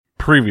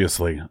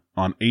Previously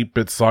on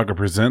 8-Bit Saga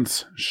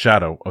Presents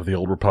Shadow of the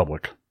Old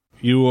Republic.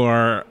 You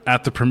are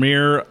at the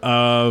premiere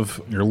of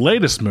your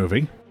latest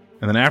movie,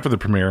 and then after the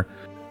premiere,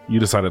 you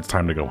decide it's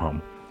time to go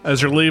home.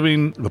 As you're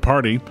leaving the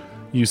party,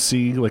 you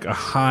see like a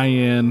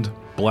high-end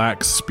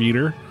black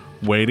speeder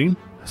waiting.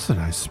 That's a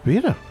nice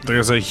speeder.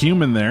 There's a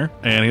human there,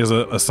 and he has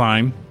a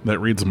sign that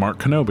reads Mark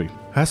Kenobi.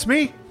 That's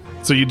me.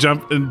 So you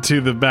jump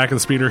into the back of the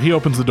speeder. He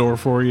opens the door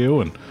for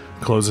you and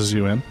closes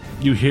you in.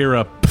 You hear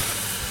a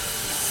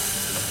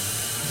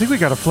I think we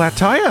got a flat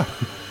tire.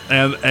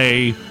 And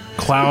a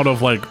cloud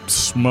of like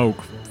smoke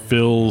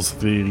fills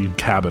the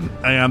cabin.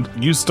 And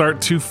you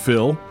start to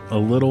feel a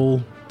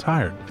little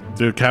tired.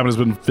 The cabin has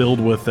been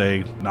filled with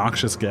a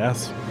noxious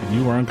gas, and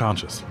you are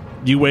unconscious.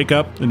 You wake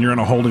up and you're in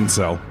a holding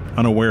cell,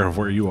 unaware of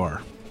where you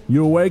are.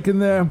 You awake in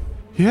there?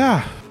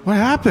 Yeah. What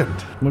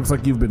happened? Looks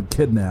like you've been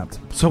kidnapped.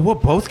 So we're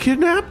both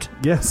kidnapped?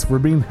 Yes, we're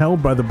being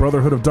held by the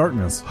Brotherhood of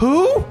Darkness.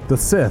 Who? The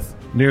Sith.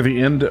 Near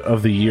the end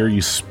of the year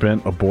you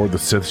spent aboard the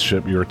Sith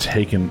ship, you are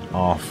taken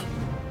off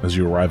as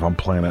you arrive on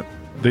planet.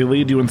 They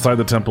lead you inside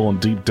the temple and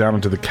deep down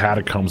into the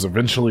catacombs,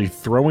 eventually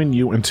throwing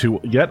you into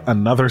yet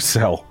another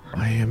cell.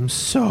 I am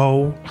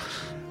so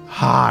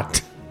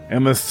hot.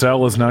 And this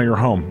cell is now your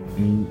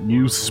home.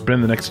 You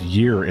spend the next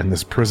year in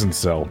this prison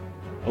cell.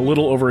 A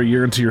little over a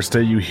year into your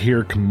stay, you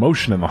hear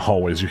commotion in the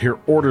hallways. You hear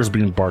orders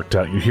being barked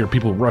out. You hear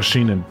people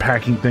rushing and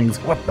packing things.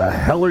 What the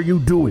hell are you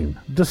doing?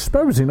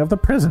 Disposing of the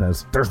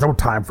prisoners. There's no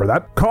time for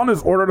that. Khan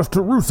has ordered us to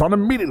Rusan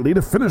immediately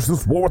to finish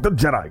this war with the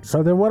Jedi.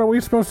 So then what are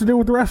we supposed to do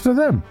with the rest of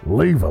them?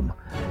 Leave them.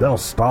 They'll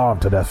starve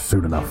to death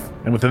soon enough.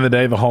 And within the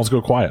day, the halls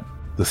go quiet.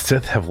 The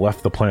Sith have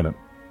left the planet,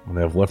 and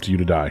they have left you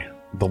to die.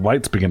 The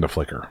lights begin to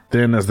flicker.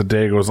 Then, as the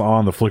day goes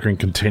on, the flickering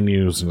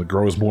continues, and it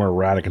grows more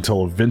erratic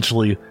until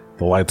eventually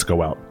the lights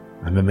go out.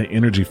 And then the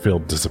energy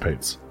field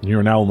dissipates. You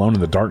are now alone in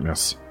the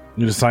darkness.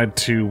 You decide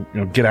to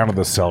get out of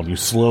the cell. You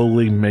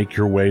slowly make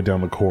your way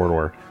down the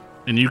corridor.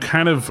 And you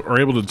kind of are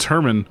able to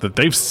determine that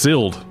they've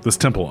sealed this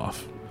temple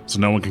off. So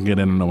no one can get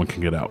in and no one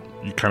can get out.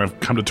 You kind of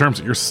come to terms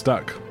that you're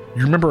stuck.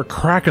 You remember a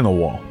crack in the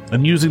wall.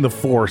 And using the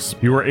Force,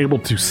 you are able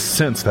to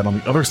sense that on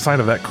the other side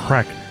of that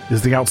crack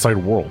is the outside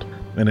world.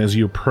 And as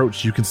you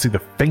approach, you can see the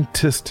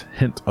faintest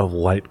hint of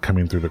light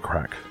coming through the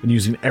crack. And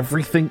using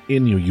everything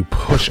in you, you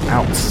push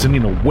out,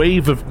 sending a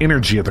wave of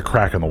energy at the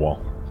crack in the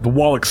wall. The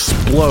wall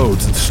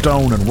explodes, and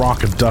stone and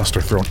rock and dust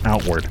are thrown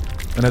outward.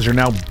 And as you're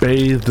now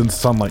bathed in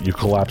sunlight, you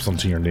collapse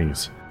onto your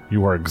knees.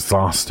 You are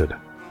exhausted,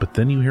 but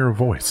then you hear a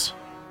voice.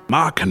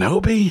 Mark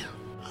Kenobi?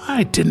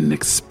 I didn't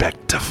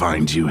expect to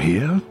find you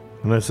here.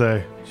 And I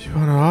say, do you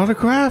want an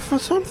autograph or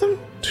something?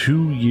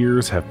 2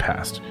 years have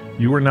passed.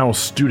 You are now a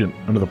student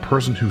under the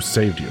person who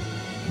saved you,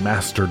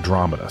 Master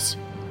Dramadus.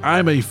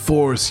 I'm a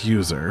Force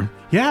user.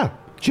 Yeah,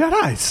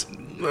 Jedis.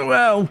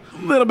 Well,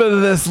 a little bit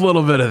of this, a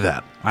little bit of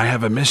that. I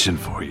have a mission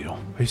for you.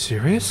 Are you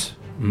serious?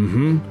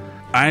 Mm-hmm.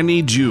 I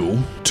need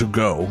you to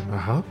go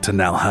to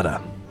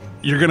Nalhutta.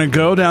 You're going to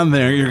go down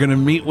there. You're going to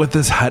meet with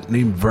this hut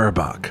named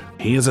Verbok.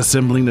 He is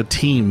assembling a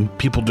team,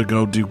 people to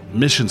go do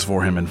missions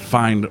for him and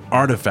find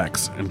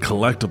artifacts and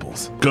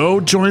collectibles. Go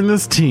join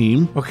this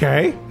team.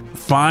 Okay.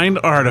 Find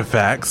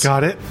artifacts.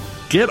 Got it.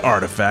 Get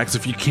artifacts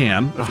if you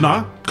can. If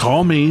not,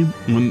 call me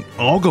and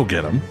I'll go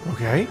get them.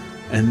 Okay.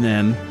 And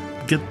then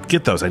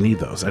get those. I need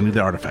those. I need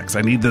the artifacts.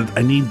 I need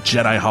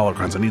Jedi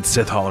holocrons. I need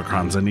Sith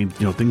holocrons. I need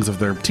things of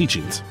their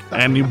teachings.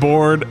 And you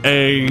board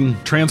a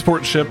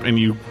transport ship and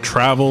you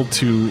travel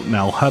to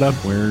Nalhutta,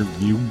 where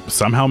you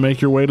somehow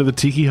make your way to the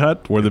Tiki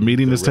Hut where the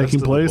meeting is taking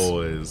place.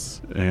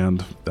 Boys.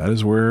 And that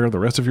is where the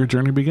rest of your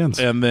journey begins.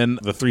 And then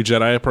the 3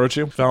 Jedi approach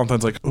you.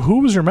 Valentine's like, who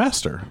was your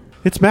master?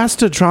 It's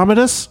Master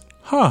Dramadus.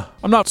 Huh.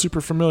 I'm not super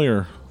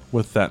familiar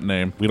with that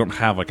name. We don't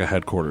have like a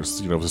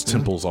headquarters. There's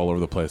temples all over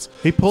the place.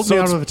 He pulled me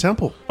out of a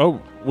temple. Oh,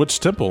 which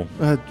temple?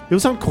 It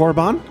was on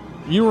Korriban.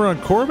 You were on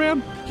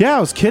Korriban? Yeah, I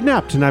was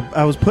kidnapped and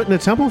I was put in a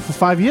temple for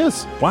 5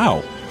 years.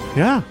 Wow.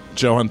 Yeah.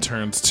 Johan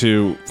turns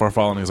to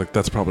Farfall and he's like,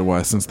 that's probably why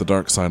I sense the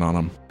dark side on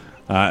him.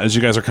 As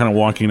you guys are kind of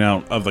walking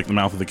out of like the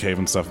mouth of the cave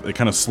and stuff, it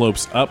kind of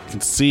slopes up. You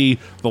can see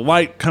the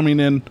light coming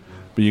in,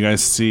 but you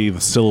guys see the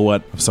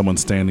silhouette of someone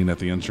standing at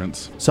the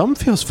entrance. Something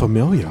feels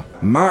familiar.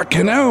 Mark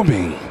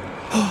Kenobi.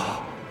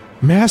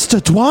 Master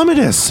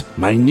Dramadus.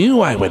 I knew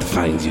I would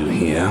find you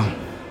here.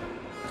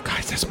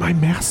 Guys, that's my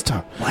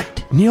master.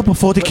 What? Kneel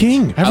before the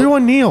king.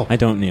 Everyone kneel. I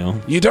don't kneel.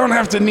 You don't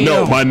have to kneel.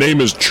 No, my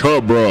name is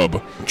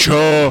Chubrub.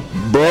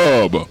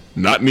 Chubrub,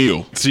 not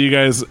Neil. So you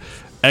guys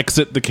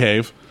exit the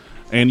cave,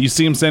 and you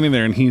see him standing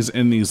there, and he's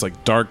in these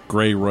like dark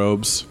gray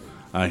robes.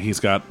 He's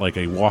got like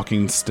a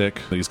walking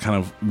stick that he's kind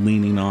of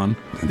leaning on.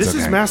 This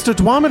is Master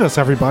Dramadus,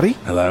 everybody.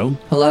 Hello?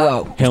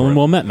 Hello. Hail and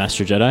well met,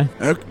 Master Jedi.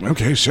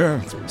 Okay,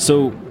 sure.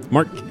 So,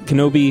 Mark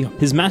Kenobi,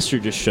 his master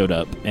just showed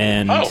up,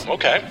 and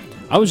okay.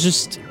 I was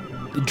just...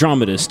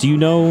 Dramadus, do you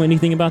know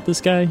anything about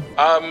this guy?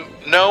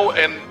 No,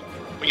 and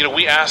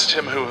We asked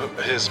him who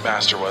his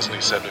master was, and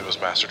he said it was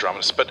Master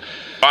Dramadus, but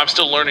I'm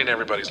still learning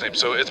everybody's name,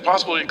 so it's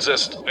possible he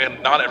exists,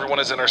 and not everyone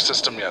is in our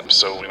system yet,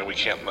 so we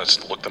can't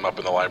let's look them up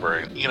in the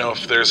library.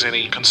 If there's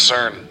any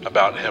concern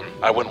about him,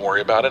 I wouldn't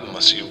worry about it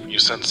unless you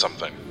send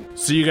something.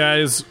 So you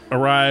guys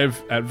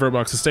arrive at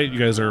Verbok's estate. You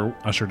guys are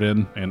ushered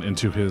in and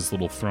into his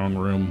little throne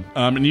room.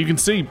 And you can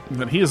see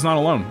that he is not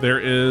alone. There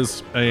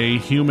is a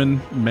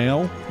human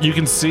male. You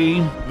can see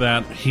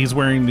that he's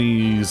wearing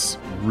these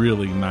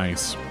really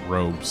nice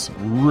robes.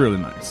 Really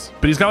nice.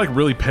 But he's got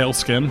really pale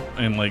skin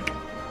and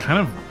kind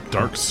of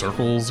dark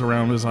circles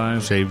around his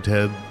eyes. Shaved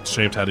head.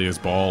 Shaved head, he is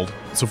bald.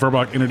 So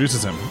Verbok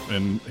introduces him,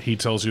 and he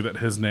tells you that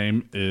his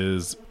name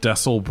is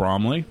Dessel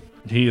Bromley.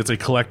 He is a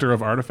collector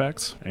of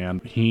artifacts,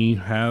 and he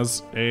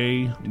has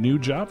a new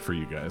job for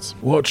you guys.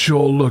 What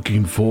you're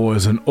looking for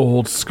is an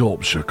old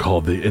sculpture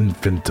called the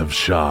Infant of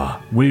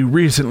Shah. We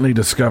recently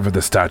discovered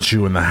the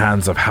statue in the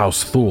hands of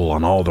House Thule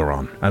on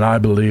Alderaan, and I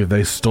believe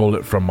they stole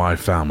it from my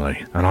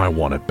family, and I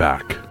want it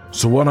back.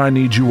 So what I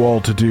need you all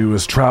to do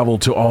is travel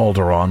to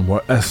Alderaan,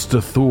 where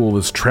Esther Thule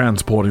is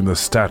transporting the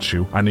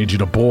statue. I need you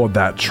to board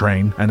that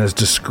train, and as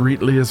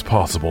discreetly as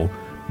possible,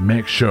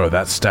 make sure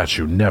that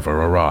statue never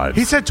arrives.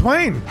 He said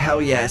Twain.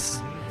 Hell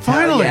yes.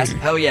 Finally.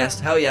 Hell yes.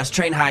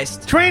 Train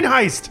heist. Train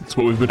heist. That's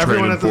what we've been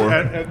Everyone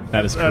training at for.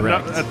 That is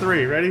correct. At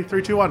 3. Ready?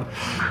 3, 2, 1.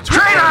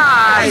 Train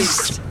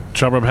heist!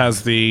 Chubrub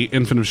has the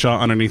Infant of Shah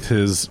underneath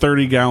his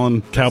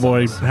 30-gallon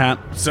cowboy hat.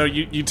 So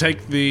you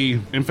take the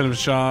Infant of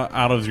Shah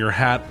out of your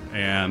hat,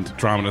 and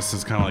Dramadus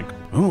is kind of like,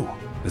 oh,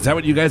 is that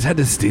what you guys had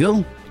to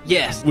steal?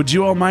 Yes. Would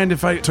you all mind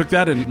if I took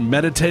that and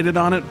meditated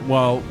on it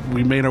while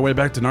we made our way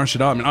back to Nar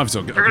Shaddaa? I mean,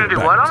 obviously, You're going to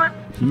do what on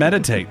it?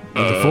 Meditate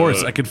with the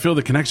Force. I could feel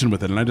the connection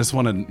with it, and I just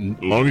want to...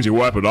 As long as you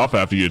wipe it off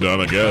after you're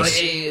done, I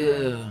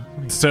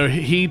guess. So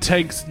he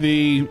takes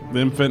the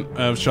Infant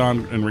of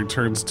Sean and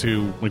returns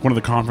to one of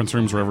the conference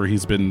rooms wherever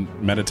he's been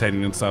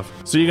meditating and stuff.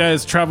 So you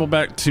guys travel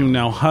back to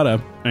Nal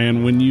Hutta,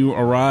 and when you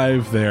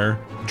arrive there,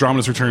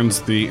 Dramadus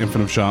returns the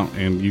Infant of Shah,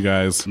 and you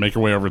guys make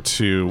your way over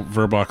to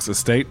Verbok's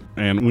estate.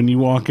 And when you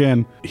walk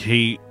in,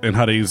 he and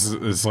Hutta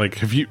is like,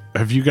 have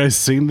you guys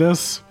seen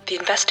this? The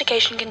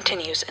investigation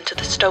continues into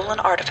the stolen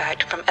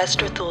artifact from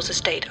Esther Thule's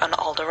estate on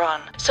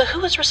Alderaan. So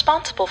who is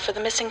responsible for the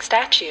missing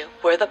statue?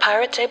 Were the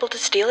pirates able to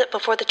steal it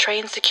before the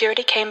train's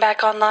security came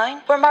back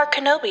online? Were Mark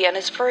Kenobi and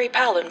his furry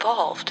pal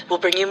involved? We'll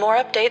bring you more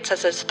updates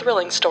as this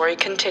thrilling story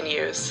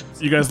continues.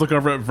 You guys look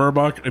over at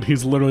Verbok, and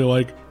he's literally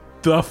like,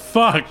 the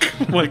fuck?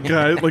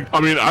 Guys,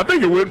 I mean, I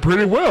think it went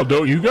pretty well,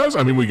 don't you guys?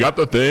 I mean, we got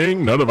the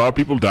thing. None of our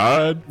people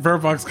died.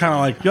 Verbok's kind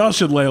of like, y'all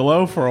should lay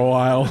low for a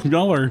while.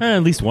 Y'all are...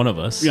 At least one of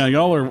us. Yeah,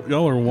 y'all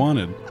are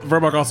wanted.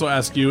 Verbok also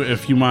asks you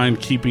if you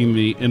mind keeping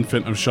the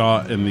Infant of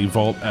Shah in the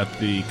vault at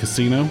the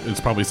casino. It's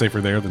probably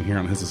safer there than here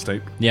on his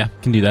estate. Yeah,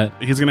 can do that.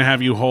 He's going to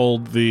have you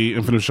hold the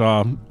Infant of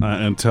Shah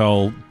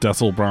until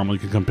Dessel Bromley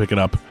can come pick it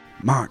up.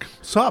 Mark.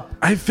 Sup?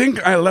 I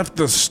think I left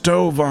the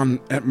stove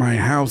on at my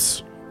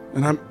house,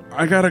 and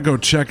I gotta go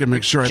check and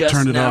make sure I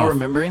turned it off. Just now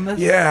remembering this?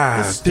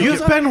 Yeah.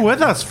 You've been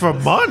with us for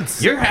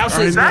months. Your house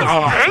is...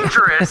 That's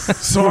dangerous.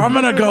 So I'm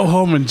gonna go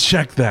home and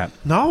check that.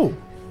 No.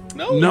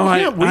 No, you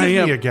can't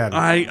leave me again.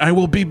 I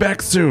will be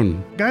back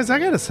soon. Guys, I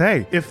gotta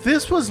say, if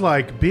this was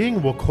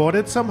being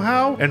recorded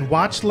somehow and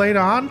watched later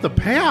on, the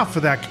payoff for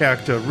that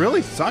character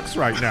really sucks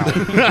right now.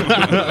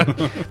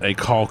 A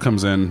call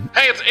comes in.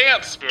 Hey, it's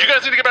Ants. You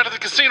guys need to get back to the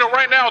casino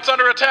right now. It's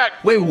under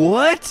attack. Wait,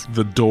 what?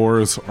 The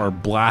doors are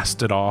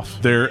blasted off.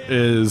 There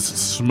is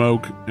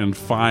smoke and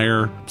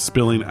fire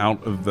spilling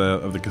out of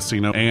the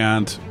casino,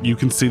 and you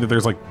can see that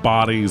there's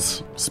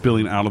bodies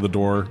spilling out of the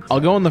door. I'll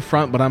go in the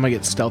front, but I'm gonna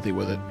get stealthy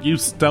with it. You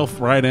stealth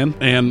right in,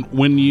 and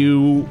when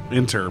you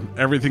enter,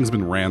 everything's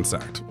been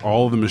ransacked.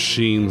 All of the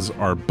machines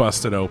are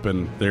busted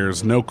open.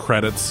 There's no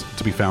credits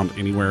to be found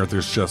anywhere.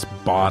 There's just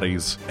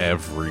bodies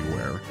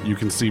everywhere. You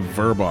can see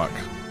Verbok.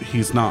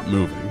 He's not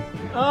moving.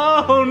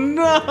 Oh,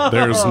 no!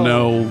 There's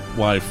no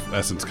life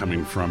essence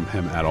coming from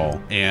him at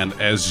all. And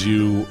as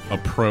you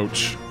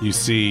approach, you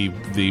see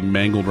the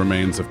mangled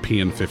remains of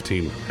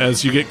PN-15.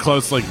 As you get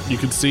close, you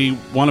can see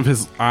one of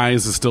his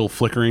eyes is still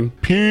flickering.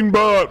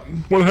 Peenbot,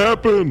 what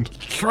happened?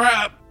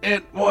 Crap.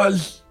 It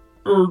was...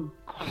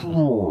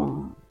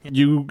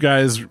 You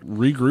guys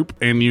regroup,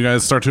 and you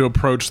guys start to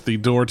approach the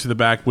door to the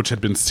back, which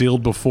had been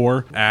sealed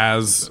before.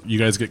 As you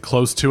guys get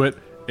close to it,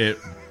 it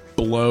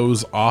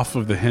blows off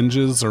of the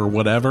hinges or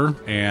whatever,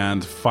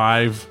 and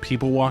 5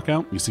 people walk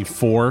out. You see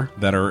 4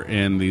 that are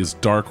in these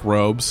dark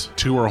robes.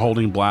 2 are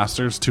holding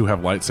blasters, 2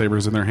 have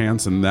lightsabers in their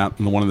hands, and the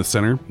one in the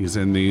center, he's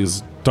in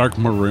these dark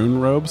maroon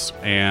robes,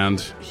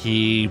 and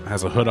he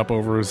has a hood up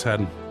over his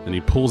head, and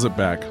he pulls it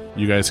back.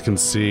 You guys can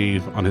see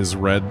on his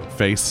red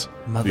face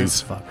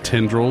these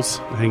tendrils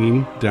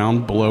hanging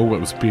down below what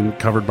was being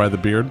covered by the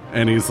beard,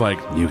 and he's like,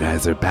 "You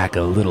guys are back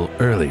a little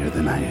earlier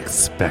than I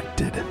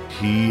expected."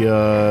 He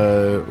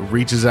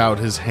reaches out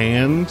his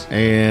hand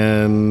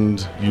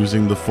and,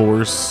 using the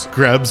Force,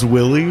 grabs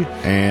Willie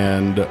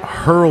and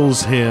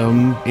hurls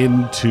him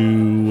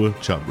into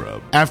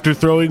Chubrub. After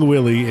throwing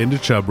Willie into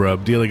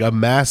Chubrub, dealing a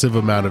massive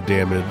amount of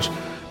damage,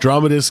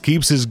 Dramadus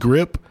keeps his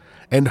grip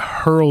and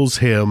hurls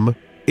him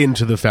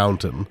into the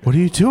fountain. What are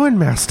you doing,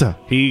 Master?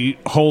 He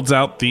holds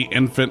out the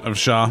infant of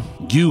Shah.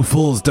 You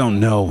fools don't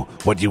know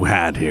what you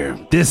had here.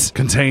 This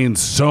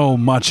contains so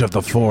much of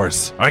the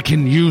Force. I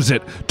can use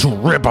it to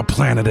rip a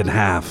planet in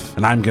half.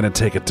 And I'm going to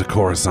take it to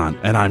Coruscant.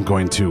 And I'm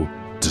going to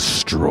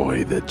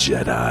destroy the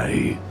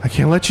Jedi. I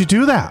can't let you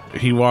do that.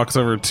 He walks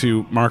over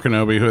to Mark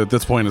Kenobi, who at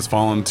this point has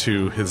fallen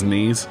to his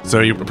knees.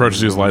 So he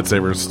approaches his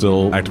lightsaber,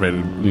 still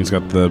activated. He's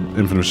got the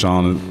infant of Shah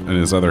in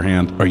his other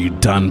hand. Are you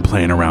done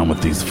playing around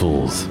with these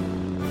fools?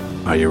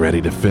 Are you ready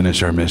to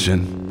finish our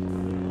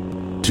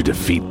mission? To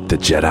defeat the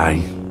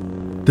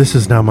Jedi? This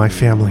is now my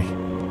family,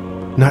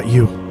 not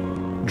you.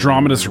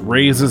 Dramadus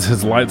raises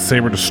his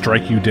lightsaber to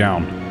strike you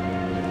down.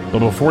 But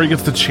before he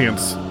gets the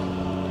chance,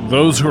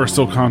 those who are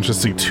still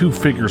conscious see two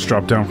figures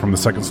drop down from the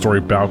second-story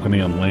balcony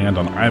and land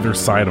on either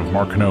side of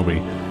Mark Kenobi.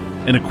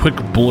 In a quick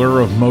blur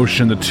of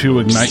motion, the two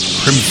ignite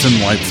crimson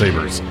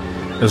lightsabers,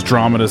 as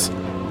Dramadus,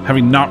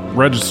 having not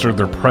registered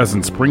their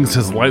presence, brings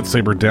his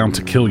lightsaber down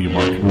to kill you,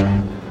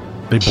 Mark.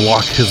 They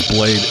block his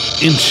blade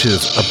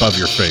inches above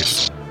your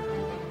face.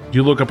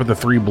 You look up at the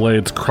three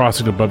blades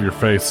crossing above your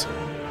face,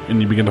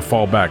 and you begin to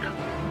fall back,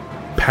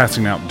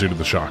 passing out due to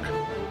the shock.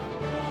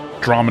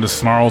 Dramadus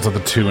snarls at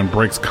the two and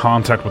breaks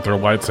contact with their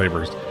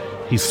lightsabers.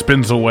 He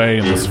spins away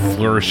in this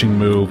flourishing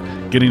move,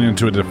 getting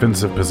into a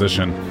defensive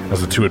position as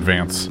the two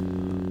advance.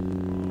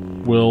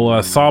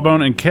 Will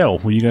Sawbone and Kale,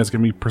 will you guys give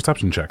me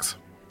perception checks?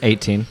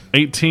 18.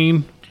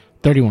 18.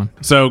 31.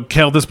 So,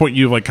 Kale, at this point,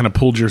 you've kind of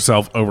pulled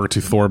yourself over to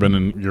Thorben,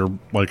 and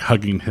you're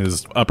hugging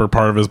his upper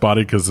part of his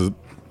body because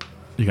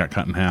you got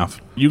cut in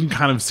half. You can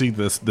kind of see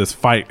this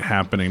fight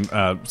happening.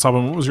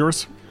 Sawbone, what was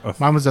yours?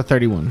 Mine was a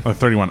 31.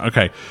 31.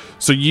 Okay,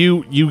 so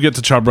you get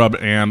to Chub Rub,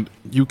 and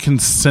you can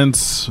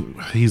sense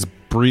he's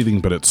breathing,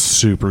 but it's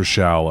super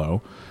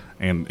shallow,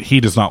 and he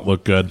does not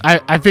look good.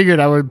 I figured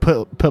I would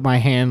put my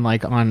hand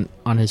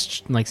on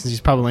his since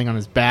he's probably laying on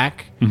his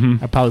back.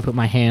 Mm-hmm. I'd probably put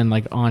my hand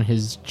on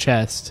his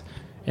chest.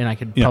 And I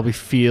could probably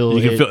feel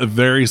You can feel it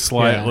very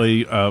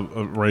slightly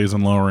raise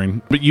and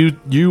lowering. But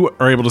you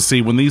are able to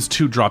see when these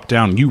two drop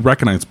down, you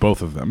recognize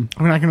both of them.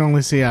 I mean, I can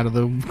only see out of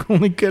the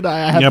only good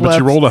eye I have left. But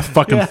you rolled a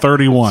fucking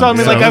 31. So I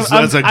mean, that's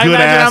a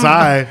good-ass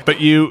eye.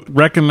 But you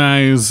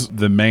recognize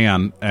the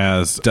man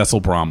as Dessel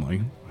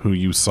Bromley, who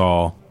you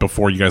saw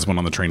before you guys went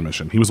on the train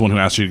mission. He was the one who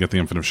asked you to get the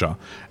infant of Shah.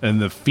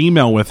 And the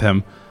female with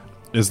him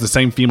is the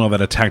same female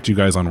that attacked you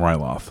guys on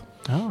Ryloth.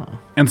 Oh.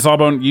 And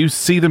Sawbone, you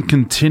see them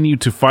continue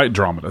to fight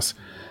Dramadus.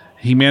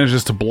 He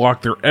manages to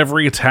block their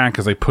every attack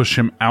as they push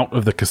him out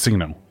of the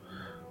casino.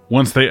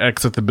 Once they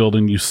exit the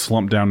building, you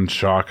slump down in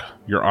shock.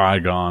 Your eye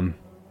gone.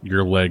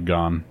 Your leg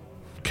gone.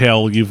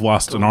 Kale, you've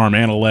lost an arm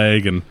and a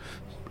leg, and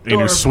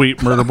your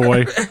sweet murder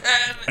boy.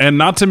 And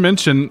not to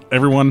mention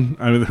everyone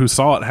who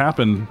saw it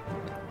happen,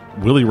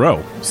 Willie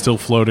Rowe, still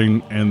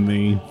floating in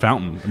the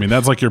fountain. I mean,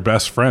 that's like your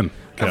best friend,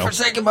 Kale. I'm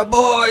forsaking my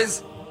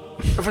boys.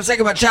 I'm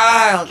forsaking my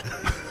child.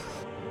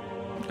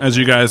 As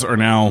you guys are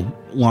now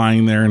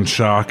lying there in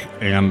shock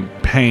and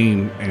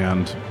pain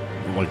and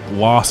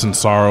loss and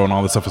sorrow and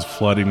all this stuff is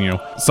flooding you,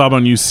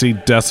 Sawbone, you see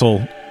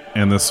Dessel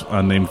and this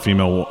unnamed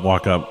female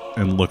walk up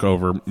and look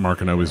over Mark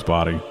Kenobi's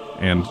body,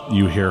 and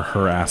you hear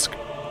her ask,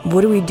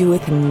 "What do we do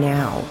with him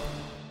now?"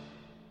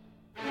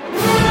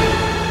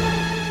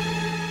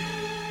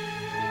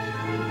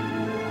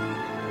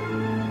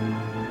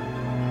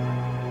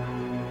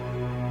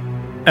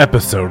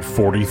 Episode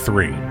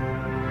 43.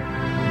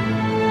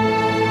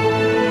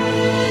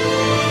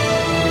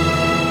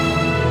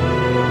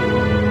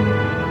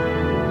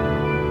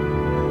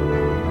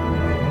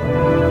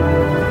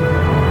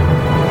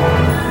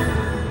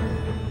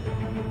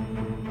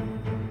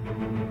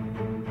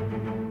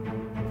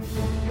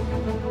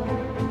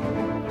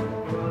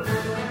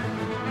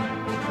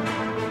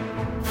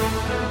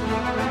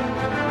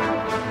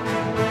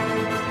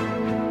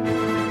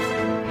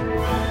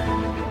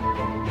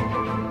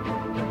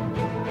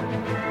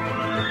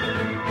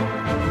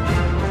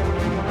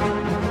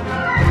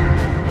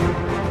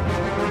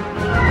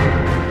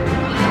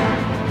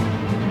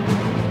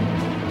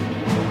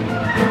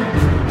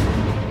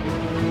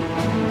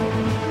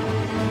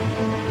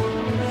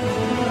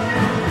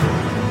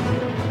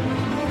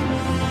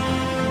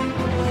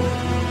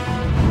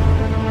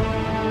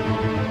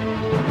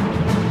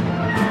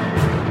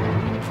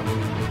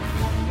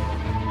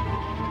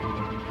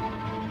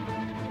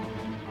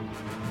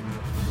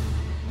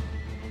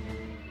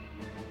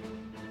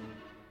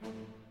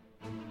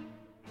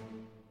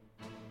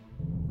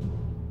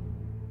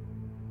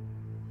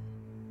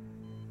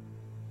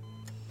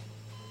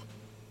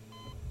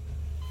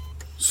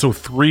 So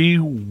 3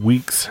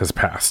 weeks has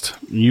passed.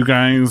 You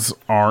guys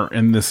are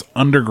in this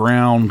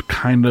underground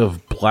kind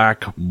of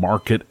black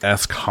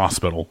market-esque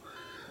hospital.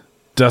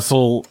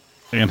 Dessel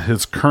and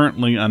his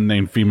currently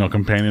unnamed female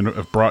companion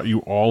have brought you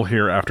all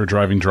here after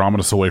driving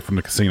Dramadus away from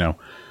the casino.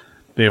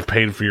 They have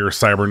paid for your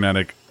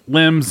cybernetic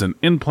limbs and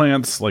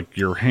implants, like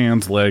your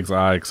hands, legs,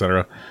 eye,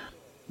 etc.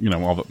 You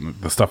know, all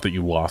the stuff that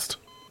you lost.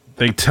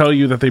 They tell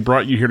you that they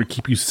brought you here to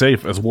keep you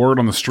safe, as word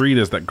on the street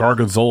is that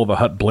Gargonzola the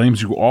Hutt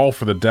blames you all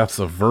for the deaths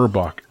of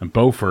Verbach and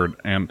Beaufort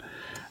and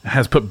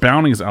has put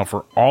bounties out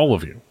for all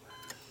of you.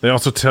 They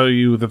also tell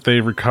you that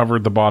they've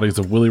recovered the bodies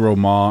of Willie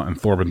Roma and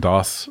Thorben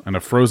Doss and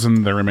have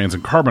frozen their remains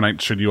in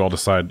carbonite should you all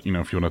decide,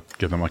 if you want to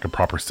give them like a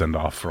proper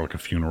send-off for like a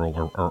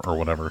funeral or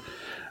whatever.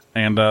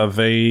 And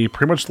they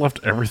pretty much left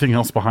everything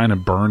else behind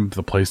and burned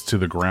the place to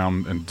the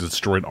ground and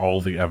destroyed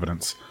all the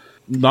evidence.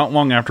 Not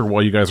long after,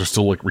 while you guys are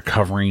still like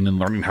recovering and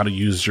learning how to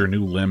use your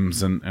new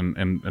limbs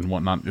and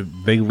whatnot,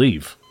 they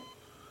leave.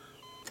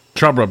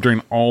 Chubrub,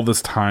 during all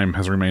this time,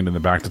 has remained in the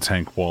back to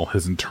tank while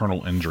his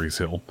internal injuries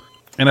heal.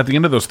 And at the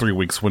end of those 3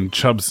 weeks, when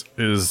Chubbs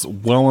is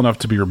well enough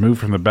to be removed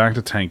from the back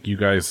to tank, you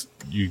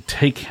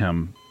take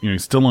him,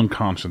 he's still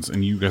unconscious,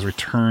 and you guys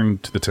return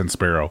to the Tin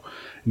Sparrow,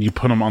 and you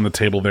put him on the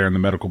table there in the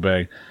medical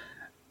bay,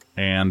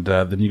 and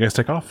then you guys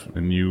take off,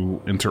 and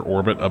you enter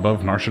orbit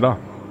above Nar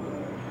Shaddaa.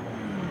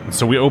 And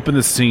so we open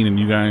this scene, and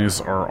you guys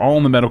are all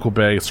in the medical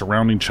bay,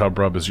 surrounding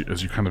Chubrub as you're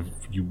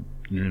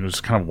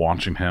just kind of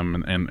watching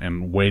him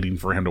and waiting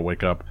for him to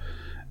wake up,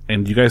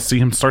 and you guys see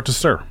him start to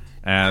stir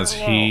as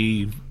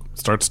he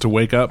starts to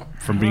wake up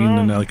from being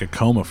in like a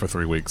coma for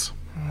 3 weeks.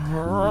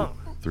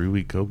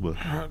 3-week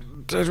coma.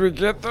 Did we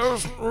get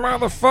those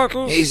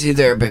motherfuckers? Easy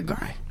there, big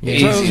guy.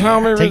 Easy. Tell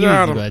me we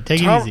got them.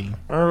 Take it easy.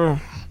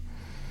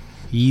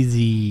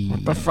 Easy.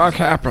 What the fuck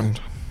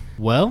happened?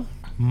 Well,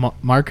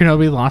 Mark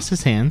Kenobi lost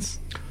his hands.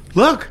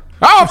 Look!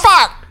 Oh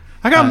fuck!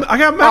 I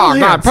got metal hands.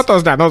 God, put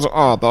those down. Those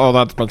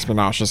that makes me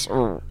nauseous.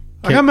 Ooh.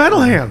 I got metal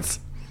hands.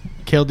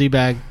 Kill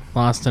D-Bag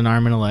lost an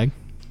arm and a leg.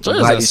 I'm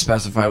glad you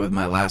specified with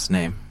my last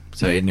name,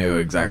 so you knew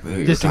exactly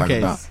who you were talking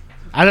about.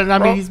 I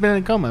mean, he's been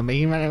in a coma, but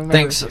he might remember.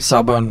 Thanks,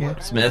 Sawbone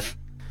Smith.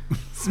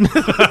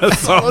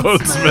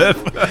 Sawbone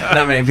Smith.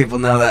 Not many people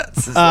know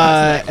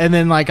that. And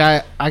then like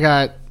I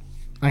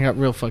got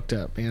real fucked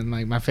up, and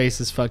like my face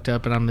is fucked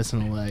up, and I'm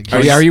missing a leg.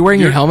 Are you wearing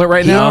your helmet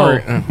right now?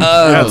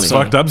 Yeah, it's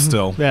fucked up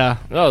still. Yeah.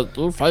 Oh,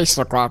 your face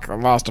look like I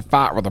lost a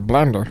fight with a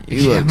blender.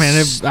 Yeah,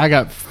 man, I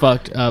got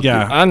fucked up.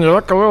 Yeah, and you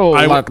look a little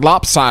like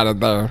lopsided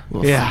there.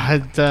 Yeah,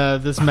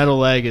 this metal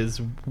leg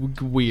is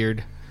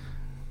weird.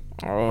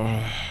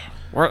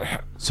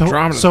 What? So we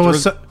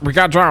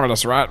got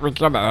Dramadus, right? We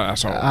got that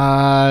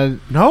asshole.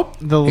 Nope.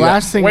 The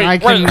last thing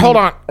wait, hold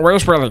on.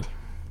 Where's Willie?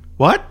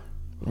 What?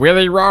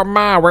 Willie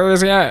Roma, where is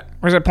he at?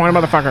 Where's that pointy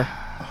motherfucker?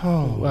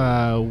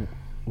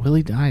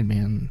 Willie died,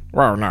 man.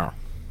 Whoa, no.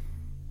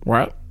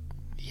 What?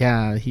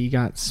 Yeah, he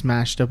got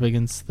smashed up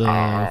against the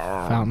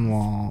fountain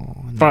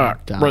wall.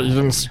 Fuck. Wait, you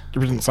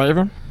didn't save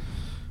him?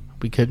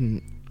 We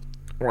couldn't.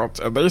 Well,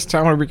 at least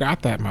tell me we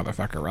got that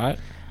motherfucker, right?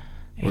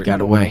 He got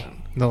away.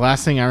 The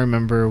last thing I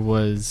remember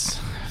was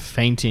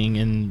fainting,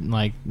 and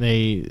like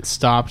they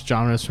stopped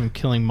Dramadus from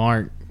killing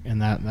Mark,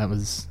 and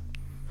that's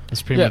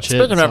pretty much it.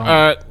 Speaking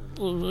of,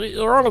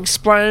 you want to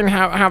explain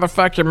how the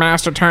fuck your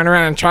master turned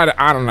around and tried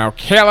to, I don't know,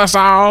 kill us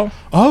all?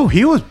 Oh,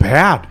 he was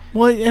bad.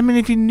 Well, I mean,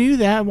 if you knew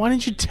that, why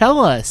didn't you tell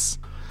us?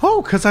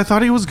 Oh, because I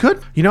thought he was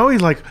good. He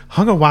like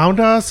hung around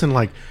us and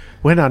like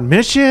went on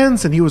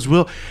missions, and he was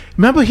real.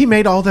 Remember, he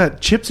made all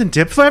that chips and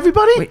dip for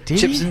everybody. Wait,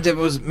 chips and dip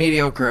was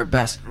mediocre at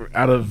best.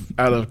 Out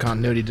of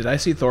continuity, did I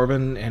see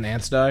Thorben and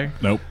Ants die?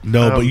 Nope.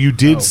 No, but you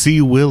did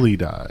see Willie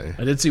die.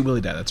 I did see Willie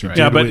die. That's right.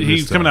 Yeah, but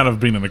he's coming out of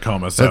being in a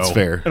coma, so that's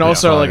fair. And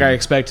also, like, I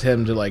expect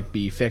him to like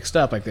be fixed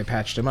up, like they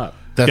patched him up.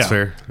 That's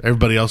fair.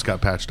 Everybody else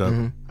got patched up.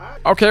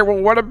 Mm-hmm. Okay,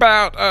 well, what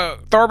about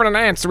Thorben and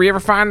Ants? Did we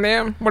ever find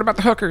them? What about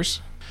the hookers?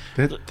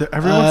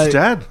 Everyone's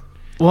dead.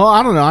 Well,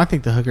 I don't know. I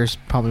think the hookers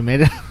probably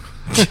made it.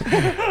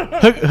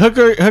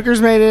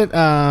 Hookers made it.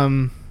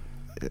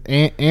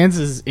 Ants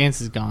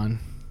is gone,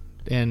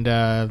 and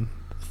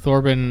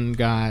Thorben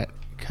got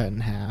cut in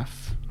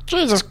half.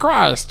 Jesus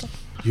Christ!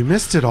 You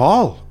missed it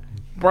all.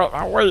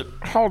 Well, wait,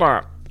 hold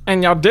on.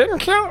 And y'all didn't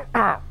kill him?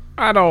 Oh,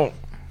 I don't.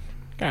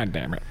 God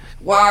damn it!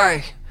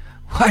 Why?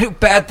 Why do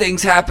bad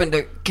things happen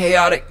to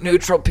chaotic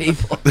neutral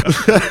people?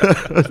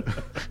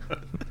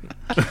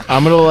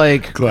 I'm gonna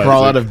like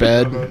crawl out of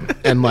bed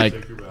and like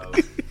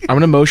I'm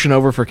gonna motion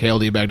over for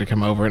KLD bag to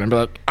come over and I'm be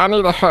like, I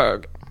need a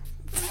hug.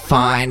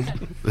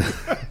 Fine.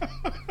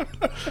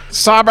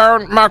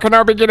 Sawbone, Mark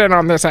Kenobi, get in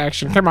on this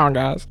action. Come on,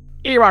 guys.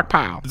 Ewok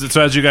pile.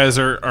 So as you guys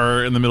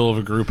are in the middle of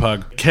a group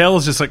hug, Kale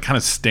is just like kind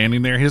of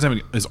standing there. He doesn't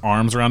have his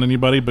arms around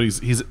anybody, but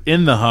he's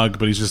in the hug,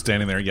 but he's just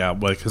standing there. Yeah,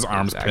 like his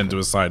arms pinned to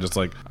his side, just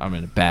like I'm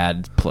in a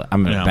bad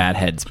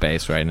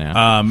headspace right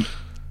now.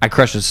 I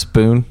crush a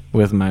spoon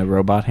with my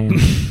robot hand.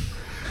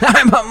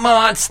 I'm a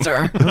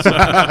monster. It's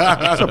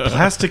a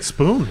plastic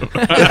spoon. Look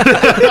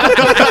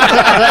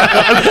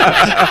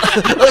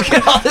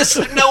at all this.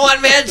 No one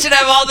man should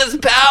have all this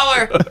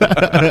power.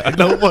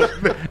 No one.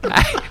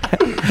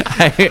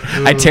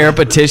 I tear up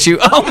a tissue.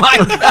 Oh my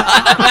god,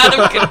 I'm out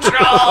of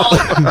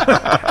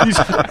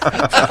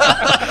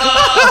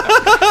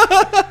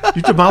control.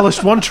 You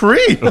demolished one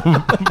tree.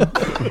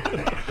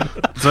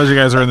 So as you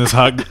guys are in this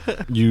hug,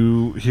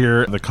 you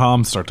hear the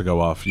comms start to go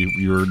off.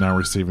 You're now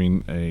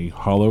receiving a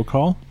holo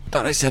call.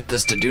 Thought I set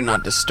this to do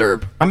not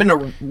disturb. I'm in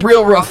a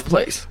real rough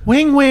place.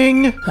 Wing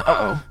wing.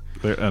 Uh-oh.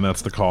 and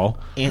that's the call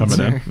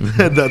Answer. coming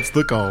in. That's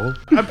the call.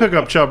 I pick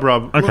up Chub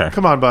Rub. Okay.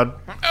 Come on, bud.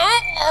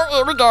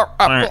 Here we go.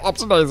 right.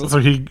 It's amazing. So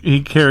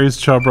he carries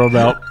Chub Rub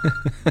out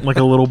like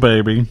a little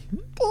baby.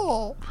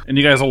 And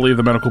you guys will leave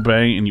the medical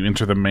bay and you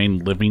enter the main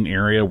living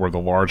area where the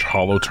large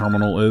hollow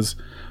terminal is.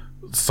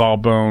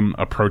 Sawbone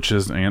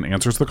approaches and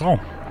answers the call.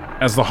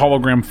 As the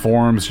hologram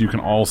forms, you can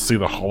all see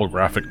the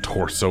holographic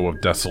torso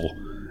of Dessel,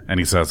 and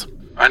he says,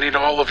 I need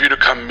all of you to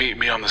come meet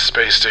me on the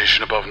space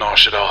station above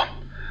Noshadal.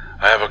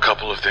 I have a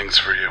couple of things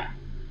for you.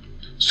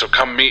 So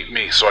come meet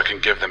me so I can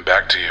give them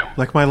back to you.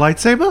 Like my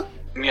lightsaber?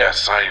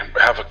 Yes, I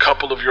have a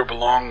couple of your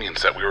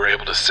belongings that we were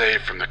able to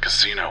save from the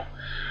casino.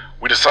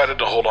 We decided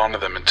to hold on to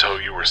them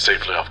until you were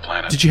safely off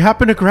planet. Did you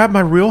happen to grab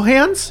my real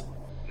hands?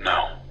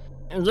 No.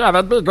 Yeah,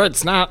 that'd be a great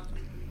snack.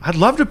 I'd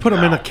love to put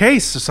them in a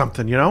case or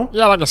something, you know?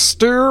 Yeah, like a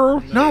stew.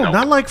 No,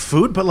 not like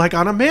food, but like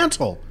on a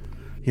mantle.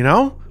 You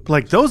know?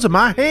 Like, those are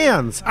my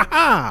hands.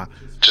 Ha-ha!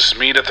 Just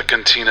meet at the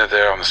cantina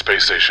there on the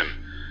space station.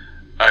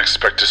 I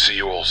expect to see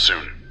you all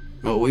soon.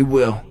 Oh, we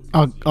will.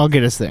 I'll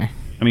get us there.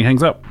 and he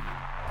hangs up.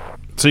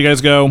 So you guys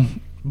go.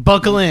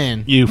 Buckle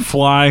in. You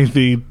fly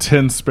the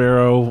Tin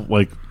Sparrow,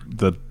 like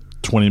the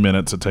 20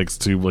 minutes it takes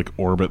to like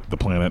orbit the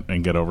planet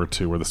and get over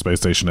to where the space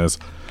station is.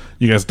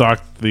 You guys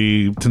dock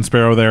the Tin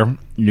Sparrow there.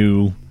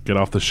 You get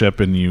off the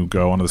ship and you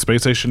go onto the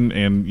space station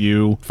and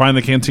you find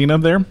the cantina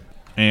there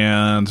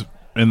and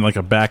in like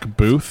a back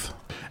booth.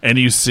 And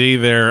you see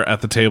there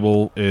at the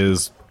table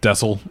is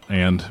Dessel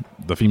and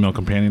the female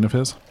companion of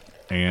his.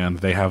 And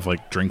they have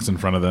like drinks in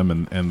front of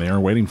them and they are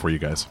waiting for you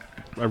guys.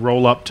 I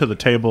roll up to the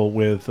table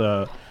with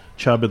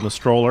Chubb in the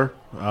stroller,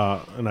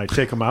 and I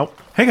take him out.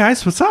 Hey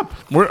guys, what's up?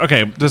 Where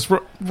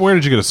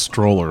did you get a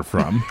stroller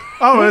from?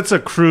 Oh, it's a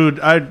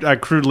crude. I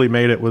crudely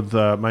made it with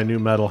my new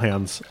metal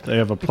hands. They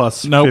have a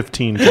plus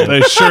 15.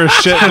 They sure as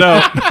shit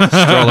don't.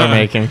 Stroller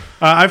making.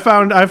 I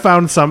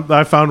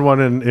found one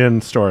in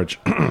storage.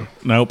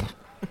 Nope.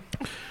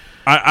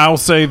 I'll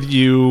say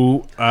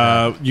you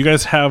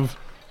guys have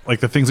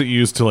like the things that you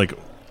use to like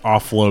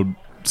offload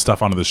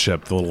stuff onto the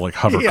ship, the little like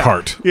hover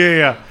cart.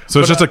 Yeah. So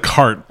it's just a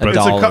cart, but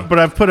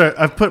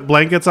I've put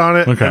blankets on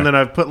it, and then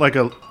I've put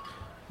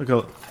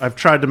I've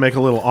tried to make a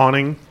little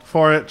awning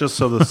for it just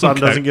so the sun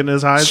doesn't get in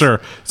his eyes. Sure.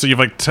 So you've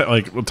like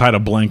tied a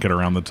blanket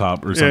around the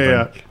top or something.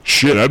 Yeah.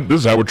 Shit,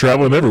 this is how we're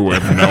traveling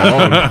everywhere from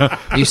now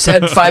on. You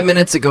said 5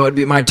 minutes ago it'd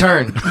be my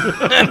turn.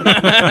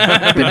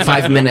 Been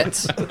 5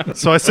 minutes.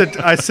 So I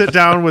sit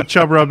down with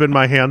Chub Rub in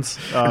my hands,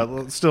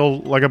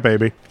 still like a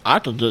baby. I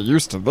could get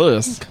used to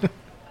this.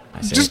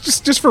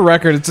 Just for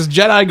record, it's a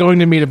Jedi going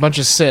to meet a bunch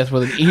of Sith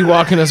with an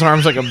Ewok in his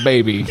arms like a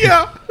baby.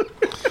 Yeah.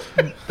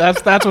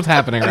 That's what's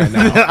happening right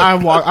now.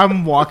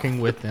 I'm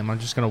walking with them. I'm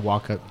just gonna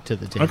walk up to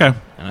the table. Okay.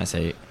 And I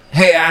say,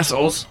 Hey,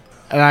 assholes.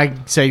 And I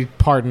say,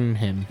 pardon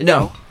him.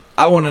 No,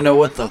 I want to know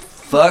what the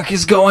fuck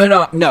is going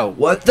on. No,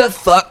 what the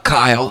fuck,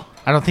 Kyle?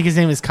 I don't think his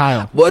name is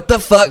Kyle. What the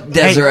fuck,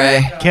 Desiree?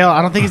 Hey, Kale,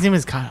 I don't think his name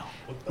is Kyle.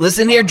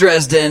 Listen here,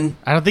 Dresden.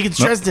 I don't think it's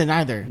Dresden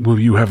either. Will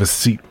you have a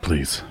seat,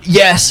 please?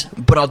 Yes,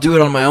 but I'll do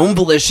it on my own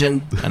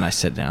volition. And I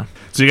sit down.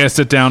 So you guys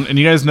sit down and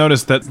you guys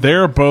notice that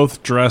they're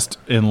both dressed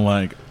in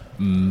like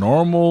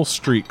normal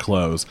street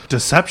clothes.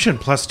 Deception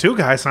 +2,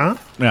 guys, huh?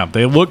 Yeah,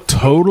 they look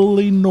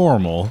totally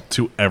normal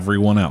to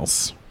everyone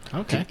else.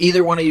 Okay. Can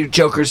either one of you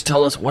jokers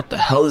tell us what the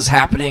hell is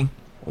happening?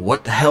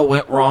 What the hell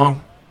went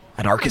wrong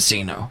at our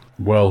casino?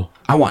 Well,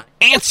 I want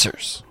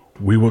answers.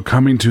 we were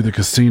coming to the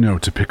casino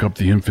to pick up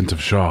the infant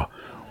of Shah,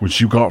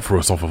 which you got for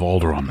us off of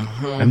Alderaan.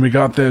 And we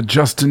got there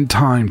just in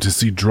time to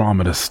see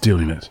Dramadus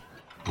stealing it.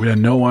 We had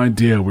no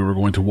idea we were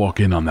going to walk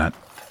in on that.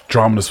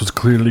 Dramadus was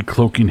clearly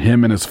cloaking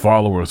him and his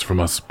followers from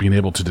us being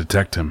able to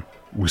detect him.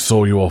 We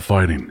saw you all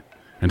fighting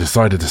and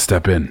decided to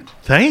step in.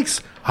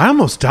 Thanks. I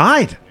almost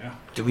died.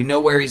 Do we know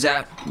where he's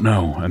at?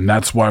 No, and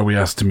that's why we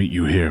asked to meet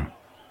you here.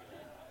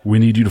 We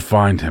need you to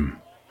find him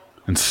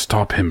and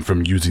stop him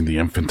from using the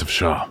infant of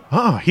Shah.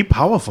 Oh, he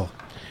powerful.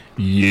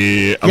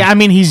 Yeah. I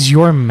mean, he's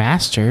your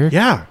master.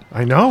 Yeah,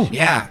 I know.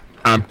 Yeah.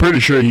 I'm pretty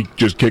sure he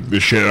just kicked the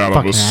shit out of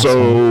Fucking us.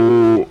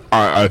 So,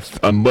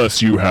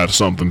 unless you have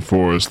something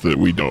for us that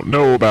we don't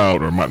know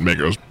about or might make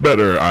us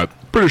better, I'm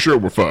pretty sure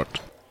we're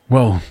fucked.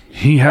 Well,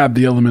 he had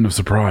the element of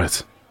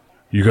surprise.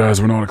 You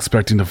guys were not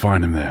expecting to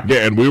find him there.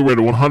 Yeah, and we were at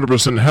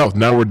 100% health.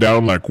 Now we're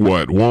down like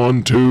what?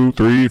 1, 2,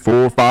 3,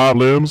 4, 5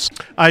 limbs.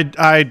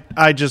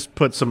 I just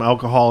put some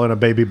alcohol in a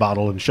baby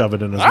bottle and shove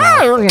it in his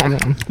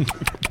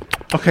mouth.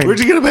 Okay. Where'd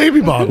you get a baby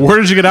bottle? Where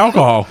did you get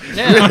alcohol?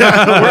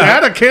 We're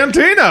at a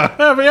cantina.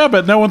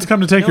 But no one's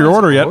come to take your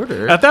order yet.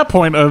 At that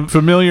point, a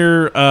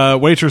familiar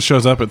waitress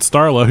shows up at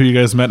Starla, who you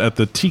guys met at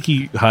the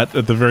Tiki Hut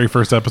at the very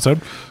first episode.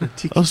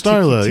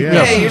 Starla,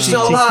 yeah. Hey, you're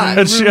still alive.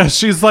 And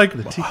she's like,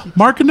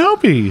 Mark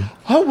Kenobi.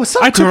 Oh, what's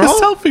up, I girl?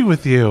 took a selfie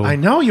with you. I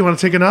know. You want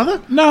to take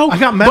another? No. I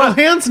got metal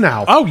hands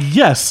now. Oh,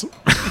 yes.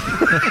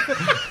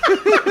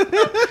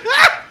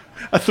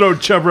 I throw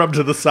Chub Rub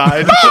to the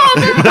side.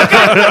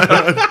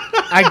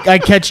 I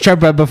catch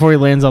Chub Rub before he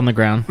lands on the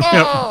ground.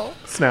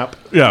 Snap.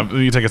 Yeah,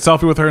 you take a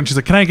selfie with her, and she's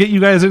like, "Can I get you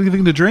guys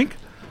anything to drink?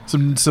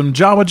 Some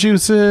Jawa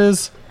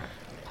juices,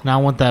 Now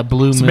I want that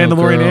blue Some milk.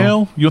 Mandalorian girl.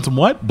 ale? You want some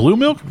what? Blue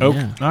milk? Oh,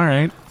 Yeah. all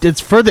right. It's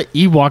for the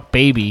Ewok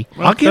baby.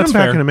 I'll get that's him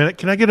back fair. in a minute.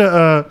 Can I get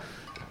a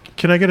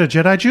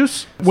Jedi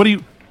juice? What do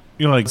you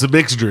know, like, It's a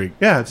mixed drink.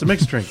 Yeah, it's a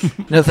mixed drink.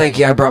 No, thank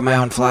you. I brought my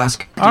own flask.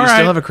 Do you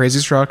still have a crazy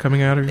straw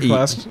coming out of your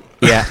flask?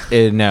 Yeah,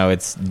 no,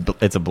 it's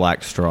a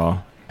black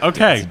straw.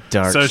 okay.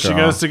 dark So she straw.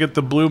 goes to get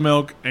the blue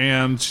milk,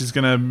 and she's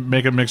going to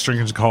make a mixed drink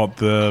and call it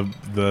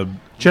the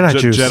Jedi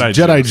juice.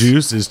 Jedi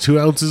juice is 2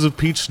 ounces of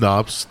peach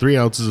schnapps, 3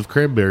 ounces of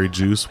cranberry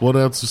juice, 1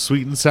 ounce of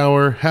sweet and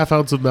sour, ½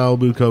 ounce of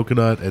Malibu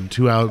coconut, and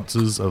 2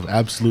 ounces of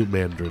absolute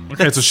mandarin.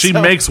 Okay, so she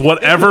makes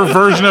whatever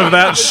version of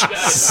that.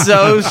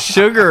 So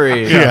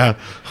sugary. Yeah.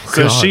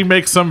 So she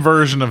makes some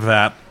version of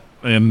that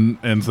in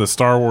the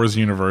Star Wars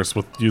universe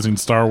with using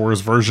Star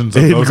Wars versions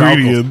of those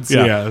Ingredients,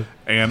 alcohols.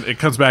 yeah. And it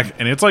comes back,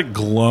 and it's like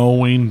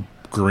glowing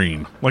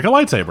green, like a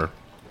lightsaber.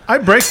 I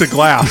break the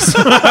glass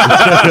with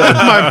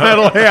my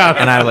metal hand.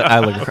 And I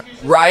look.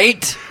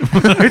 Right?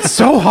 It's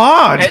so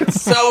hard. It's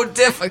so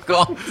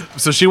difficult.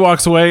 So she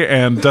walks away,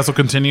 and Dessel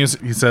continues.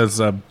 He says,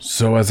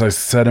 So as I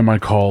said in my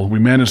call, we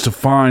managed to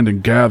find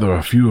and gather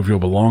a few of your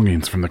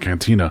belongings from the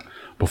cantina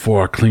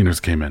before our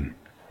cleaners came in.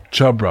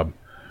 Chubrub,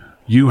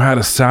 you had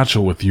a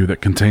satchel with you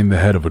that contained the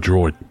head of a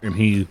droid. and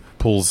he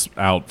pulls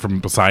out from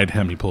beside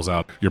him, he pulls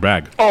out your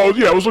bag. Oh,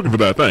 yeah, I was looking for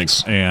that.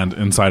 Thanks. And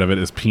inside of it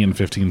is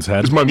PN-15's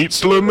head. Is my meat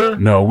still in there?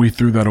 No, we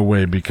threw that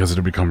away because it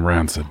had become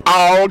rancid.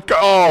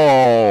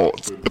 Oh,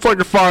 it's like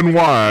a fine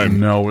wine.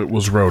 No, it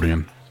was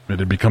Rhodian. It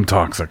had become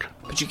toxic.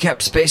 But you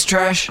kept space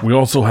trash? We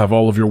also have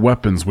all of your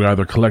weapons we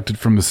either collected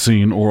from the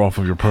scene or off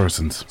of your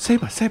persons.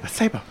 Saber.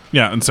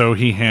 Yeah, and so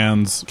he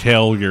hands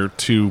Kale your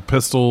 2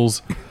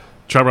 pistols.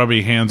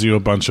 Chabrabi hands you a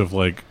bunch of,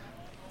 like,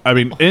 I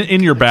mean,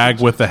 in your bag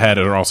with the head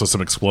are also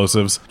some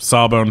explosives.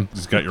 Sawbone,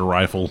 he's got your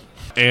rifle.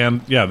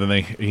 And, yeah, then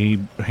he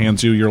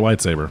hands you your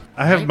lightsaber.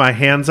 I have my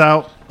hands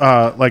out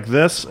like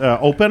this,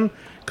 open,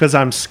 because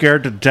I'm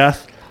scared to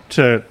death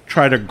to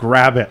try to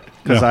grab it,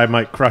 because I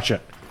might crush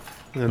it.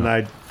 And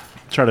I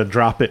try to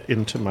drop it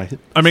into my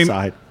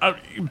side.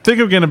 Think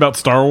again about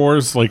Star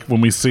Wars, like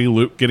when we see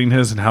Luke getting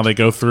his and how they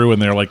go through and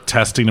they're, like,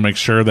 testing to make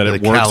sure that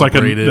it works like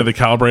that they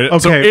calibrate it. Okay.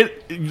 So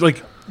it,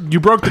 like, you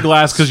broke the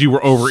glass because you were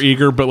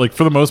overeager, but, like,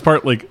 for the most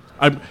part, like,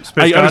 I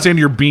understand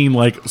you're being,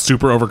 like,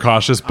 super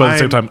overcautious, but at the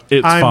same time,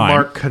 it's I'm fine.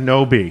 Mark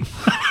Kenobi.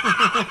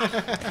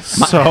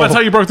 So That's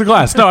how you broke the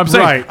glass. No, I'm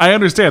saying, Right. I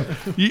understand.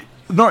 You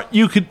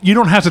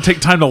don't have to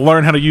take time to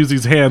learn how to use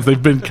these hands.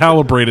 They've been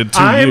calibrated to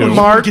you. I'm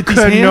Mark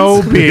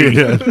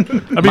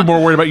Kenobi. I'd be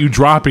more worried about you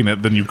dropping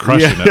it than you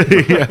crushing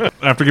it.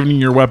 After giving you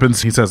your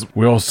weapons, he says,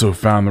 We also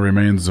found the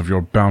remains of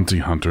your bounty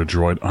hunter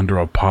droid under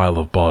a pile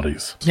of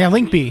bodies. Yeah,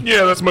 Linkby.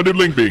 Yeah, that's my dude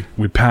Linkby.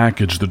 We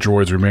packaged the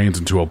droid's remains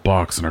into a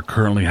box and are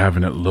currently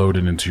having it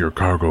loaded into your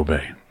cargo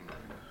bay.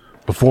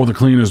 Before the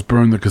cleaners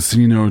burned the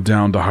casino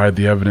down to hide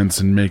the evidence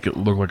and make it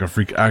look like a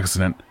freak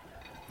accident,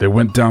 they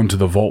went down to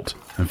the vault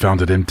and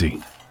found it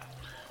empty.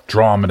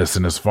 Dramadus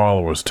and his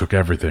followers took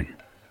everything,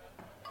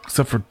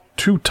 except for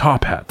 2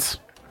 top hats.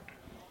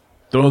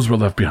 Those were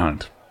left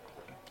behind.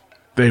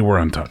 They were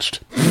untouched.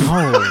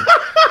 Oh,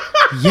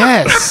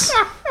 yes.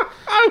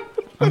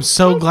 I'm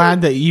so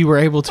glad that you were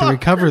able to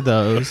recover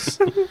those.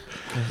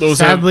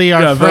 Sadly,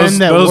 our friend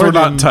those were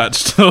not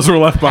touched. Those were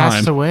left passed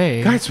behind.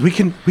 away. Guys, we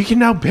can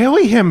now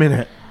bury him in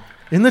it.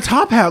 In the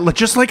top hat,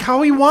 just like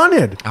how he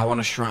wanted. I want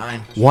a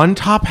shrine. 1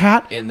 top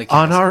hat In the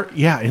on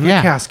casket. the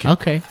casket.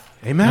 Okay.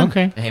 Amen.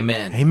 Okay.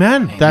 Amen.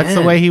 Amen. That's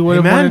the way he would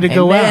have Amen. wanted to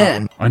go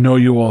Amen. out. I know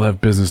you all have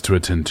business to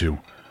attend to.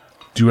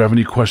 Do you have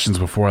any questions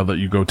before I let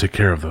you go take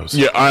care of those?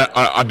 Yeah,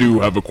 I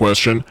do have a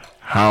question.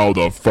 How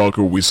the fuck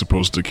are we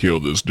supposed to kill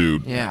this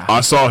dude? Yeah.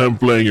 I saw him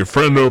playing your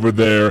friend over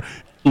there,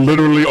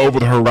 literally over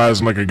the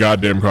horizon like a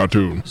goddamn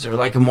cartoon. Is there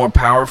like a more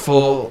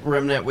powerful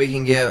remnant we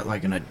can get?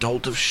 Like an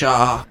adult of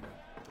Shaw?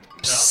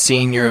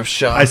 Senior of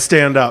Shaw? I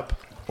stand up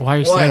Why are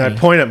you and I saying?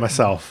 point at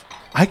myself.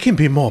 I can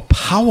be more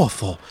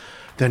powerful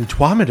than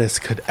Dramadus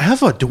could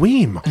ever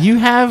dream. You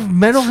have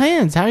metal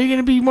hands. How are you going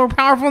to be more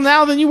powerful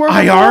now than you were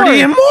I before?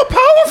 already am more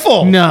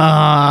powerful.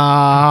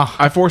 Nah.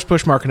 I force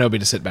push Mark Kenobi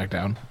to sit back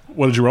down.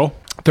 What did you roll?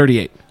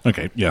 38.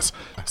 Okay, yes.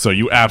 So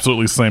you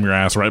absolutely slam your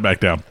ass right back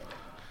down.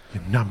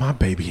 You're not my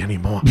baby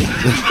anymore. You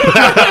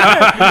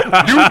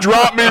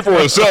dropped me for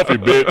a selfie,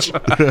 bitch.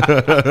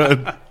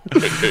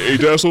 Hey,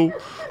 Dessel,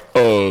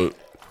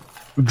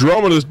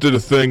 Dramadus did a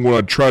thing when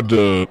I tried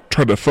to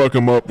fuck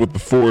him up with the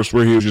Force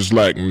where he was just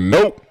like,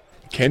 nope.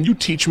 Can you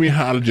teach me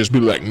how to just be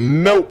like,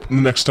 nope, the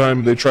next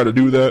time they try to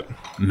do that?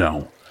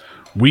 No.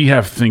 We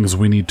have things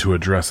we need to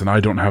address, and I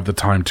don't have the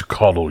time to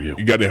coddle you.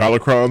 You got any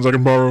holocrons I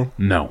can borrow?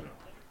 No.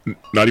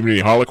 Not even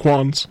any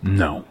holoquans?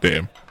 No.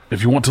 Damn.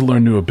 If you want to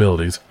learn new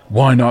abilities,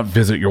 why not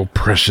visit your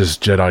precious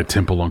Jedi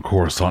temple on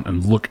Coruscant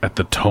and look at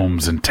the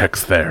tomes and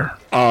texts there?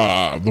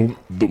 The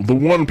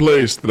one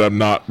place that I'm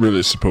not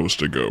really supposed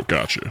to go.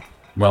 Gotcha.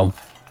 Well,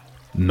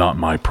 not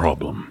my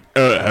problem.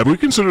 Have we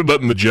considered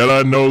letting the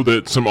Jedi know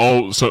that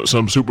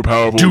some super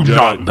powerful Do Jedi...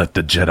 not let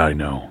the Jedi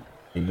know.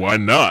 Why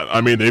not? I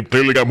mean, they've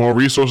clearly got more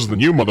resources than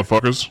you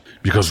motherfuckers.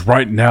 Because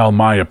right now,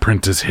 my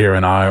apprentice here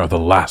and I are the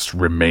last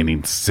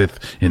remaining Sith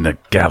in the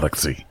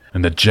galaxy,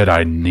 and the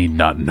Jedi need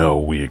not know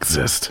we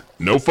exist.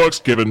 No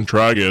fucks given.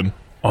 Try again.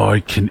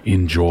 I can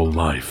end your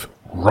life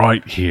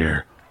right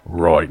here,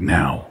 right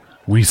now.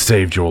 We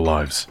saved your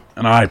lives,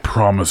 and I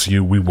promise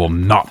you we will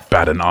not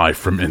bat an eye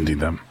from ending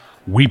them.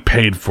 We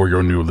paid for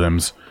your new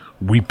limbs.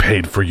 We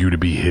paid for you to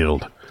be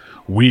healed.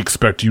 We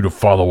expect you to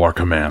follow our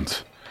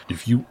commands.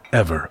 If you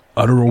ever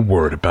utter a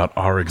word about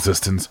our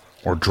existence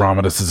or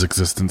Dramadus'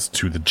 existence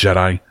to the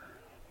Jedi,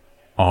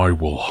 I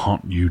will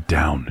hunt you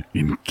down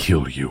and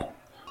kill you.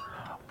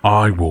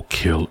 I will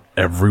kill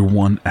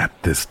everyone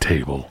at this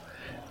table,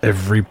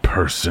 every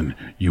person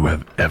you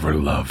have ever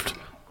loved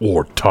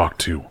or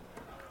talked to.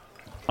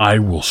 I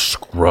will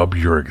scrub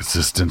your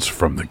existence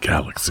from the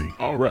galaxy.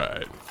 All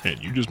right, and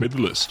you just made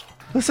the list.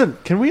 Listen,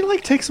 can we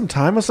take some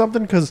time or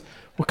something? Because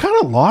we're kind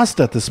of lost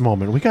at this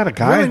moment. We got a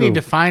guy. I really need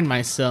to find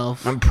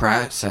myself. I'm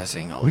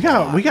processing. We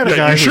got a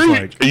guy who's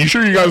Are you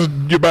sure you guys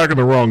you're backing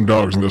the wrong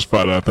dogs in this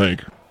fight? I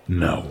think.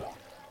 No.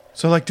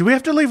 So do we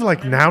have to leave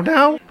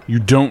now? You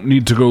don't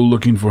need to go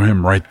looking for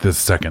him right this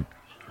second.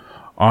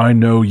 I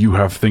know you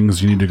have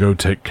things you need to go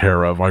take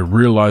care of. I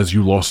realize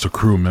you lost a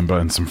crew member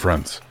and some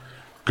friends.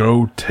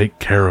 Go take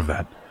care of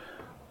that.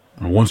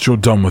 And once you're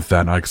done with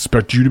that, I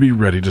expect you to be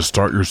ready to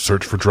start your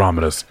search for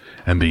Dramadus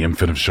and the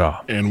Infant of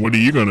Shah. And what are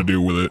you going to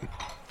do with it?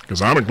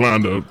 Because I'm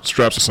inclined to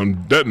strap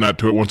some detonite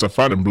to it once I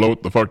find it and blow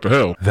it the fuck to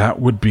hell. That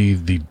would be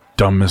the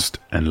dumbest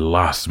and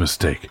last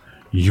mistake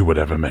you would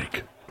ever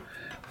make.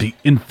 The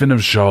Infant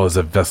of Shah is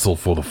a vessel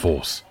for the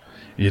Force.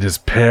 It is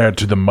paired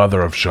to the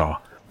Mother of Shah.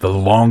 The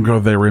longer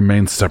they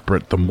remain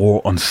separate, the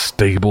more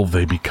unstable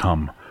they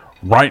become.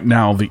 Right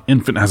now, the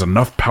infant has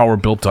enough power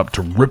built up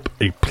to rip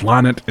a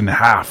planet in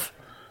half.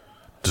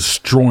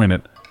 Destroying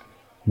it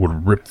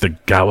would rip the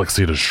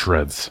galaxy to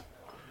shreds.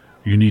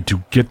 You need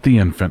to get the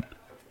infant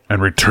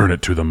and return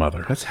it to the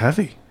mother. That's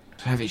heavy.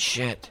 Heavy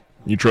shit.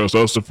 You trust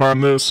us to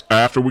find this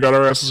after we got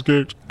our asses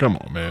kicked? Come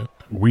on, man.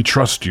 We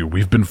trust you.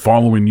 We've been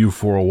following you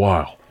for a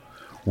while.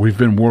 We've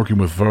been working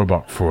with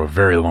Verbok for a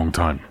very long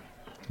time.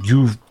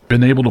 You've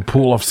been able to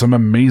pull off some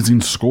amazing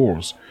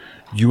scores.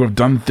 You have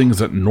done things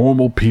that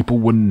normal people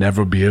would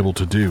never be able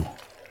to do.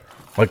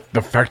 Like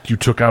the fact you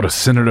took out a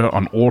senator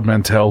on Ord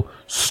Mantell,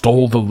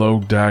 stole the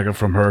Logue dagger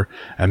from her,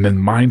 and then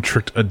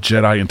mind-tricked a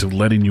Jedi into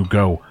letting you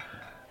go.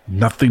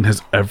 Nothing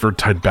has ever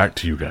tied back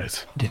to you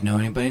guys. Didn't know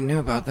anybody knew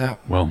about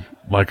that. Well,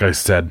 like I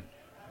said,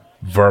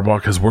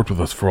 Verbok has worked with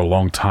us for a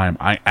long time.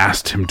 I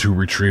asked him to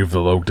retrieve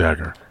the Logue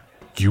dagger.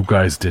 You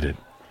guys did it.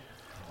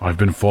 I've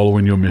been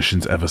following your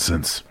missions ever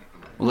since.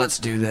 Well, let's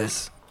do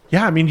this.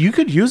 Yeah, I mean, you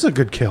could use a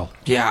good kill.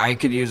 Yeah, I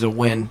could use a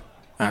win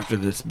after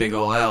this big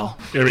ol' L.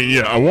 I mean,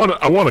 yeah, I want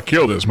to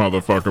kill this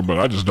motherfucker, but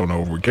I just don't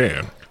know if we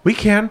can. We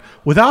can.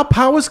 With our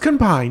powers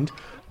combined,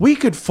 we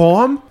could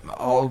form...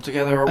 all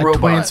together a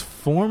robot.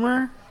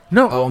 Transformer?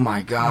 No. Oh,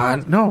 my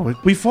God. No,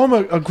 we form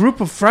a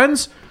group of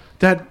friends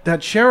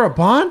that share a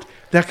bond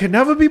that can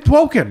never be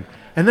broken.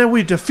 And then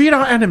we defeat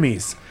our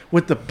enemies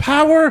with the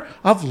power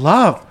of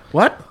love.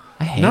 What?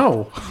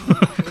 No.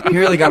 You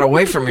really got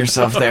away from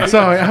yourself there. So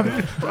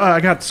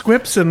I got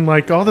squips and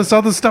all this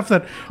other stuff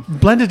that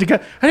blended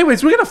together.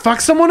 Anyways, we're gonna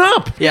fuck someone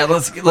up. Yeah,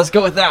 let's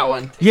go with that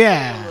one.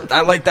 Yeah,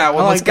 I like that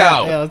one. Let's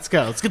go. Yeah, let's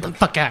go. Let's get the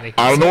fuck out of here.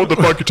 I don't know what the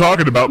fuck you're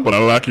talking about, but I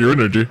like your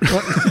energy.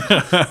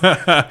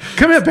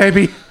 Come here,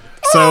 baby.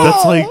 So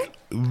that's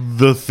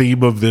the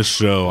theme of this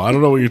show. I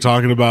don't know what you're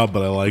talking about,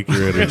 but I like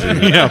your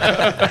energy.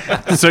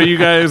 Yeah. So you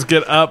guys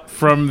get up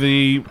from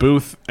the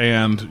booth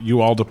and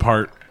you all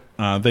depart.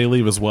 They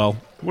leave as well.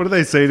 What do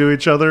they say to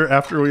each other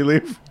after we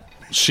leave?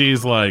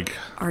 She's like,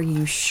 "Are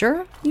you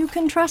sure you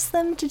can trust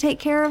them to take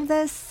care of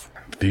this?"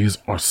 These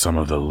are some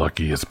of the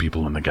luckiest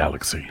people in the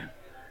galaxy.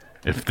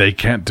 If they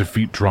can't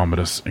defeat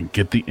Dramadus and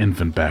get the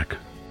infant back,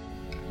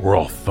 we're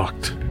all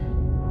fucked.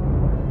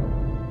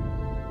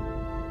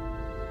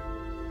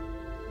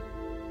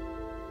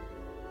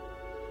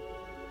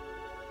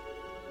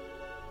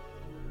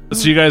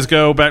 So you guys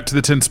go back to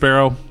the Tin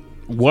Sparrow.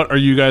 What are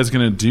you guys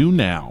going to do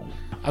now?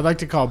 I'd like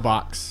to call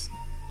Box.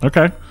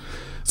 Okay.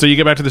 So you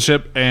get back to the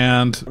ship,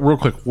 and real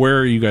quick, where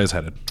are you guys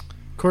headed?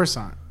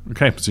 Coruscant.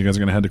 Okay, so you guys are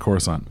going to head to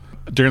Coruscant.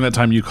 During that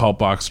time, you call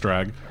Box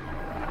Drag,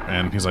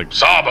 and he's like,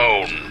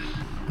 Sawbone!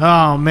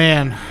 Oh,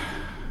 man.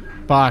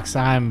 Box,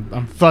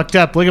 I'm fucked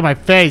up. Look at my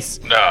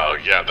face. No,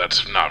 yeah,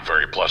 that's not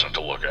very pleasant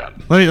to look at.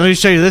 Let me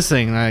show you this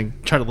thing. And I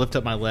try to lift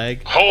up my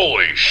leg.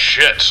 Holy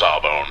shit,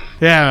 Sawbone.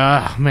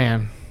 Yeah,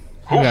 man.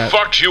 Who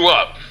fucked you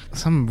up?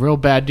 Some real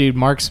bad dude,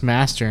 Mark's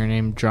master,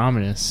 named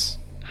Dramadus.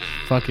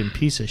 Fucking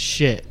piece of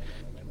shit.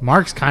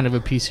 Mark's kind of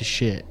a piece of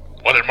shit.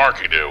 What did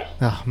Marky do?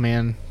 Oh,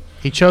 man.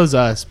 He chose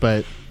us,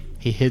 but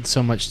he hid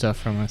so much stuff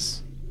from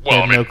us.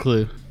 Well, no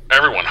clue.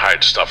 Everyone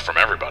hides stuff from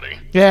everybody.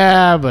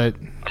 Yeah, but...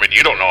 I mean,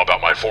 you don't know about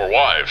my 4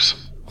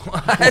 wives.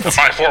 What?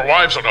 My 4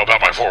 wives don't know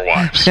about my 4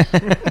 wives.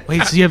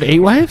 Wait, so you have 8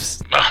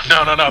 wives? No.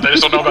 They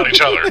just don't know about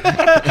each other.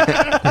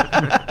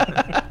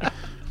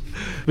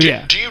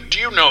 Yeah. Do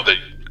you know that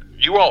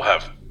you all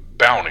have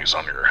bounties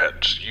on your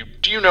head.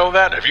 Do you know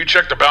that? Have you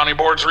checked the bounty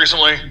boards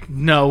recently?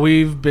 No,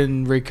 we've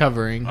been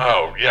recovering.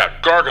 Oh, yeah.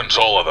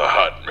 Gargonzola the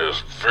Hutt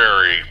is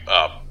very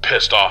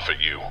pissed off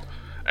at you.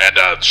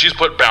 And she's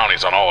put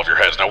bounties on all of your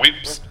heads. Now,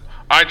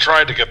 I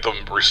tried to get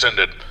them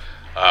rescinded,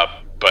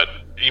 but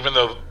even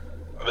though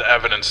the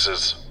evidence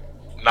is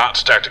not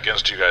stacked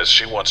against you guys,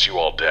 she wants you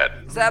all dead.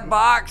 Is that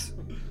Box?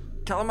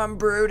 Tell him I'm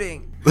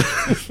brooding.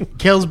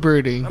 Kale's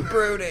brooding. I'm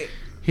brooding.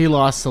 He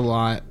lost a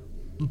lot.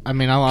 I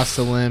mean, I lost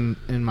a limb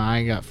and my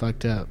eye got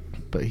fucked up,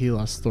 but he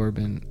lost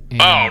Thorben.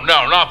 Oh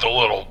no, not the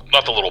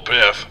little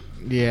Biff.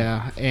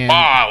 Yeah, and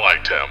I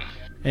liked him.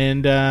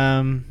 And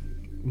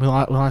we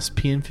lost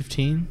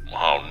PN15.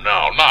 Oh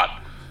no,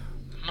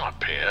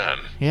 not PN.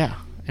 Yeah,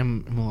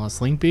 and we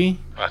lost Linkby.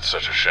 That's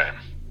such a shame.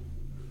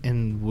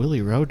 And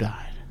Willie Rowe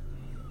died.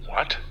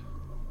 What?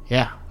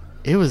 Yeah,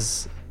 it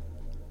was.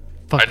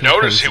 I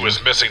noticed crazy. He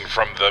was missing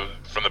from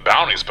the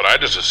bounties, but I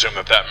just assumed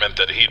that meant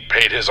that he'd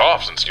paid his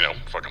off since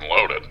fucking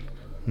loaded.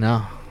 No,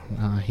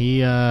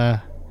 he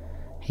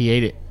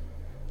ate it.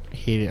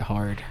 He ate it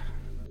hard.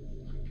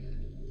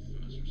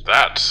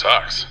 That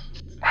sucks.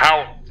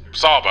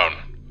 Sawbone?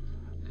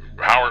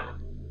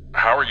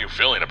 How are you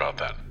feeling about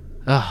that?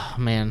 Oh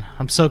man,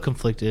 I'm so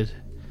conflicted.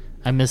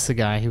 I miss the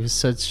guy. He was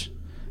such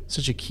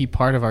a key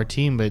part of our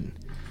team, but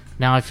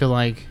now I feel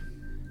like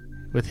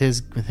with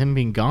him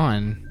being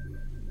gone,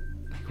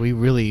 we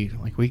really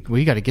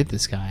we got to get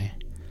this guy.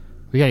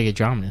 We got to get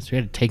Dramadus. We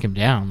got to take him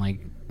down. Like,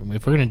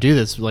 if we're gonna do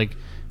this, like,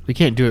 we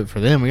can't do it for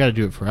them. We got to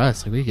do it for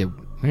us. Like, we got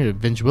to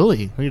avenge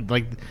Willie.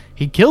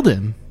 He killed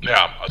him.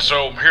 Yeah.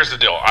 So here's the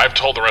deal. I've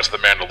told the rest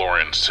of the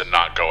Mandalorians to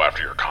not go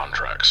after your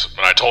contracts,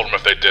 and I told them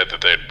if they did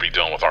that they'd be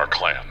dealing with our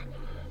clan.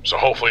 So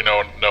hopefully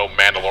no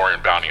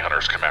Mandalorian bounty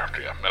hunters come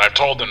after you. And I've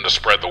told them to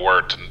spread the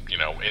word to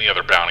any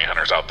other bounty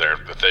hunters out there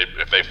that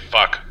if they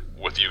fuck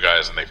with you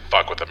guys and they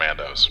fuck with the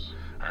Mandos.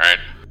 All right.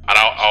 And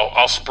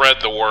I'll spread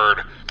the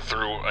word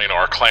through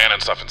our clan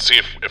and stuff and see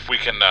if we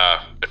can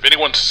if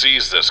anyone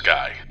sees this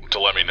guy to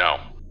let me know.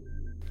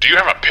 Do you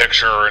have a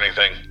picture or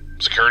anything,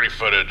 security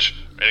footage,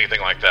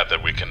 anything like that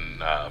we can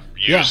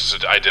use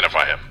to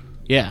identify him?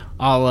 Yeah,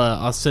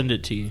 I'll send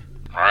it to you.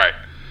 All right.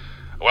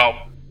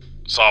 Well,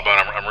 Sawbone,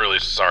 I'm really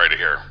sorry to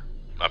hear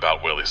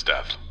about Willie's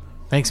death.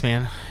 Thanks,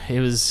 man.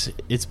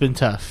 It's been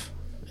tough.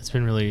 It's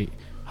been really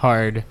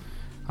hard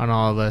on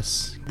all of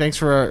us. Thanks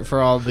for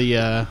all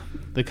the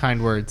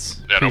kind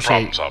words. Yeah, no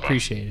problem, Sawbone.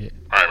 Appreciate it.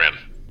 All right, man.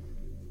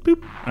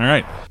 Boop. All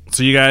right.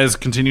 So you guys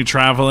continue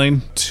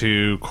traveling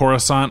to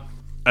Coruscant.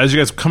 As you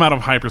guys come out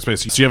of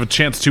hyperspace, so you have a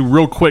chance to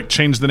real quick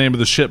change the name of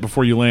the ship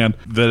before you land.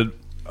 The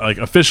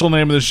official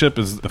name of the ship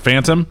is the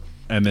Phantom,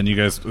 and then you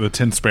guys the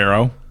Tin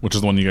Sparrow, which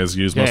is the one you guys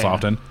use most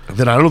often.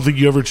 Then I don't think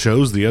you ever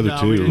chose the other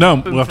two. No,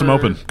 we left them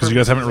open because you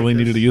guys haven't really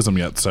needed to use them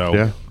yet. So,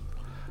 yeah.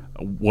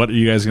 What are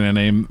you guys going to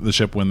name the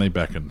ship when they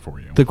beckon for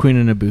you? The Queen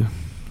of Naboo.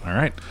 All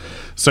right.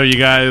 So you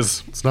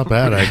guys... It's not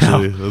bad,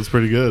 actually. That's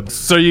pretty good.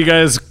 So you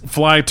guys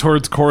fly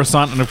towards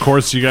Coruscant, and of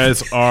course you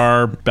guys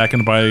are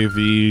beckoned by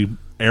the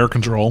air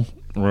control,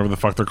 or whatever the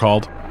fuck they're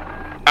called.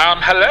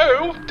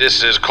 Hello.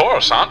 This is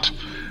Coruscant.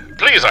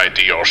 Please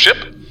ID your ship.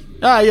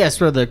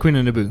 Yes, we're the Queen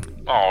of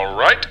Naboo. All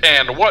right.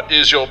 And what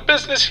is your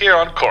business here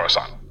on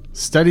Coruscant?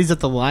 Studies at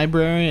the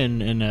library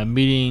and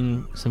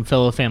meeting some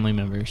fellow family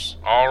members.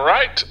 All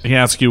right. He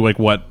asks you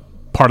what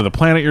part of the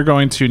planet you're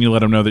going to, and you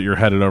let him know that you're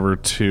headed over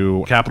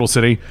to Capital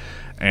City,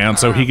 and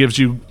so he gives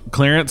you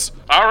clearance.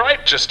 All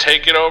right, just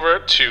take it over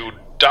to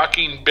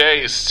Docking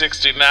Bay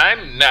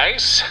 69.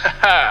 Nice.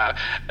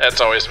 That's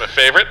always my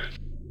favorite.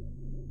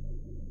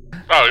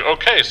 Oh,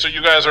 okay, so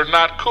you guys are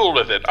not cool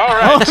with it. All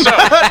right, so...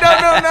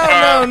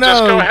 No.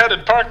 Just go ahead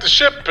and park the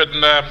ship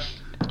and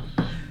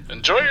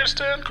enjoy your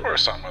stay in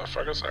Coruscant,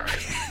 motherfuckers. All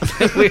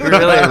right. We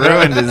really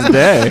ruined his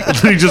day.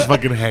 He just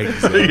fucking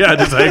hangs up. Yeah,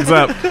 just hangs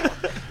up.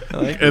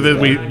 And then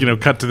we,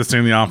 cut to the scene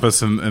in the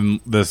office, and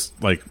this,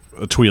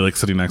 a Twi'lek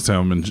sitting next to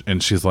him,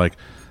 and she's like,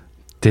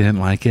 didn't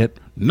like it?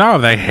 No,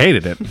 they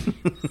hated it.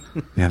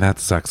 Yeah, that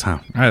sucks, huh?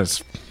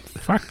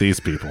 Fuck these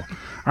people.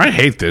 I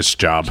hate this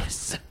job.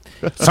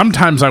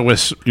 Sometimes I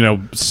wish,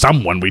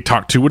 someone we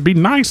talk to would be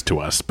nice to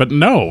us, but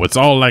no, it's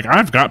all like,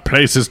 I've got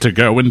places to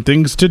go and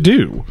things to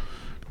do.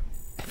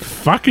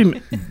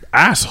 Fucking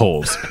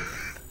assholes.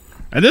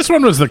 And this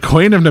one was the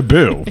Queen of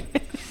Naboo.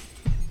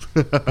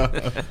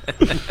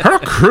 Her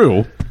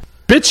crew,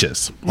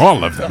 bitches,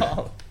 all of them.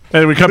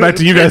 And we come back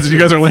to you guys, and you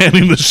guys are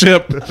landing the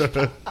ship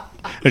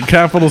in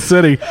Capital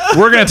City.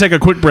 We're going to take a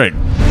quick break.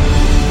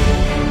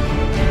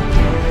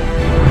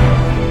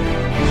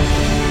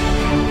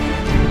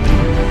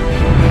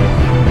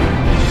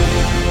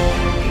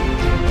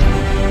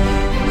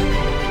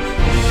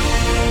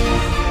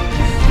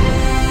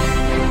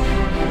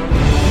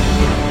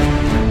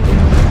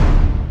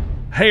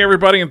 Hey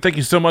everybody, and thank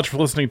you so much for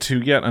listening to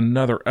yet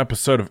another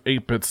episode of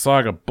 8-Bit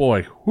Saga.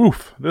 Boy,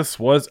 woof, this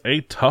was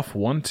a tough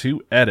one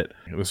to edit.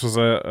 This was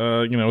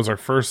it was our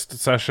first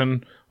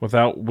session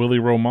without Willie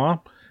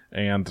Roma,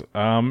 and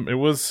it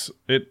was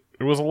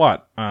a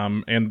lot.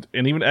 And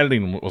even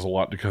editing was a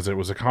lot because it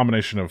was a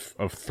combination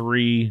of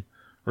three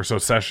or so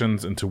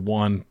sessions into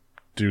one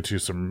due to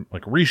some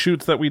like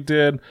reshoots that we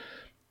did.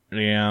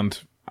 And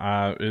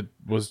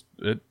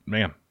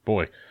man,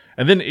 boy.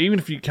 And then even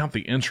if you count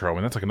the intro,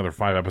 and that's like another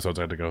 5 episodes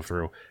I had to go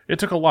through, it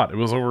took a lot. It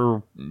was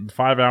over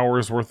 5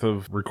 hours worth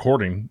of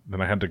recording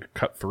that I had to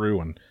cut through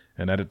and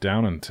edit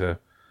down into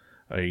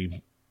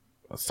a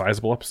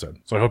sizable episode.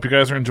 So I hope you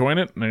guys are enjoying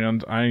it,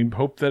 and I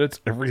hope that it's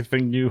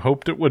everything you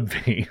hoped it would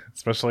be,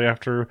 especially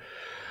after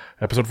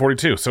episode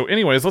 42. So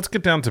anyways, let's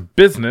get down to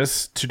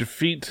business to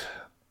defeat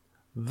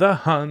the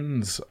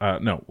Huns.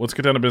 No, let's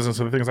get down to business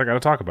of the things I got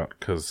to talk about,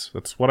 because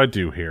that's what I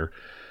do here.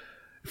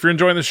 If you're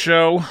enjoying the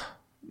show,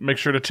 make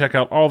sure to check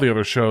out all the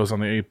other shows on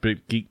the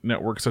 8-Bit Geek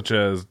Network, such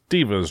as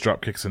Divas,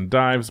 Dropkicks and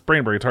Dives,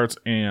 Brainberry Tarts,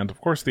 and, of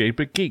course, the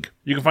 8-Bit Geek.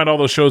 You can find all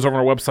those shows over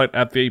on our website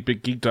at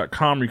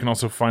the8bitgeek.com. You can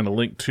also find a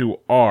link to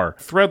our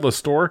Threadless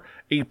store,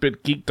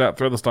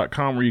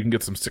 8bitgeek.threadless.com, where you can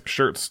get some sick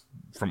shirts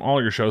from all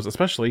your shows,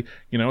 especially,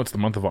 it's the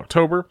month of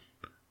October.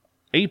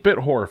 8-Bit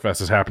Horror Fest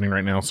is happening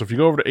right now, so if you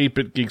go over to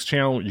 8-Bit Geek's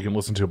channel, you can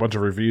listen to a bunch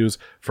of reviews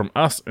from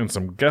us and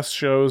some guest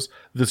shows.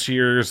 This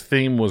year's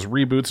theme was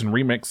reboots and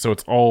remakes, so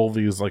it's all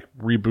these like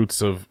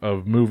reboots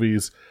of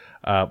movies,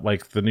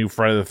 like the new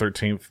Friday the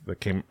 13th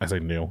that came, as I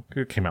knew,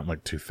 it came out in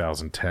like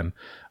 2010.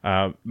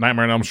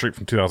 Nightmare on Elm Street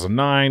from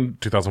 2009,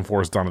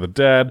 2004's Dawn of the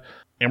Dead,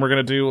 and we're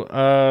going to do,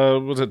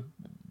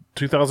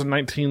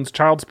 2019's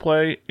Child's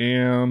Play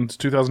and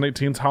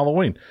 2018's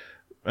Halloween.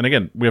 And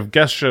again, we have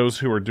guest shows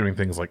who are doing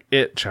things like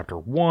It, Chapter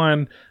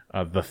 1,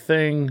 The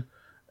Thing,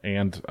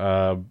 and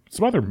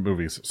some other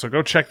movies. So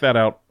go check that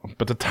out.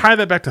 But to tie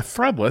that back to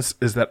Threadless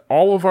is that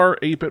all of our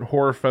 8-Bit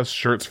Horror Fest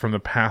shirts from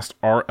the past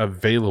are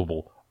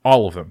available.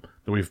 All of them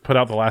that we've put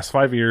out the last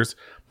 5 years,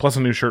 plus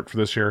a new shirt for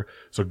this year.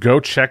 So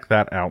go check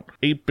that out.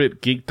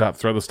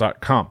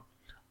 8bitgeek.threadless.com.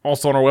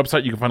 Also on our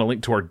website, you can find a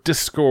link to our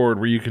Discord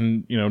where you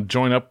can,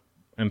 join up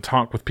and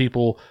talk with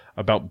people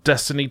about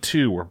Destiny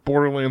 2 or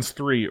Borderlands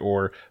 3,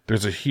 or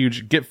there's a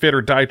huge Get Fit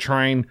or Die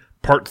Trying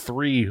Part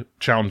 3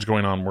 challenge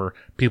going on where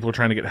people are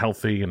trying to get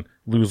healthy and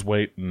lose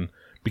weight and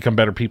become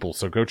better people.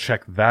 So go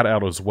check that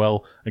out as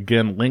well.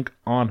 Again, link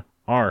on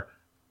our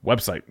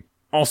website.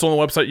 Also on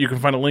the website, you can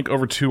find a link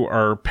over to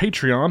our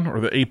Patreon, or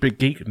the 8-Bit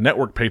Geek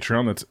Network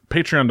Patreon. That's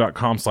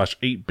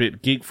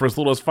patreon.com/8bitgeek. For as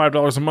little as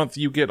 $5 a month,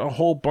 you get a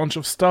whole bunch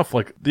of stuff,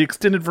 like the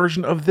extended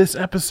version of this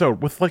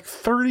episode with like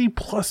 30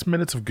 plus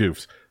minutes of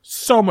goofs.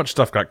 So much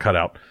stuff got cut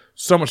out.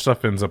 So much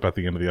stuff ends up at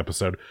the end of the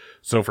episode.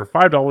 So for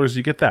 $5,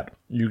 you get that.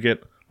 You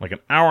get like an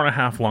hour and a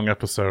half long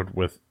episode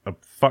with a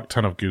fuck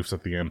ton of goofs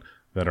at the end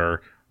that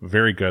are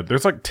very good.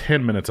 There's like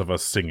 10 minutes of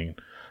us singing.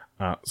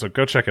 So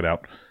go check it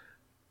out.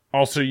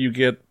 Also, you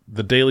get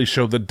the daily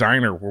show, The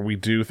Diner, where we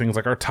do things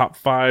like our top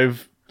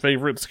 5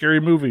 favorite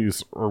scary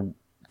movies or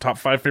top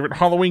 5 favorite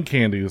Halloween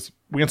candies.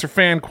 We answer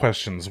fan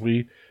questions.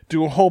 We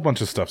do a whole bunch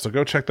of stuff. So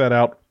go check that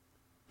out.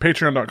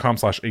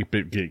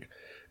 Patreon.com/8bitgeek.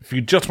 If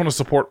you just want to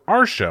support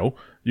our show,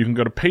 you can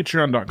go to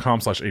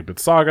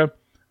patreon.com/8bitsaga,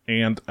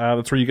 and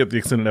that's where you get the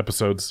extended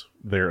episodes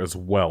there as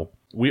well.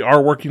 We are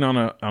working on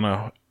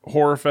a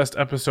Horror Fest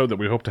episode that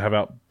we hope to have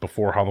out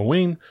before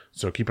Halloween,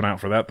 so keep an eye out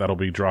for that. That'll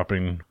be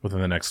dropping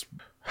within the next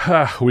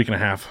week and a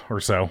half or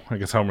so. I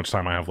guess how much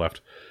time I have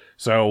left.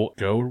 So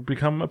go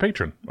become a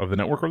patron of the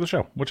network or the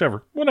show,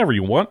 whichever. Whatever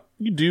you want,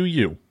 you do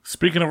you.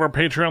 Speaking of our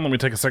Patreon, let me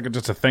take a second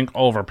just to thank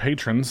all of our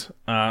patrons.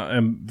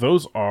 And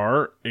those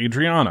are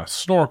Adriana,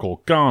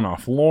 Snorkel,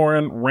 Gonoff,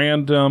 Lauren,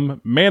 Random,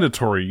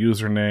 Mandatory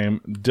Username,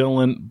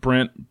 Dylan,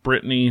 Brent,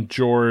 Brittany,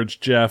 George,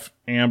 Jeff,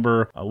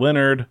 Amber,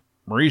 Leonard,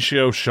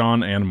 Mauricio,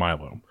 Sean, and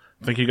Milo.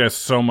 Thank you guys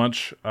so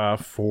much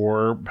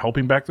for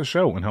helping back the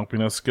show and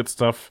helping us get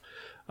stuff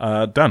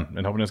done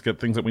and helping us get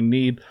things that we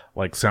need,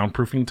 like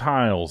soundproofing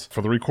tiles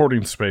for the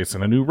recording space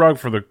and a new rug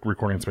for the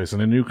recording space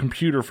and a new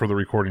computer for the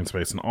recording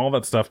space and all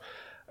that stuff.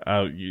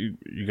 You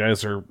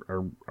guys are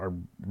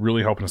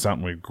really helping us out,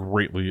 and we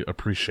greatly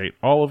appreciate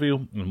all of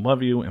you and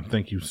love you, and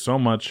thank you so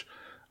much.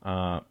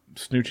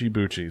 Snoochie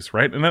Boochies,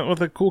 right? Isn't that what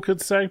the cool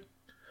kids say?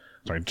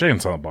 Sorry, Jay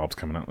and Silent Bob's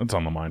coming out. It's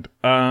on my mind.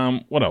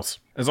 What else?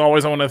 As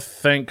always, I want to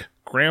thank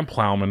Graham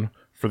Plowman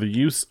for the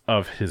use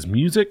of his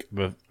music,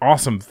 the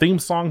awesome theme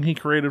song he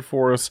created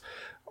for us,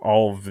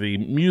 all of the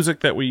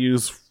music that we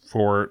use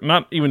for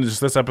not even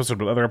just this episode,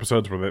 but other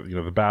episodes where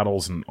the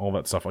battles and all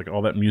that stuff, like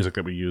all that music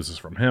that we use is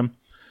from him.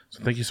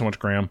 So thank you so much,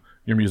 Graham.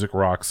 Your music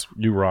rocks.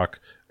 You rock,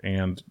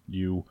 and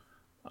you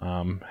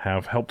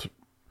have helped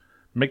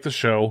make the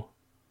show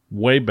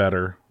way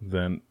better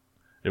than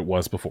it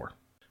was before.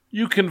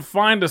 You can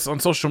find us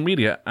on social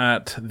media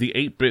at the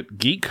 8-Bit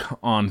Geek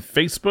on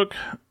Facebook,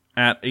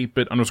 at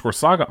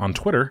 8bit_saga on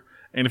Twitter,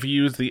 and if you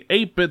use the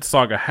 8-Bit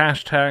Saga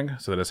hashtag,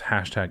 so that is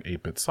hashtag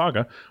 8-Bit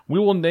Saga, we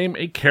will name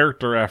a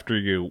character after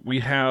you.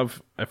 We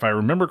have, if I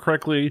remember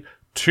correctly,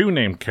 2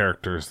 named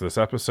characters this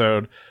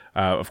episode.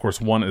 Of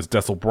course, one is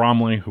Dessel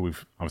Bromley, who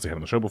we've obviously had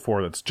on the show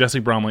before. That's Jesse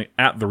Bromley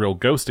at The Real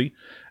Ghosty.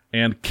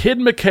 And Kid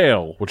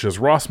McHale, which is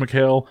Ross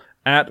McHale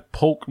at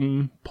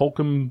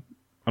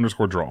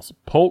Polkum_draws.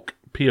 Polk,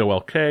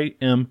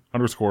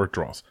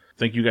 POLKM_draws.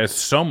 Thank you guys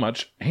so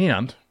much.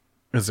 And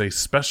as a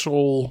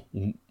special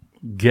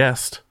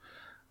guest,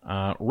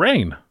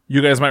 Rain.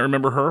 You guys might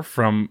remember her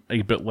from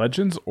 8-Bit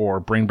Legends or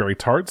Brainberry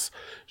Tarts.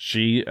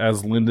 She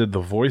has lended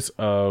the voice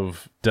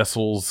of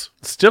Dessel's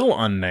still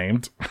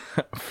unnamed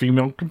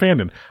female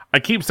companion. I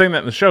keep saying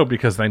that in the show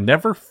because they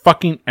never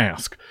fucking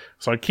ask.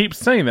 So I keep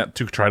saying that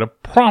to try to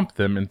prompt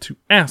them into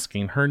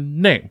asking her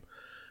name.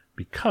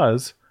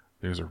 Because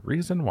there's a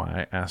reason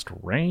why I asked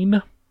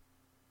Rain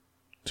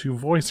to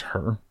voice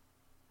her.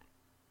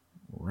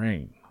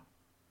 Rain.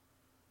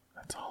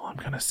 That's all I'm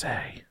going to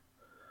say.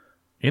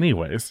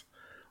 Anyways,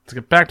 let's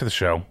get back to the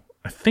show.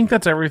 I think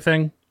that's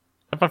everything.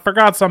 If I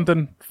forgot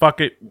something, fuck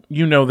it.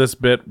 You know this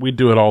bit. We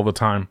do it all the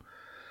time.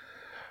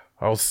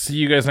 I'll see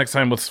you guys next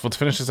time. Let's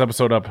finish this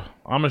episode up.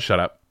 I'm going to shut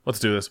up. Let's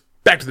do this.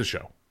 Back to the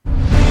show.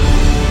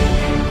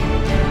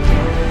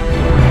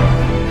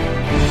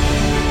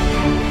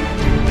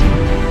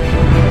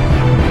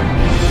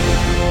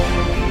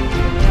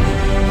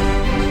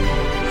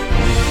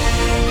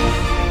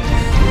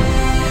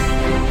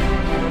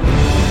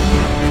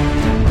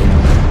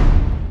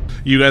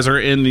 You guys are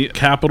in the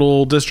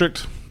Capital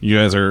District. You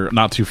guys are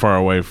not too far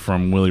away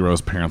from Willie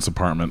Rose's parents'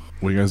 apartment.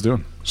 What are you guys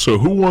doing? So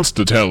who wants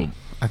to tell him?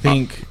 I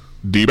think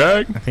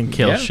D-Bag? I think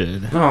Kill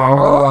should.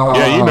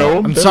 Yeah, you know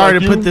him. I'm sorry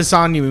to put this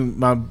on you,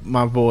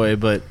 my boy,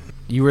 but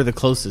you were the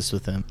closest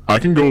with him. I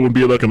can go and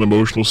be like an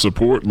emotional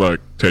support,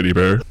 like Teddy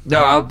Bear.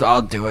 No,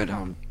 I'll do it.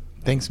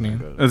 Thanks,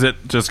 man. Is it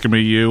just gonna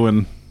be you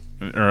and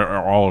or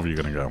are all of you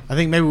gonna go? I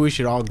think maybe we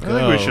should all go. I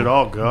think we should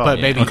all go. But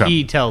maybe Okay.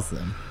 he tells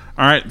them.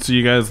 All right, so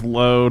you guys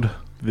load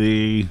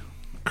the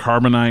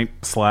carbonite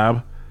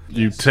slab.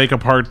 You take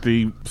apart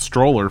the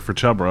stroller for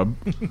Chub Rub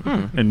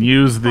and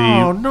use the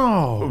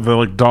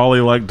like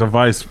dolly-like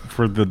device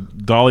for the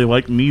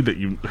dolly-like knee that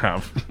you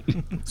have.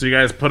 So you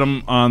guys put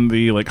them on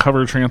the like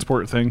hover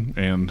transport thing,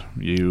 and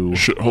you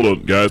Hold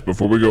on, guys.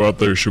 Before we go out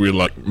there, should we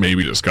like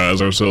maybe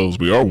disguise ourselves?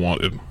 We are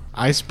wanted.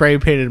 I spray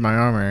painted my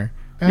armor.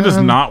 He does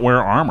not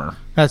wear armor.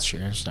 That's true.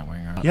 I'm just not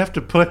wearing armor. You have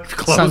to put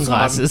clothes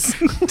sunglasses.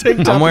 on.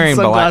 Tank top I'm wearing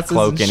and black sunglasses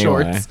cloak and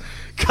anyway. shorts.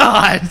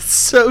 God,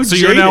 so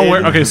You're now jaded.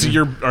 wearing. Okay,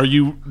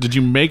 so did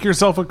you make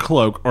yourself a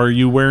cloak, or are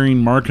you wearing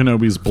Mark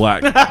Kenobi's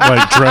black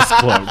like dress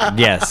cloak?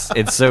 Yes,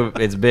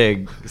 it's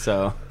big.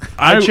 So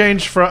I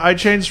changed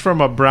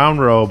from a brown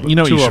robe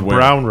to a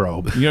brown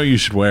robe. You know you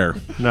should wear.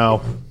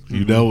 No.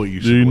 You know what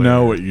you should You wear.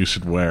 know what you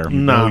should wear. You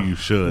know you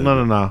should.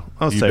 No.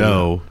 I'll You say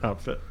know.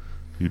 outfit.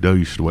 You know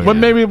you should wear. But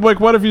maybe like,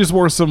 what if you just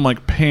wore some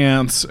like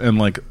pants and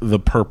like the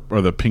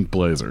or the pink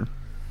blazer?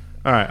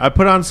 All right, I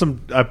put on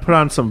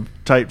some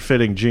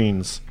tight-fitting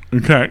jeans.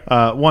 Okay,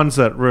 ones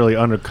that really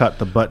undercut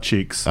the butt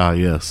cheeks.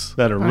 Yes,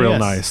 that are real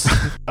nice.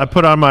 I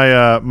put on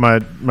my my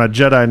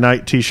Jedi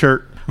Knight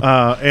T-shirt.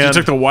 And you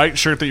took the white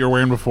shirt that you were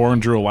wearing before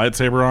and drew a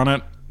lightsaber on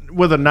it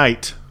with a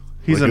knight.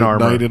 He's like in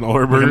armor. Knight in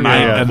armor.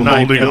 Like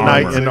a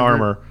knight in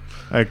armor.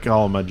 I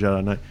call him a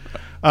Jedi Knight.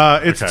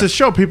 It's to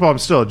show people I'm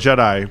still a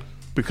Jedi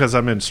because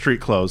I'm in street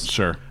clothes.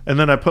 Sure. And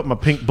then I put my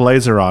pink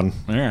blazer on.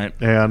 All right.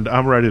 And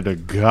I'm ready to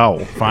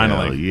go.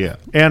 Finally. Yeah.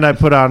 And I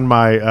put on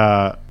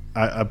my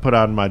I put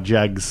on my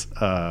Jags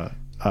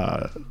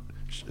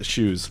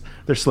shoes.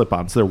 They're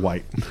slip-ons. They're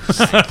white.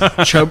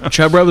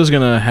 Chub Brother's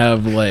gonna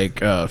have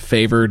like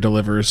Favor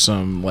deliver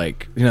some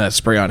like that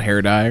spray on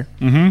hair dye.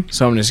 Mm-hmm.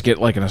 So I'm gonna just get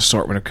like an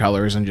assortment of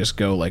colors and just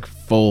go like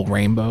full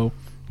rainbow.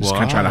 Just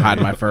kind of try to hide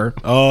my fur.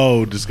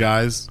 Oh,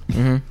 disguise.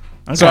 Mm-hmm.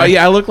 Okay. So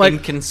I look like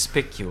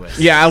inconspicuous.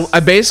 Yeah, I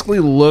basically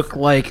look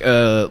like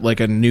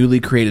a newly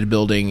created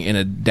building in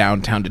a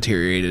downtown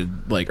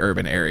deteriorated like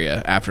urban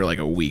area after like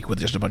a week with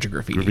just a bunch of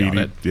graffiti on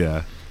it.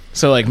 Yeah.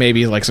 So like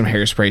maybe like some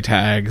hairspray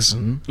tags.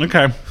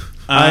 Okay.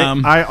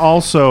 I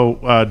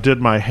also did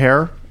my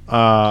hair.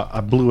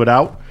 I blew it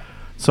out,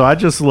 so I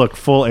just look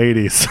full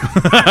 80s.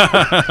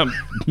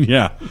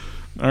 Yeah.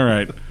 All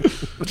right.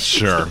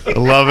 Sure. I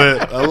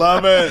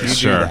love it.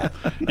 Sure.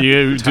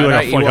 You do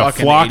like a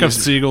flock of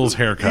seagulls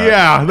haircut.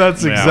 Yeah,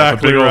 that's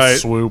exactly a big old right.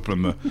 swoop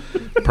and the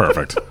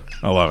perfect.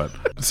 I love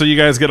it. So you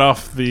guys get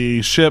off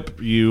the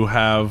ship. You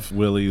have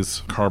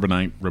Willie's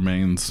carbonite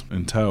remains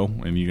in tow,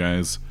 and you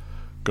guys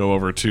go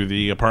over to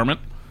the apartment,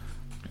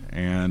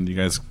 and you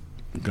guys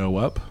go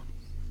up,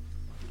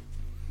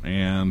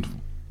 and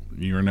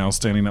you are now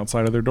standing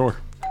outside of their door.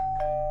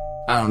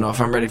 I don't know if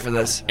I'm ready for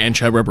this. And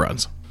Chub Rub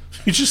runs.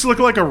 You just look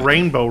like a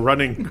rainbow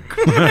running.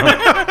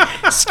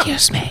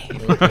 Excuse me.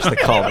 Push the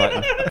call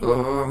button.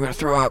 Oh, I'm gonna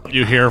throw up.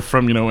 You hear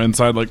from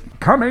inside like,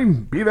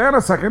 Coming. Be there in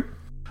a second.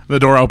 the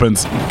door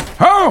opens.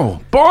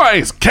 Oh,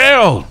 boys,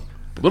 Kale,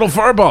 little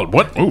furball.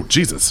 What? Oh,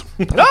 Jesus.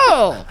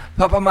 Oh,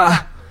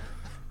 Papa,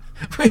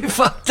 we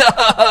fucked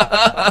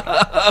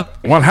up.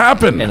 What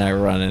happened? And I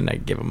run and I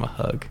give him a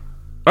hug.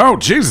 Oh,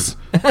 Jesus.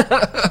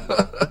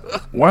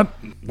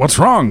 What's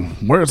wrong?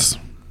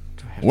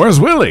 Where's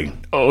Willie?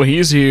 Oh,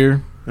 he's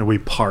here. And we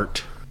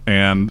part.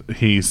 And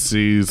he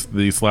sees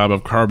the slab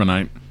of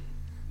carbonite.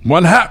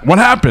 What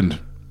happened?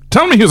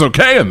 Tell me he's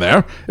okay in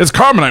there. It's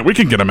carbonite. We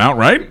can get him out,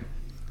 right?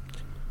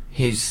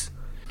 He's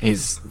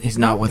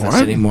not with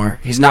us anymore.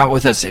 He's not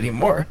with us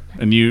anymore.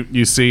 And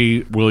you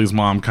see Willie's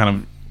mom kind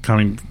of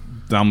coming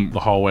down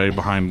the hallway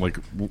behind, like,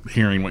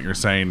 hearing what you're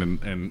saying,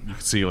 and you can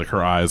see, like,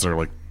 her eyes are,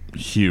 like,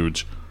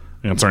 huge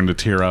and starting to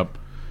tear up.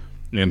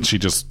 And she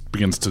just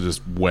begins to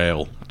just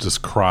wail,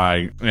 just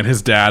cry. And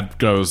his dad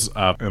goes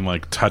up and,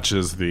 like,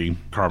 touches the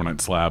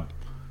carbonite slab.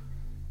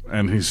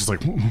 And he's just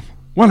like,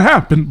 what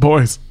happened,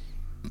 boys?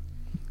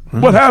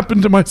 What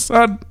happened to my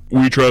son?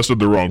 We trusted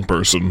the wrong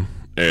person,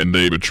 and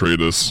they betrayed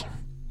us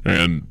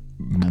and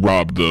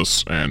robbed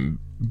us. And,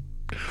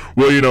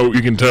 well, you know,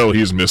 you can tell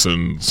he's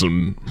missing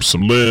some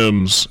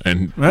limbs.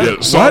 And yeah,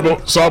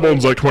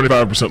 Sawbone's like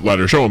 25%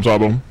 lighter. Show him,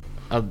 Sawbone.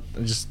 I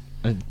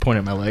point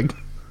at my leg.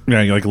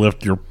 Yeah, you, like,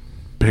 lift your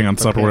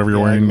pants up or whatever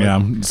you're wearing. Yeah,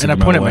 and I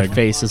point at my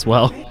face as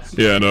well.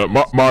 Yeah, and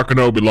Mark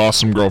Kenobi lost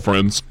some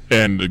girlfriends,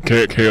 and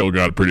Kale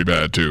got pretty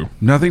bad too.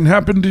 Nothing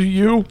happened to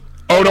you?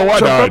 Oh no, I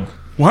died.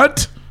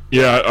 What?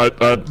 Yeah,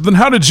 I Then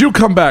how did you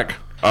come back?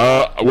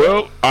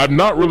 Well, I'm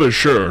not really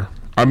sure.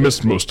 I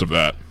missed most of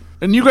that.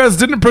 And you guys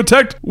didn't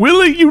protect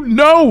Willie? You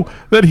know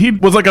that he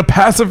was like a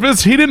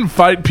pacifist. He didn't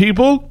fight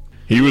people.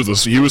 He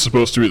was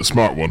supposed to be the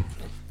smart one.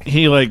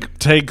 He, like,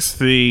 takes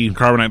the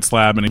carbonite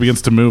slab and he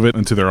begins to move it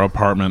into their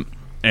apartment.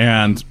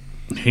 And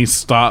he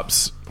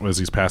stops as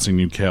he's passing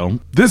you, Kale.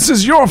 This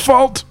is your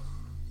fault.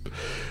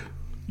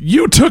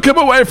 You took him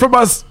away from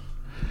us.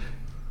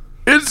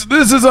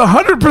 This is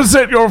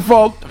 100% your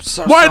fault.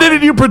 Why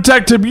didn't you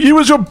protect him? He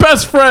was your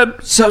best friend.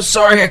 So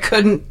sorry I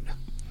couldn't.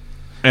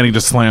 And he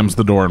just slams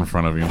the door in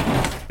front of you.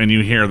 And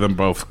you hear them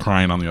both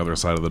crying on the other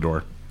side of the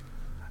door.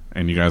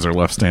 And you guys are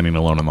left standing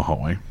alone in the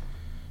hallway.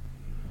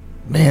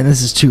 Man,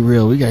 this is too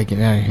real. We gotta get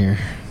out of here.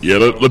 Yeah,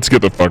 let's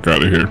get the fuck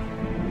out of here.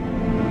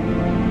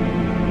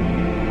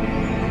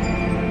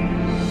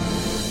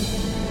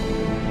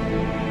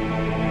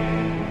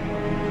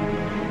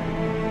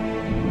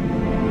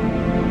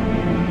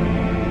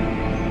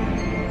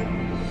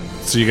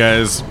 So you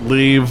guys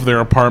leave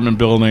their apartment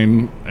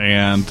building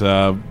and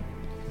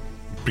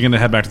begin to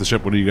head back to the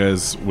ship. What are you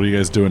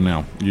guys doing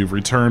now? You've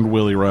returned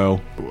Willie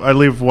Rowe. I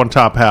leave one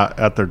top hat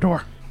at their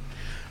door.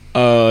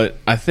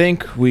 I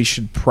think we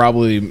should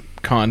probably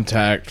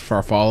contact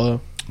Farfalla.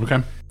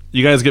 Okay.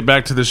 You guys get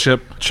back to the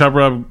ship.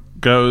 Chubrub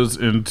goes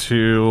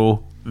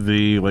into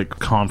the, like,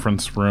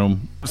 conference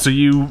room. So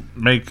you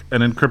make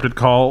an encrypted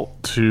call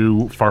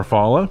to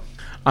Farfalla.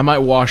 I might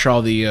wash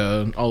all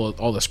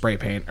the spray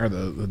paint or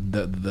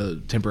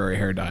the temporary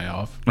hair dye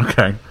off.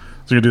 Okay.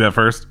 So you do that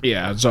first?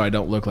 Yeah, so I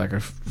don't look like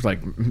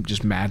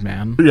just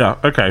madman. Yeah,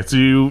 okay. So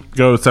you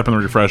go step in the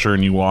refresher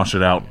and you wash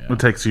it out. Yeah. It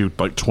takes you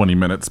like 20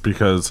 minutes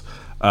because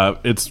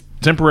it's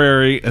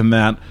temporary and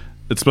that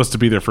it's supposed to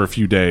be there for a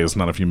few days,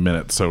 not a few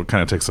minutes. So it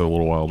kind of takes a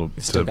little while to...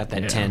 Still got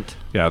that tent.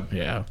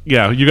 Yeah,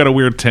 you got a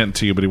weird tent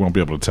to you, but he won't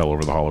be able to tell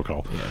over the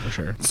holocall. Yeah, for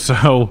sure.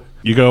 So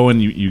you go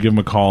and you give him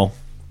a call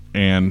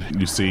and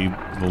you see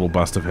the little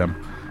bust of him.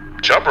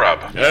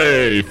 Chubrub.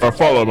 Hey,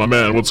 Farfalla, my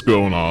man, what's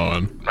going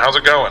on? How's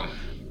it going?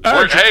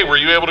 Were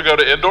you able to go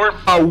to Indoor?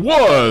 I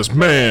was,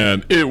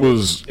 man. It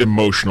was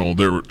emotional.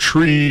 There were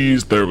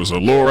trees. There was a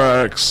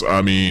Lorax.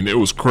 I mean, it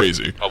was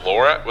crazy. A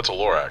Lorax? What's a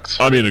Lorax?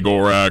 I mean, a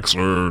Gorax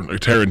or a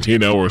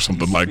Tarantino or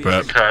something like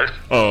that.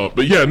 Okay.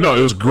 But yeah, no,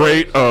 it was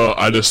great.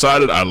 I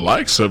decided I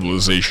like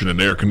civilization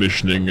and air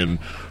conditioning and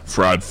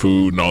fried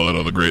food and all that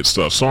other great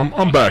stuff. So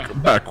I'm back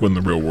in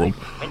the real world.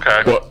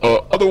 Okay. But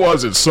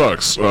otherwise, it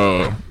sucks.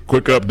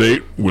 Quick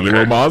update: Willie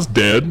Roma's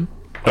dead.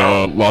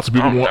 Lots of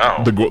people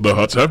want the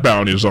Huts have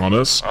bounties on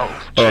us.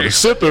 The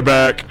Sith are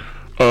back.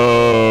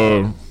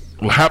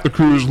 Half the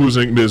crew is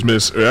losing.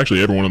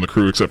 Actually, everyone on the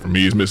crew except for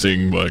me is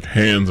missing like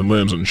hands and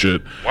limbs and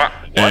shit. What?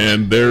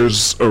 And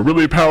there's a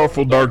really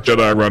powerful Dark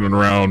Jedi running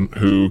around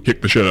who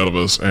kicked the shit out of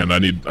us, and I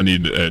need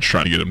Edge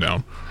trying to get him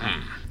down.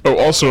 Oh,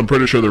 also, I'm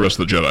pretty sure the rest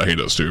of the Jedi hate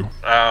us too.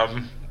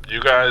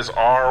 You guys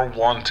are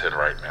wanted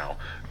right now.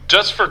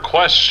 Just for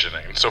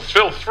questioning, so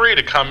feel free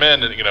to come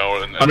in and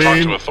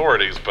talk to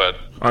authorities. But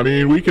I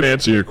mean, we can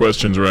answer your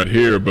questions right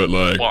here. But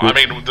like, well, I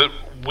mean, the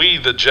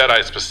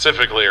Jedi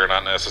specifically are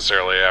not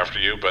necessarily after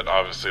you, but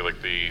obviously,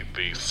 like the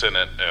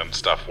Senate and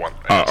stuff want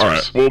answers. All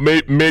right. Well,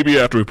 maybe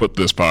after we put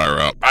this fire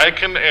out, I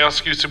can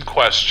ask you some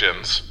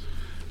questions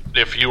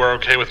if you are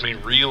okay with me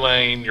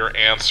relaying your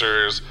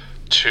answers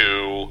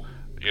to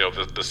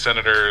the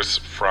senators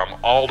from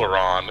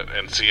Alderaan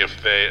and see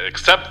if they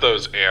accept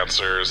those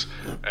answers,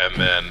 and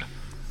then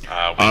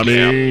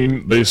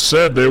they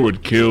said they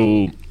would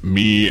kill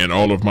me and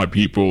all of my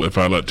people if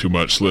I let too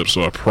much slip,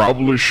 so I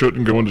probably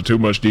shouldn't go into too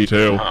much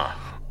detail.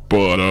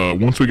 But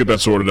once we get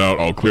that sorted out,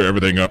 I'll clear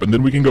everything up, and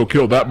then we can go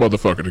kill that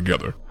motherfucker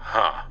together.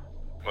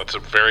 That's a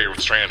very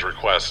strange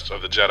request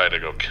of the Jedi to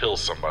go kill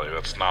somebody.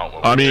 That's not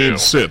what we do.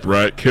 Sith,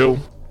 right? Kill?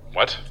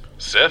 What?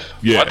 Sith?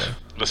 Yeah. What?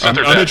 The Sith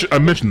are dead. I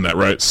mentioned that,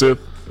 right? Sith?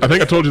 I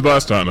think I told you the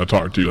last time I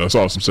talked to you. I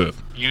saw some Sith.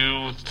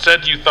 You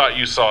said you thought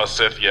you saw a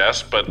Sith,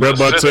 yes, but red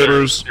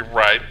lightsabers. You're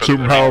right. But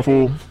super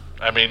powerful.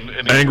 I mean,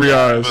 angry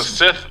eyes. The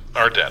Sith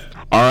are dead.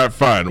 All right,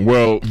 fine.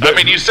 Well, I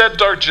mean, you said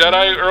Dark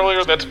Jedi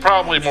earlier. That's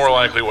probably more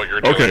likely what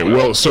you're doing. Okay,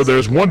 well, so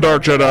there's one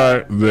Dark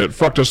Jedi that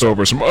fucked us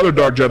over. Some other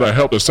Dark Jedi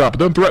helped us out, but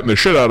then threatened the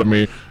shit out of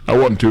me. I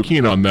wasn't too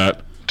keen on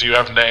that. Do you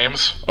have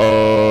names?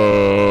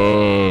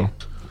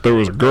 There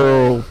was a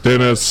girl,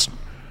 Dennis,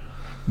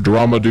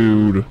 Drama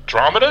Dude.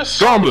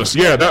 Dramadus?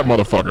 Yeah, that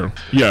motherfucker.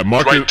 Yeah,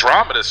 Right,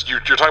 Dramadus. You're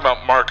talking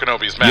about Mark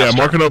Kenobi's master. Yeah,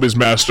 Mark Kenobi's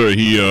master.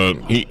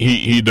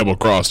 He double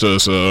crossed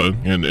us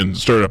and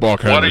stirred up all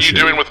kinds of shit.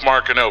 What are you doing with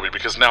Mark Kenobi?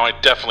 Because now I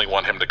definitely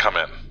want him to come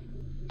in.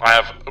 I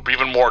have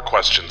even more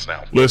questions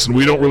now. Listen,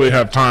 we don't really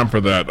have time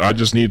for that. I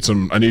just need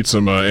some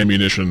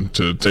ammunition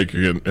to take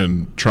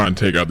and try and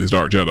take out these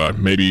Dark Jedi.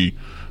 Maybe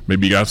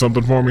you got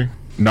something for me?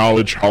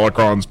 Knowledge,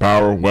 holocrons,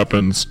 power,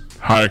 weapons,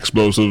 high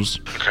explosives.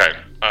 Okay.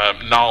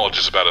 Knowledge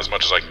is about as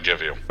much as I can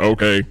give you.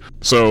 Okay.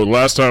 So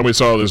last time we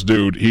saw this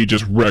dude, he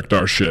just wrecked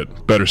our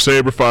shit. Better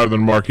saber fighter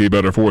than Marquis,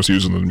 better force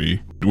user than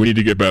me. We need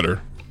to get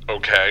better.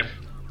 Okay.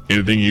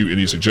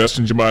 Any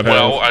suggestions you might have?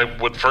 Well, I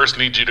would first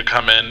need you to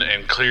come in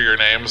and clear your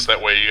names. That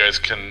way you guys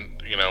can,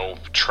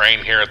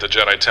 train here at the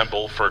Jedi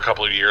Temple for a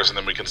couple of years, and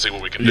then we can see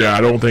what we can do. Yeah,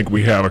 I don't think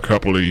we have a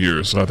couple of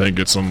years. I think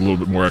it's on a little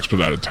bit more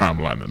expedited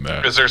timeline than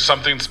that. Is there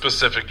something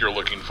specific you're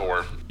looking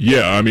for?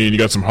 Yeah, I mean, you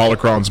got some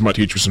holocrons might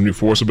teach you some new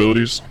force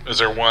abilities. Is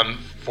there one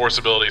force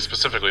ability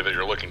specifically that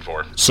you're looking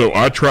for? So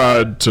I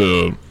tried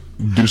to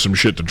do some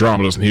shit to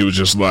Dramadus, and he was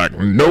just like,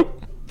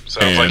 nope.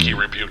 Sounds like he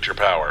rebuked your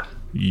power.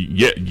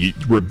 Yeah,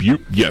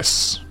 rebuke,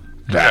 yes.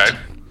 That. Okay.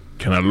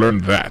 Can I learn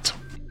that?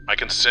 I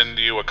can send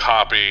you a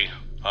copy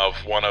of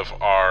one of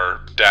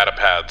our data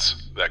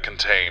pads that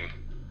contain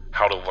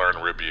how to learn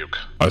rebuke.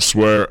 I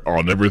swear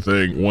on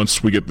everything,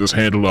 once we get this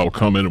handled, I'll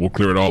come in and we'll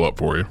clear it all up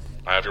for you.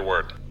 I have your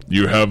word.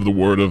 You have the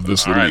word of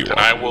this all little right, then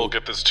I will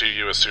get this to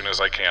you as soon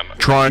as I can.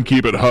 Try and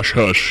keep it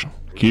hush-hush.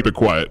 Keep it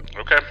quiet.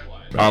 Okay.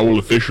 I will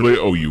officially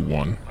owe you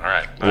one. All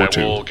right. Or I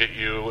two. will get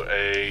you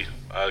a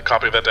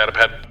copy of that data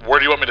pad. Where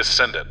do you want me to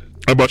send it?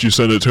 How about you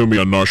send it to me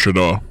on Nar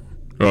Shaddaa?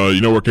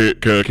 You know where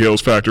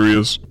Kale's factory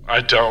is?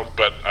 I don't,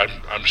 but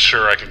I'm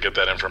sure I can get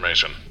that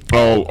information.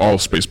 I'll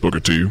Facebook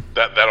it to you.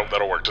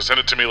 That'll work. Just send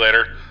it to me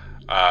later,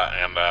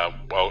 and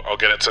I'll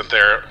get it sent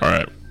there. All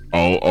right.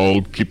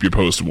 I'll keep you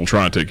posted. We'll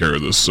try and take care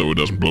of this so it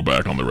doesn't blow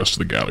back on the rest of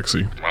the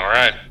galaxy. All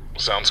right.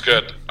 Sounds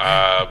good.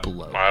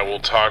 I will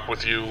talk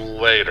with you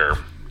later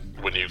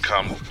when you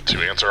come to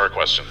answer our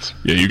questions.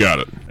 Yeah, you got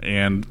it.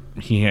 And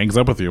he hangs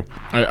up with you.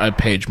 I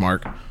page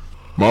Mark.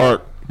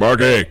 Mark,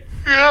 hey.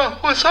 Yeah,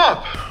 what's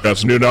up? Got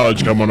some new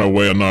knowledge coming our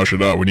way on Nar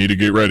Shaddaa. We need to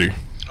get ready.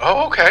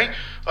 Oh, okay.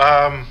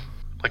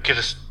 Like get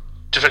us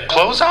different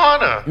clothes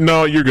on?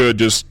 No, you're good.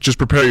 Just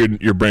prepare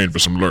your brain for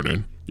some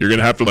learning. You're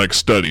gonna have to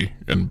study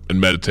and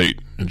meditate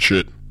and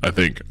shit. I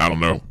think. I don't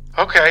know.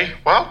 Okay,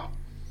 well,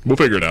 we'll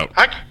figure it out.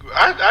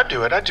 I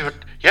do it.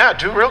 Yeah, I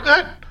do real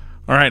good.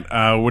 All right.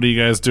 What are you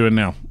guys doing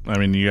now? I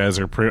mean, you guys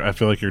are I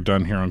feel like you're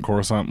done here on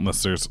Coruscant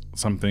unless there's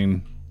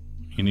something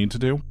you need to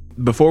do.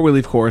 Before we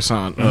leave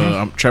Coruscant,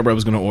 Trevor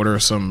was going to order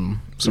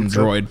some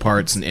droid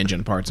parts and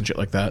engine parts and shit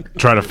like that.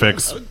 Try to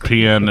fix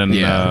PN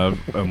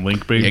and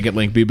Link B. Yeah, get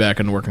Link B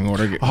back in working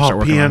order. Start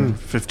working PN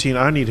 15.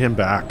 I need him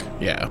back.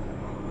 Yeah.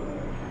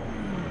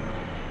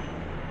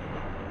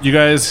 You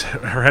guys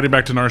are heading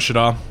back to Nar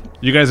Shaddaa.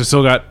 You guys have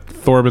still got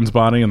Thorbin's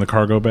body in the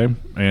cargo bay,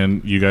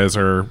 and you guys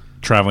are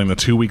traveling the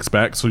 2 weeks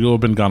back, so you'll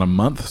have been gone a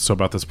month. So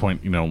about this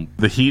point,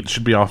 the heat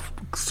should be off,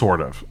 sort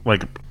of.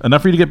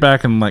 Enough for you to get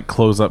back and,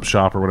 close up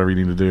shop or whatever you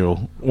need to do.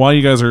 While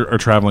you guys are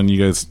traveling,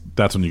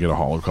 that's when you get a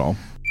holo call.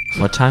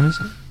 What time is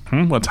it?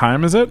 What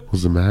time is it? What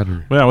does it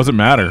matter? Yeah, what does it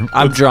matter?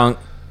 I'm drunk.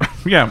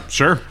 Yeah,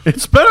 sure.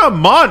 It's been a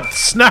month.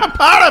 Snap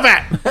out of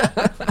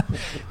it.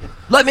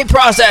 Let me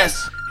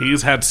process.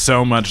 He's had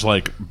so much,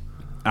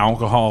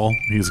 alcohol,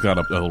 he's got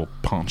a little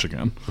punch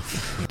again.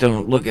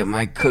 Don't look at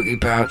my cookie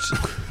pouch.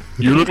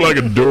 You look like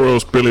a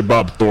Duros Billy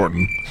Bob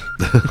Thornton.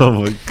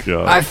 Oh my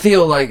god. I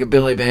feel like a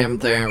Billy Bam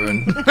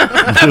Thurman.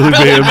 Billy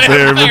Bam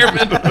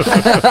Thurman.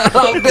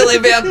 Oh, Billy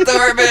Bam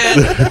Thurman.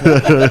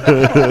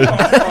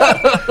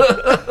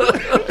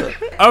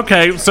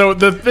 Okay, so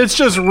it's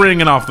just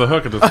ringing off the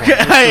hook at this point. Okay,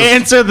 I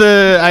answer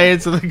the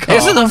call.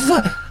 Answer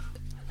the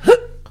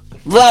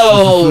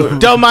Hello.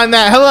 Don't mind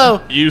that.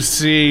 Hello. You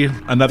see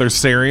another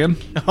Sarian.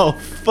 Oh,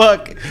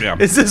 fuck. Yeah.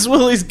 Is this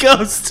Willie's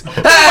ghost?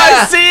 Am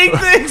I seeing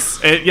things?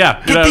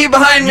 Get thee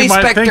behind me, You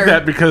might Spectre. think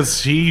that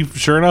because he,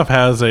 sure enough,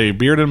 has a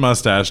beard and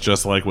mustache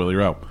just like Willie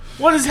Rowe.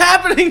 What is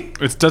happening?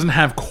 It doesn't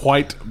have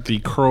quite the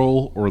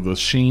curl or the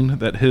sheen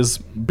that his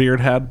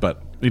beard had,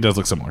 but he does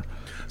look similar.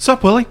 What's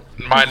up, Willie?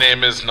 My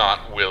name is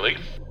not Willie.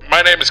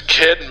 My name is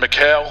Kid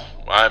McHale.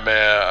 I'm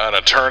an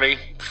attorney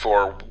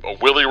for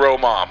Willie Rowe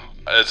Mom.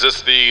 Is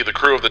this the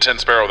crew of the Tin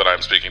Sparrow that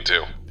I'm speaking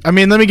to? I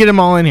mean, let me get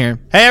them all in here.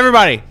 Hey,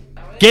 everybody.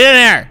 Get in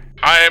there.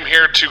 I am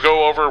here to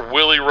go over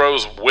Willie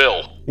Rowe's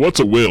will. What's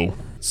a will?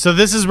 So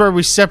this is where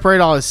we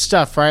separate all his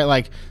stuff,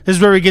 right? This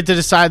is where we get to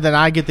decide that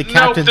I get the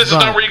captain's No, this is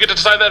not where you get to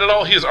decide that at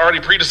all. He has already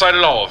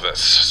pre-decided all of this.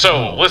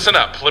 So, listen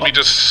up. Let me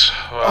just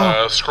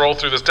scroll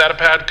through this data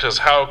pad, because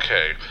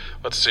okay.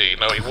 Let's see.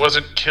 No, he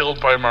wasn't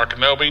killed by Mark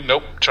Kenobi.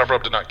 Nope. Chopper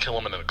Up did not kill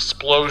him in an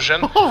explosion.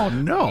 Oh,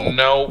 no.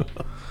 No.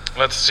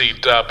 Let's see.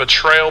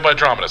 Betrayal by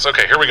Dramadus.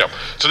 Okay, here we go.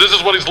 So this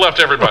is what he's left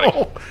everybody.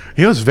 Oh,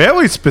 he was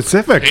very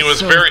specific. He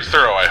was very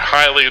thorough. I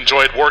highly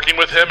enjoyed working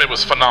with him. It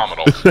was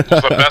phenomenal. It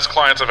was the best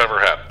clients I've ever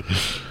had.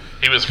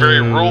 He was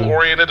very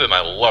rule-oriented, and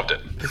I loved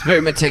it. It's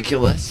very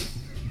meticulous.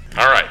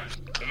 All right.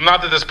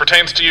 Not that this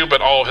pertains to you,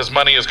 but all of his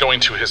money is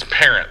going to his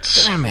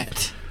parents. Damn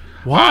it.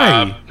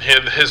 Why?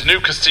 His new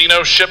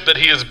casino ship that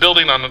he is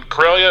building on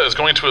Corellia is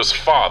going to his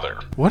father.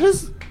 What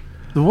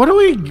are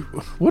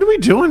we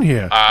doing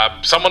here?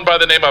 Someone by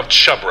the name of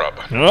Chubrub.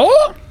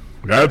 Oh,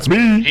 that's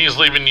me. He's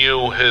leaving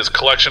you his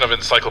collection of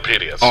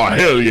encyclopedias. Oh,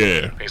 hell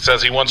yeah. He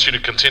says he wants you to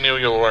continue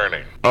your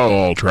learning.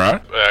 Oh, I'll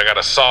try. I got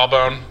a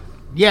sawbone.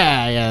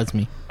 Yeah, that's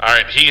me. All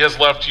right, he has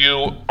left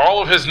you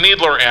all of his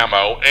needler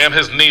ammo and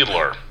his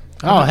needler.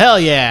 Oh, hell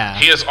yeah.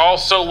 He has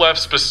also left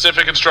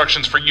specific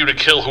instructions for you to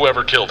kill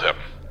whoever killed him.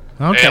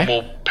 Okay. And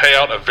will pay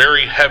out a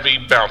very heavy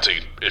bounty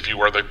if you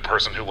are the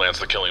person who lands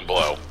the killing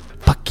blow.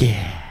 Fuck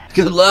yeah.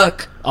 Good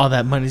luck. All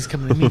that money's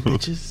coming to me,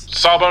 bitches.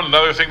 Sawbone,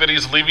 another thing that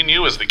he's leaving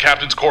you is the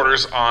captain's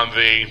quarters on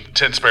the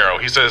Tin Sparrow.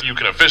 He says you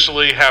can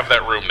officially have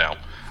that room now.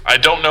 I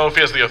don't know if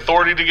he has the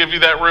authority to give you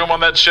that room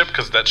on that ship,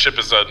 because that ship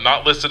is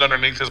not listed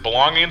underneath his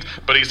belongings,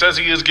 but he says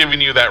he is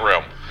giving you that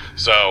room.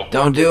 So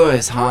don't do it.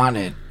 It's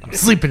haunted. I'm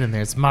sleeping in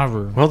there. It's my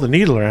room. Well, the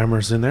needler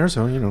hammer's in there,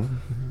 so,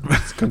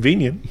 it's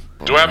convenient.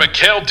 Do I have a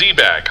Kale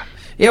D-bag?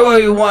 Yeah, what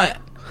do you want?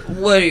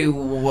 What do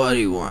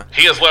you want?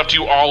 He has left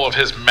you all of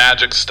his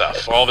magic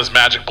stuff, all of his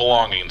magic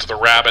belongings, the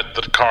rabbit,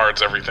 the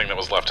cards, everything that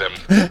was left him.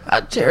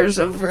 I'll cherish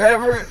them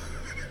forever.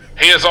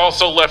 He has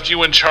also left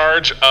you in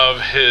charge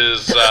of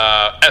his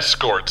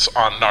escorts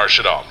on Nar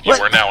Shaddaa. You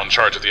are now in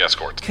charge of the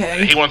escorts.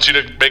 Okay. He wants you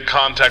to make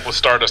contact with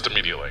Stardust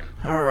immediately.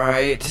 All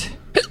right.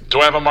 Do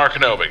I have a Mark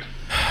Kenobi?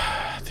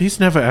 These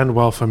never end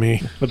well for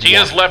me. He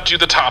has left you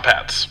the top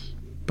hats.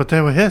 But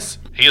they were his.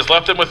 He has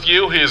left them with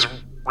you. He has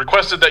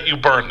requested that you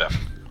burn them.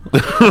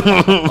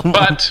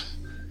 But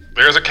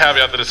there is a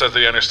caveat that it says that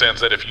he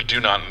understands that if you do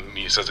not,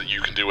 he says that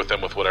you can do with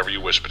them with whatever you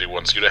wish, but he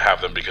wants you to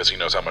have them because he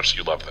knows how much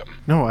you love them.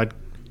 No, I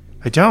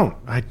don't.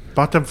 I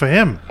bought them for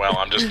him. Well,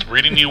 I'm just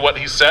reading you what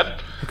he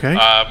said. Okay.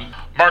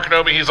 Mark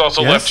Kenobi, he's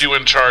also Yes? left you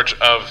in charge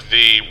of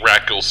the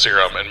Rakghoul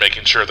serum and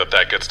making sure that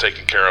that gets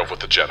taken care of with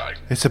the Jedi.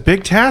 It's a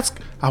big task.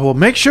 I will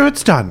make sure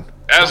it's done.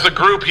 As the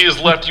group, he has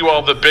left you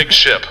all the big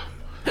ship.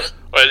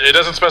 It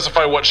doesn't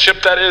specify what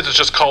ship that is. It's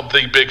just called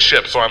the big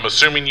ship, so I'm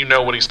assuming you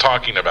know what he's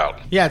talking about.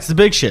 Yeah, it's the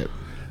big ship.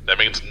 That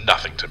means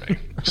nothing to me.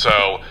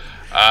 So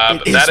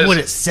It is that is what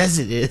it says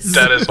it is.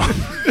 That is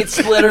It's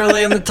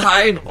literally in the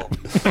title.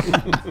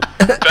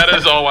 that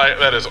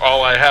is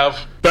all I have.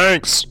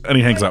 Thanks. And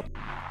he hangs up.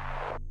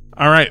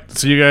 All right,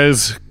 so you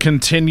guys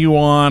continue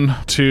on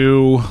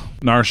to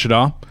Nar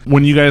Shaddaa.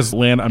 When you guys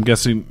land, I'm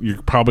guessing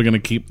you're probably going to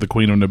keep the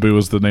Queen of Naboo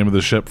as the name of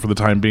the ship for the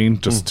time being,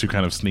 just to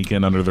kind of sneak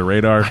in under the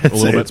radar a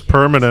little bit. It's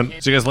permanent.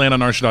 So you guys land on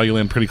Nar Shaddaa. You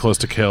land pretty close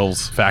to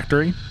Kale's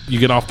factory. You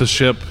get off the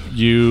ship.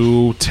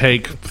 You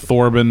take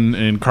Thorben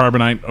and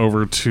Carbonite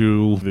over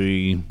to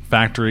the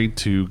factory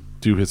to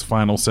do his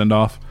final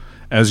send-off.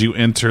 As you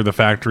enter the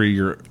factory,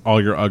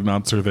 all your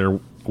Ugnaughts are there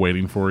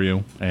waiting for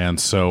you, and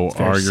so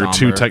are your somber.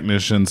 two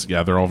technicians.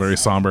 Yeah, they're all very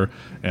somber,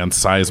 and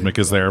Seismic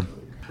is there.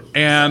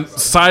 And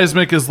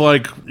Seismic is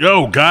like,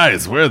 yo,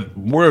 guys, where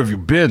have you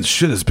been?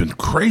 Shit has been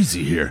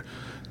crazy here.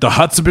 The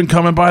Hutts have been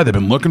coming by. They've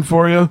been looking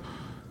for you.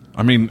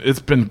 I mean, it's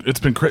been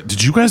crazy.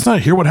 Did you guys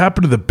not hear what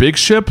happened to the big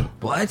ship?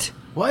 What?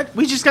 What?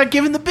 We just got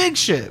given the big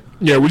ship.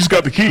 Yeah, we just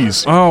got the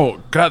keys.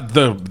 Oh, God,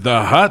 the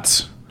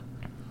Hutts.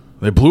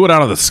 They blew it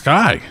out of the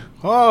sky.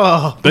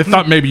 Oh. They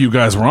thought maybe you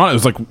guys were on it. It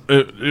was like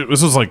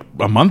this was like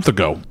a month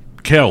ago.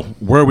 Kale,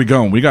 where are we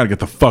going? We got to get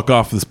the fuck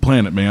off this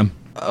planet, man.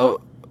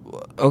 Oh,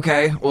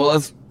 okay.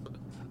 Well,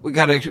 we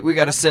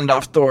gotta send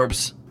off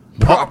Thorbs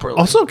properly.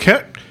 Also,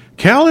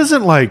 Cal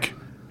isn't like...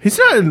 He's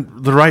not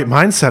in the right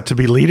mindset to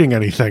be leading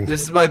anything.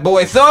 This is my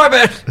boy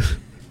Thorben.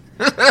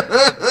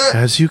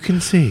 As you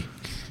can see.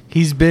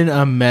 He's been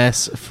a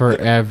mess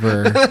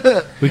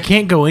forever. We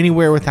can't go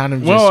anywhere without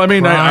him. Well, just I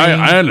mean,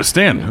 crying. I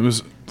understand. It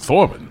was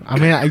Thorben. I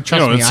mean,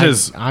 trust me. It's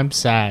his. I'm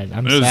sad.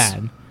 I'm it was-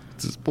 sad.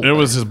 It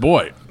was his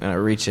boy. And I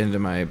reach into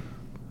my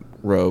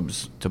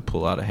robes to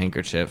pull out a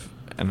handkerchief,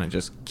 and I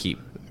just keep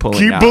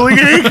pulling out pulling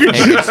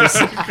handkerchiefs.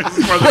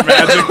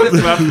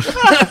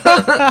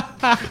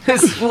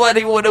 This is what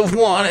he would have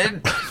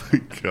wanted.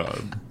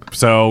 God.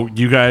 So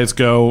you guys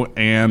go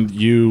and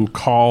you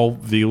call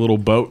the little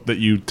boat that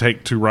you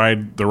take to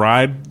ride the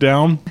ride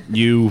down.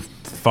 You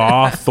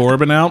thaw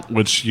Thorben out,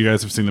 which you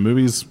guys have seen the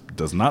movies.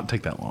 Does not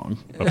take that long,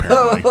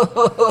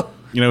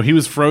 apparently. He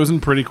was frozen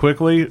pretty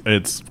quickly.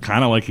 It's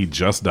kind of like he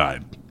just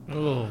died.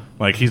 Oh.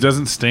 Like, he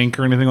doesn't stink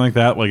or anything like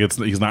that. Like,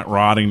 he's not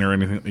rotting or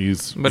anything.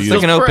 But it's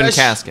like an open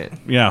casket.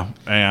 Yeah,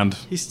 and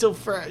He's still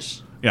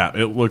fresh. yeah,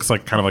 it looks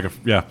like kind of like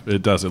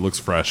it does. It looks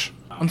fresh.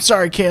 I'm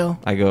sorry, Kale.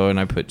 I go and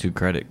I put 2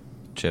 credit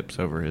chips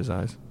over his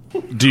eyes.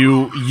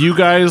 Do you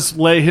guys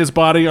lay his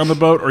body on the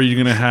boat, or are you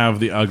going to have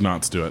the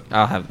Ugnaughts do it?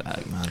 I'll have the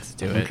Ugnaughts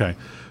do it. Okay.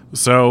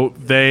 So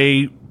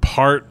they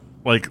part,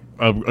 like,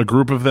 a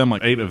group of them,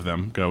 like 8 of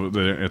them, go.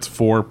 It's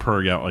 4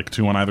 per, like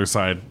 2 on either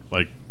side,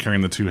 like,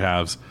 carrying the 2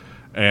 halves.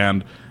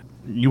 And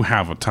you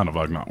have a ton of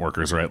Ugnaught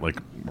workers, right? Like,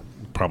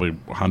 probably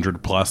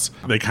 100 plus.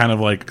 They kind of,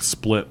 like,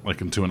 split,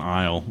 like, into an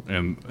aisle,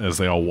 and as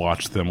they all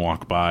watch them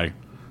walk by,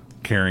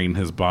 carrying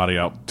his body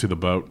out to the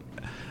boat.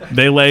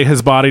 They lay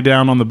his body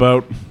down on the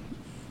boat,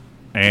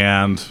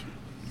 and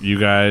you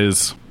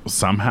guys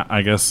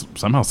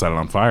somehow set it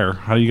on fire.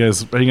 How are you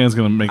guys going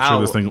to make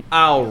sure this thing?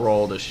 I'll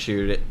roll to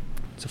shoot it.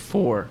 It's a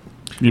 4.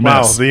 You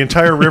wow, miss. the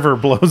entire river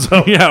blows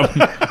up. Yeah.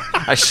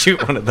 I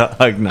shoot one of the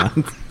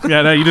Ugnots.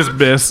 Yeah, no, you just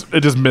miss.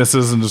 It just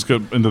misses and just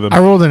go into the. I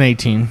rolled an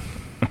 18.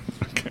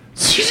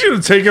 You should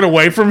have taken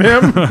away from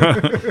him.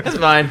 That's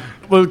fine.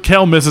 Well,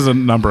 Kel misses a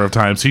number of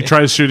times. He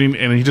tries shooting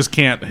and he just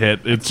can't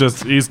hit. It's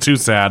just he's too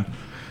sad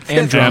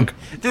and drunk.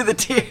 Through the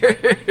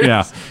tears.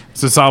 Yeah.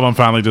 So Salbon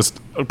finally just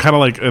kind of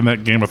like in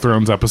that Game of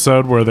Thrones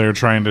episode where they're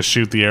trying to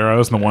shoot the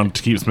arrows and the one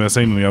keeps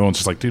missing and the other one's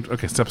just like, dude,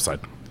 okay, step aside.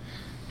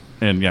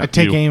 And yeah, I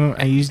take aim.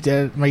 I use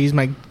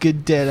my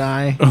good dead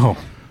eye. Oh.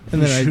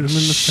 And then I shoot him in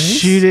the face?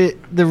 Shoot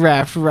it, the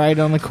raft right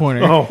on the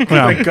corner. Oh,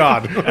 my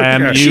God.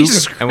 And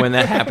and when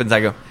that happens, I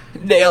go,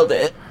 nailed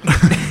it.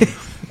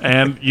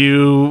 And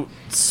you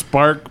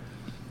spark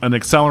an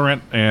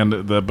accelerant, and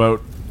the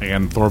boat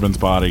and Thorbin's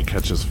body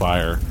catches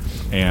fire,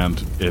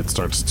 and it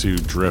starts to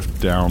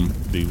drift down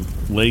the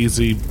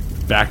lazy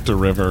back to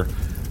river,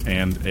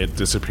 and it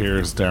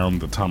disappears down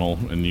the tunnel,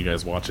 and you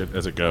guys watch it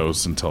as it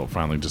goes until it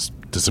finally just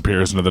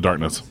disappears into the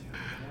darkness.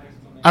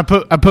 I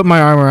put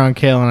my arm around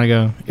Kale and I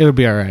go, it'll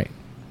be all right.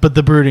 But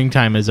the brooding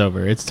time is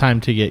over. It's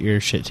time to get your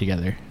shit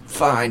together.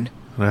 Fine.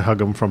 And I hug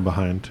him from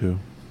behind, too.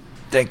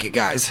 Thank you,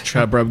 guys.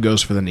 Chubrub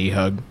goes for the knee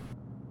hug.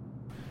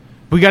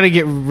 We got to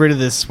get rid of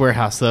this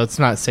warehouse, though. It's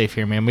not safe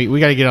here, man. We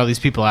got to get all these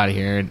people out of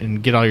here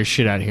and get all your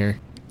shit out of here.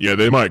 Yeah,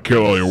 they might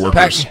kill all your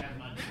workers.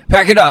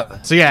 Pack it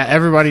up. So, yeah,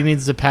 everybody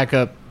needs to pack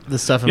up the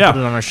stuff and put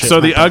it on our ship.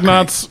 So the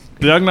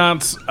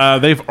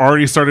Ugnots, they've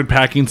already started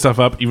packing stuff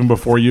up even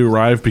before you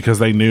arrived because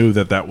they knew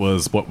that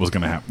was what was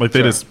going to happen. Like,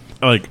 they just,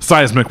 like,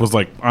 Seismic was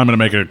like, I'm going to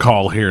make a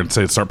call here and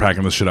say start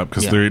packing this shit up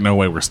because there ain't no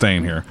way we're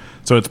staying here.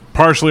 So it's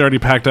partially already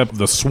packed up.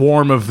 The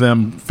swarm of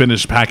them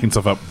finished packing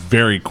stuff up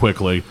very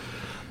quickly,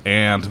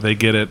 and they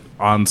get it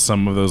on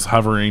some of those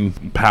hovering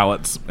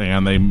pallets,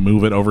 and they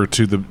move it over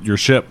to your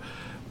ship.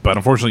 But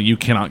unfortunately, you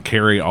cannot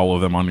carry all of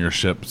them on your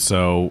ship.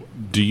 So,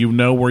 do you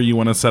know where you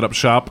want to set up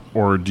shop,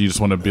 or do you just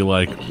want to be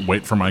like,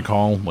 wait for my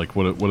call? Like,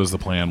 what is the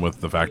plan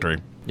with the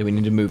factory? Do we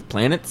need to move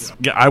planets?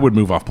 Yeah, I would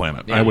move off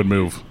planet. Yeah. I would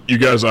move. You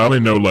guys, I only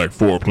know like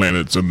 4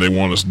 planets, and they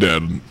want us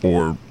dead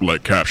or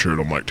like captured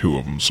on like 2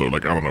 of them. So,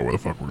 like, I don't know where the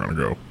fuck we're gonna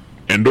go.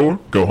 Endor,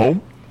 go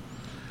home.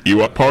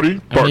 Ewok party,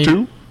 part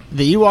 2.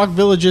 The Ewok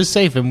village is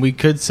safe, and we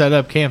could set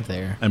up camp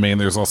there. I mean,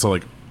 there's also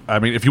like.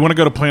 If you want to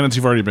go to planets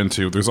you've already been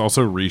to, there's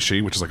also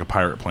Rishi, which is like a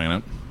pirate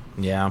planet.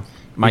 Yeah.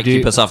 Might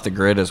keep us off the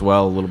grid as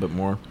well a little bit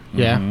more.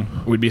 Yeah.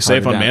 Mm-hmm. We'd be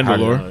safe on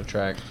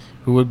Mandalore.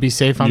 Who would be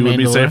safe on Mandalore? You would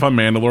be safe on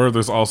Mandalore.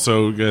 There's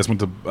also, you guys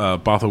went to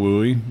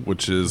Bothawui,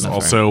 which is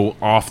also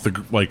off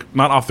the, like,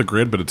 not off the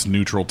grid, but it's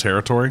neutral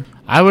territory.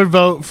 I would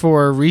vote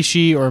for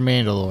Rishi or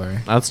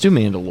Mandalore. Let's do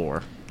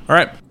Mandalore. All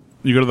right.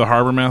 You go to the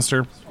Harbor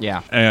Master.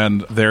 Yeah.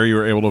 And there you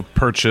were able to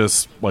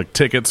purchase, like,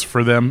 tickets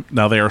for them.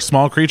 Now, they are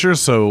small creatures,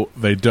 so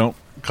they don't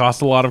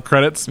cost a lot of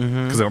credits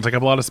because they don't take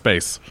up a lot of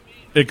space.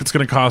 It's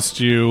going to cost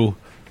you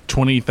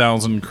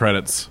 20,000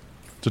 credits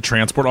to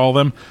transport all of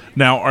them.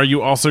 Now, are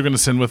you also going to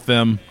send with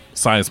them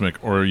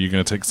Seismic, or are you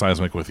going to take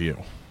Seismic with you?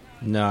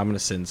 No, I'm going to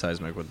send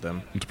Seismic with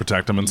them. To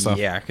protect him and stuff?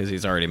 Yeah, because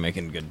he's already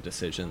making good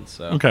decisions.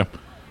 So.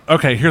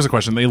 Okay, here's a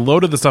question. They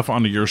loaded the stuff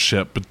onto your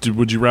ship, but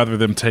would you rather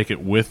them take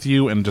it with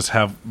you and just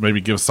have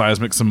maybe give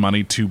Seismic some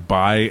money to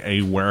buy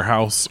a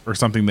warehouse or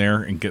something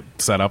there and get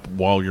set up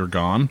while you're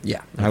gone?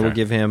 Yeah, okay. I would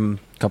give him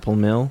a couple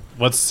mil.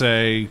 Let's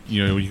say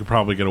you could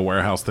probably get a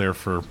warehouse there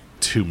for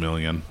 $2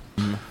 million.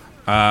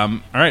 All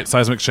right,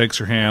 Seismic shakes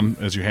your hand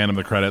as you hand him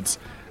the credits,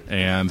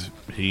 and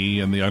he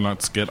and the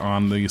Ugnots get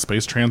on the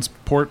space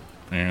transport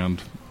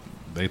and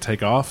they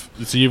take off.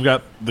 So you've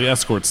got the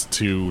escorts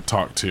to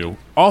talk to.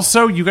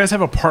 Also, you guys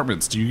have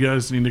apartments. Do you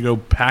guys need to go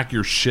pack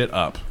your shit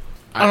up?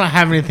 I don't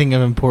have anything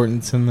of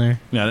importance in there.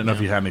 Yeah, I didn't know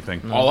if you had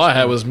anything. All I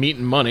had was meat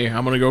and money.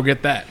 I'm going to go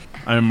get that.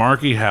 I mean,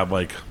 Marky had,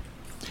 like,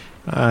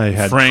 I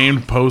had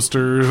framed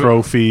posters.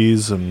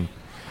 Trophies, and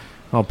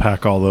I'll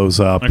pack all those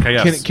up. Okay,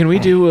 yes. Can we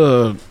do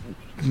a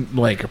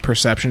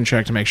perception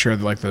check to make sure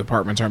that, like, the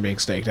apartments aren't being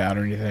staked out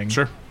or anything?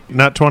 Sure.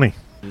 Not 20.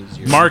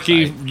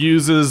 Marky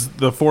uses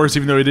the force,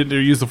 even though he didn't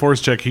use the force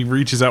check. He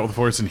reaches out with the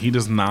force, and he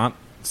does not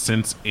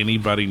sense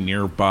anybody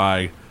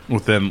nearby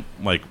within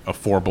like a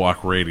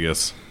 4-block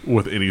radius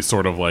with any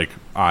sort of like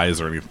eyes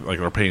or anything,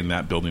 like are paying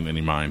that building any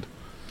mind.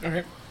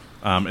 Okay.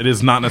 It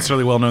is not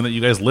necessarily well known that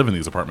you guys live in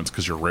these apartments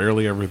because you're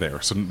rarely ever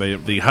there. So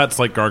the huts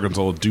like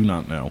Gargonzola do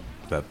not know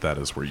that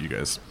is where you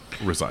guys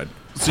reside.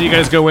 So you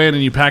guys go in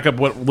and you pack up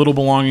what little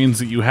belongings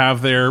that you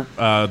have there.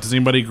 Does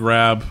anybody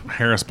grab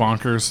Harris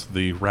Bonkers,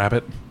 the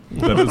rabbit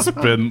that has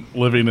been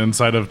living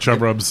inside of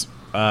Chubrub's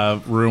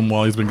room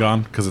while he's been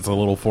gone because it's a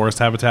little forest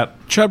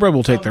habitat? Chubrub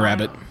will take the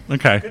rabbit.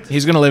 Okay.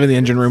 He's going to live in the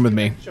engine room with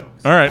me.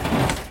 All right.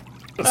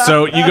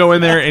 So you go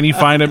in there and you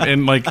find him,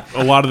 and like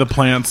a lot of the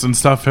plants and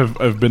stuff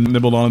have been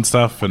nibbled on and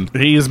stuff, and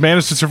he has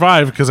managed to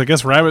survive because I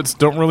guess rabbits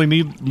don't really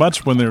need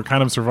much when they're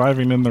kind of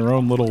surviving in their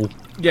own little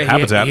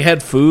habitat. He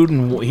had food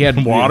and he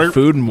had water.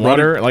 Food and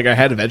water. Like I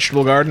had a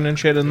vegetable garden and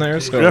shit in there.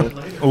 So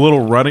a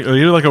little running.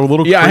 You know, like a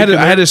little. Yeah, I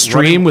had a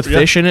stream with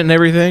fish in it and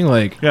everything.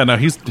 Like no,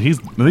 he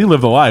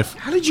lived a life.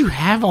 How did you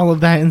have all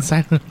of that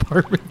inside an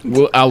apartment?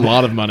 Well, a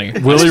lot of money.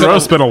 Willie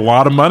Rose spent a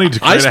lot of money to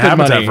create a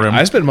habitat for him.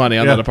 I spent money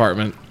on that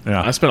apartment.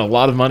 Yeah, I spent a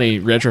lot of money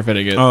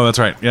retrofitting it. Oh, that's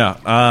right. Yeah,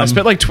 I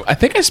spent I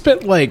think I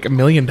spent like $1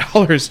 million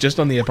just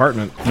on the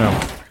apartment. No.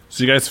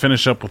 So you guys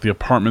finish up with the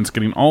apartments,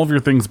 getting all of your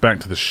things back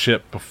to the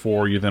ship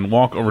before you then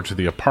walk over to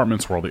the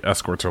apartments where all the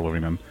escorts are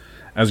living in.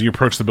 As you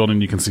approach the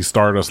building, you can see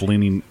Stardust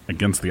leaning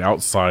against the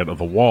outside of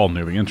the wall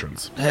near the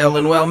entrance. Hail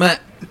and well met.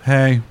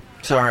 Hey.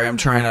 Sorry, I'm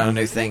trying out a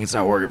new thing. It's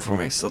not working for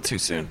me. Still too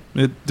soon.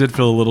 It did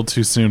feel a little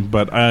too soon,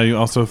 but I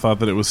also thought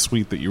that it was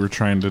sweet that you were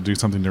trying to do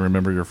something to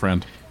remember your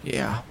friend.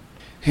 Yeah.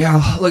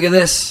 Yeah, look at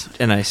this.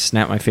 And I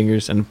snap my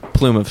fingers and a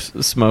plume of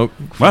smoke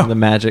from the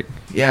magic.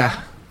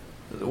 Yeah.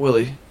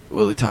 Willie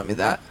taught me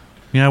that.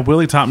 Yeah,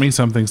 Willie taught me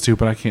some things too,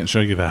 but I can't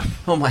show you that.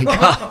 Oh my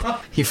god.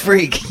 You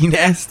freak. You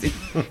nasty.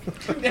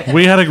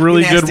 We had a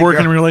really good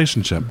working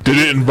relationship. Did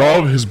it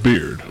involve his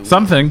beard?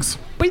 Some things.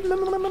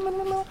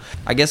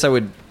 I guess I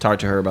would talk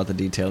to her about the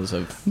details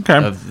of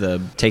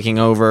the taking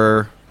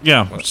over.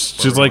 Yeah,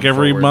 she's like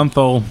every month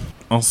I'll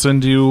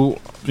send you,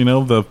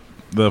 the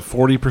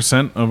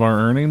 40% of our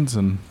earnings,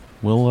 and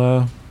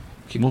we'll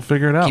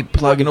figure it out. Keep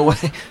plugging away.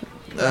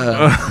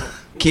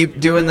 Keep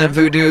doing that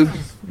voodoo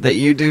that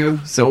you do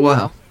so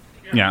well.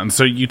 Yeah, and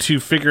so you two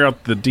figure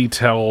out the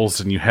details,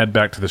 and you head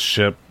back to the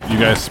ship. You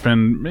guys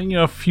spend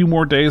a few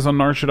more days on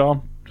Nar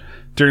Shaddaa.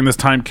 During this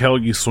time, Kel,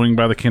 you swing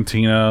by the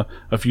cantina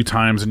a few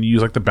times, and you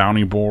use like the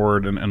bounty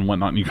board and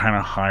whatnot, and you kind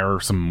of hire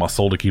some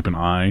muscle to keep an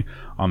eye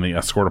on the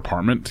escort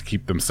apartment to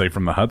keep them safe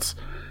from the huts.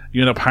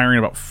 You end up hiring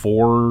about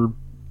four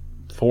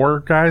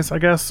guys, I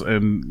guess,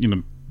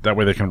 and that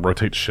way they can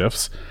rotate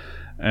shifts.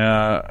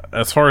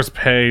 As far as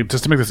pay,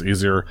 just to make this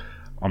easier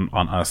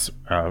on us,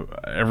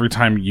 every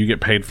time you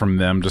get paid from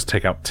them, just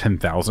take out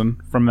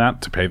 10,000 from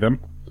that to pay them,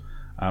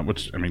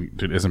 which, I mean,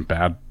 dude, isn't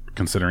bad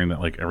considering that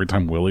like every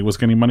time Willie was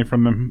getting money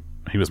from them,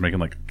 he was making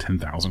like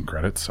 10,000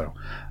 credits, so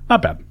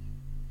not bad.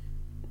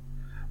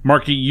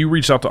 Marky, you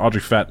reached out to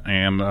Audrey Fett,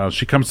 and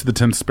she comes to the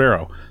Tin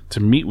Sparrow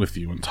to meet with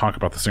you and talk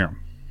about the serum.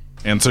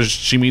 And so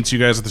she meets you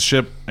guys at the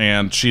ship,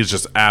 and she's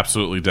just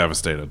absolutely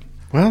devastated.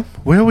 Well,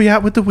 where are we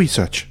at with the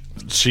research?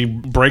 She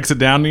breaks it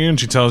down to you, and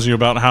she tells you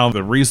about how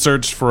the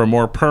research for a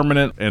more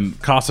permanent and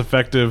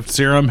cost-effective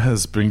serum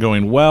has been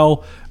going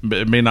well.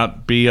 It may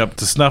not be up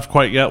to snuff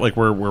quite yet, like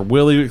where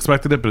Willie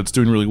expected it, but it's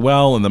doing really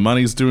well, and the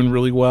money's doing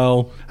really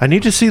well. I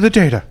need to see the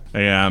data.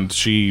 And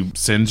she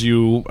sends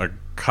you a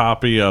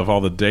copy of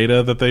all the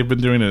data that they've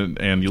been doing,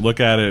 and you look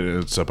at it,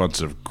 and it's a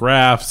bunch of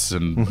graphs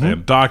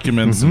and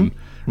documents and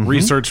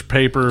research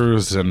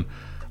papers and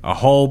a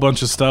whole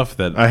bunch of stuff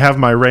that... I have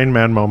my Rain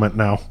Man moment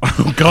now.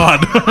 Oh, God.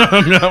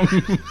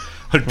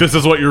 Like, this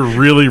is what you're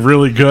really,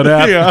 really good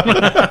at?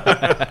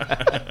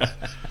 Yeah.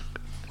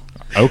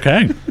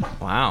 Okay.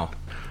 Wow.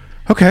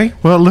 Okay,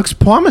 well, it looks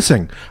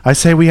promising. I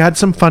say we add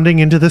some funding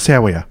into this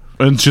area.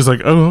 And she's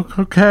like, oh,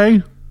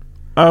 okay.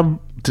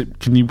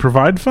 Can you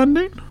provide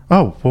funding?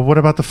 Oh, well, what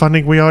about the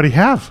funding we already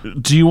have?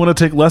 Do you want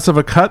to take less of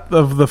a cut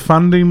of the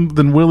funding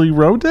than Willie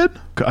Rowe did?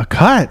 A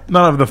cut?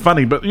 Not of the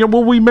funding, but,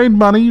 we made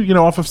money,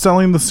 off of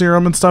selling the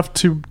serum and stuff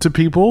to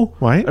people.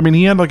 Right. I mean,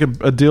 he had, like,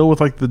 a deal with,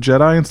 like, the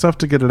Jedi and stuff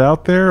to get it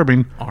out there. I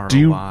mean,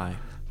 ROI.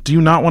 Do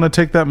you not want to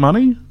take that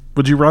money?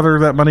 Would you rather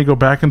that money go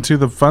back into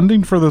the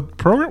funding for the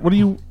program? What do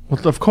you...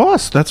 Well, of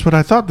course. That's what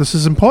I thought. This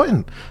is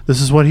important.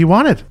 This is what he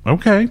wanted.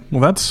 Okay.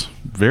 Well, that's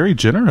very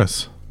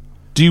generous.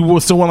 Do you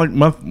still want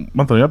like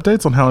monthly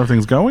updates on how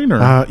everything's going?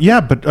 Or yeah,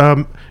 but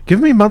give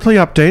me monthly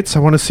updates. I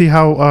want to see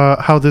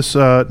how this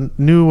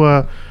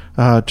new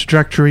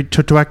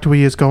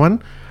trajectory is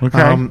going.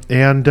 Okay,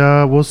 and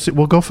we'll see.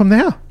 We'll go from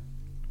there.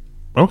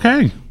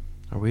 Okay.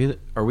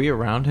 Are we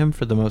around him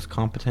for the most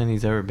competent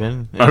he's ever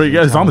been? Are you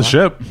guys on the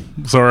ship?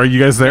 So are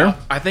you guys there?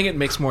 I think it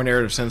makes more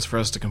narrative sense for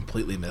us to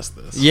completely miss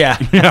this. Yeah.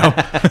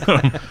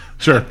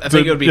 Sure. I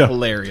think it would be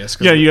hilarious.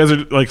 Yeah, you guys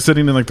are like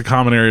sitting in like the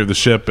common area of the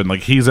ship, and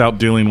like he's out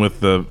dealing with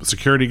the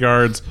security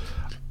guards.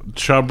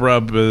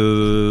 Chubrub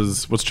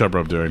is... What's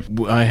Chubrub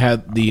doing? I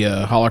had the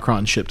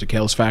holocron shipped to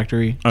Kale's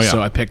factory,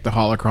 so I picked the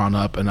holocron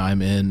up, and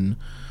I'm in...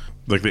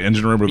 Like the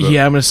engine room? Or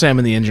Yeah, I'm going to say I'm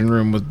in the engine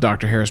room with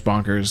Dr. Harris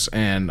Bonkers,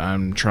 and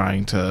I'm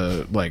trying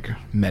to, like,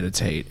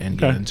 meditate and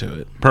get into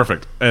it.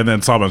 Perfect. And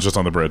then Sawbone's just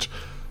on the bridge.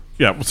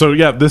 Yeah, so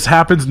yeah, this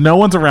happens. No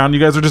one's around. You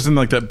guys are just in,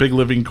 like, that big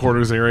living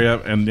quarters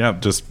area, and yeah,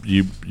 just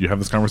you have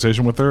this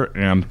conversation with her,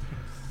 and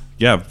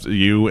yeah,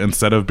 you,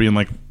 instead of being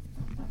like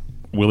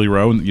Willie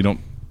Rowe, you don't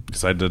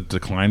decide to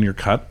decline your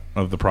cut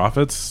of the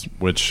profits,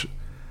 which,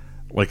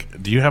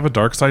 like, do you have a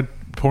dark side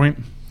point?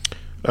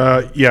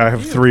 Yeah, I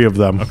have 3 of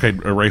them. Okay,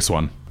 erase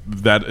one.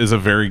 that is a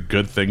very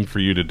good thing for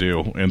you to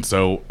do. And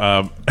so,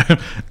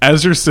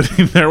 as you're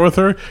sitting there with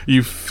her,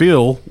 you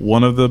feel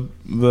one of the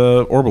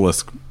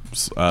orbalisks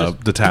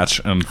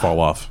detach and fall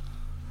off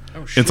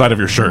inside of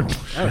your shirt.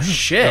 Oh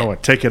shit! Oh,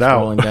 take it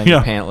out. Rolling down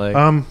your pant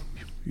leg.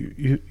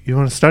 You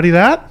want to study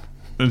that?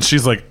 And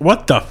she's like,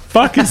 "What the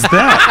fuck is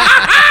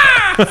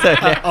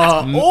that?"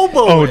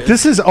 Oh,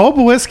 this is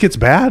obelisk. It's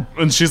bad.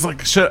 And she's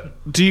like,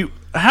 "Do you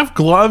have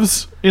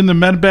gloves in the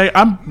med bay?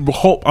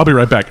 I'll be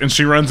right back." And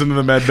she runs into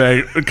the med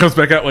bay and comes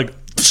back out like,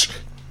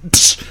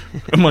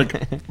 and like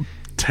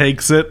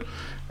takes it,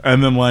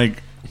 and then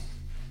like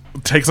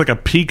takes like a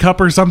pee cup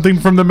or something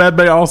from the med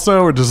bay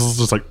also, or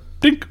just like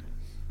dink.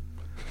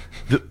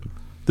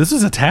 This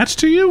is attached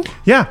to you?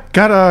 Yeah,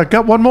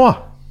 got one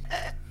more.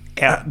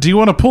 Do you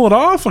want to pull it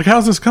off? Like,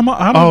 how's this come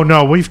off? Oh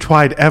no, we've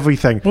tried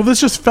everything. Well,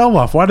 this just fell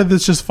off. Why did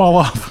this just fall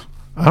off?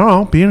 I don't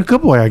know. Being a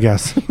good boy, I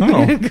guess.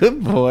 Oh.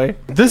 Good boy.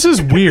 This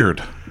is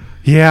weird.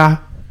 Yeah.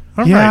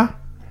 All yeah. right.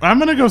 I'm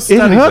gonna go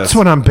study It hurts this.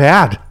 when I'm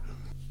bad.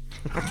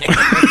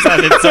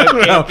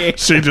 No,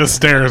 she just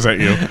stares at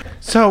you.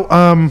 So,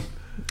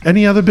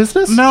 any other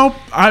business? No,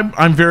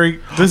 I'm very.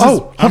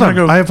 Hold on.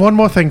 Go, I have one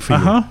more thing for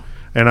Uh-huh. you.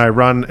 And I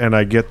run and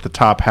I get the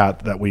top hat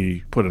that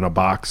we put in a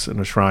box in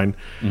a shrine.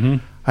 Mm-hmm.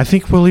 I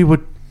think Willie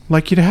would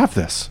like you to have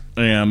this.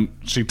 And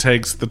she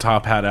takes the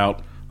top hat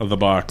out of the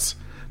box.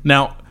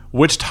 Now,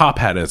 which top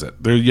hat is it?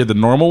 You had the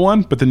normal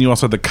one, but then you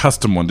also had the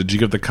custom one. Did you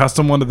give the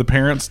custom one to the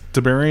parents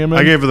to bury him in?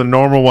 I gave the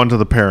normal one to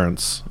the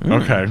parents.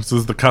 Okay, so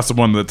this is the custom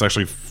one that's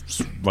actually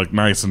like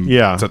nice and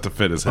set to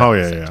fit his head. Oh,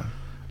 yeah.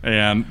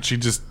 And she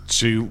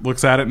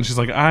looks at it and she's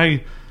like,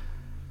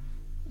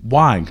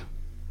 why?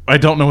 I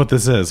don't know what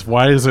this is.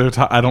 Why is there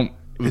top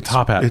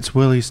hat? It's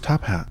Willie's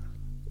top hat.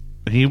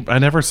 I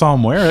never saw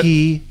him wear it.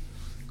 He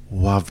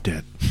loved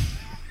it.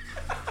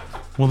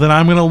 Well, then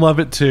I'm going to love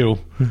it too.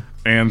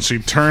 And she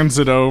turns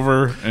it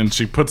over and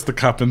she puts the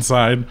cup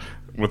inside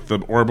with the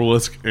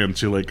orbalisk and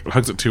she like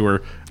hugs it to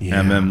her. Yeah.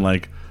 And then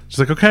like, she's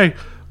like, okay,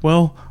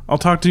 well, I'll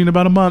talk to you in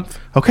about a month.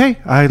 Okay,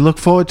 I look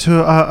forward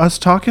to us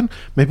talking.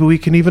 Maybe we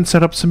can even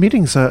set up some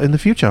meetings in the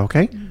future,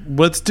 okay?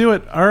 Let's do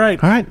it. All right.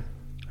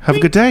 Have a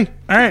good day.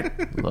 All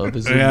right. Love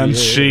is and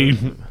she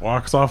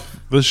walks off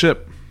the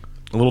ship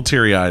a little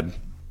teary-eyed.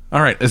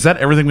 All right. Is that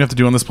everything we have to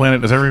do on this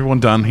planet? Is everyone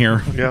done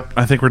here? Yeah.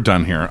 I think we're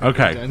done here.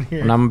 Okay.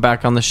 When I'm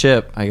back on the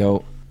ship, I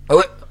go,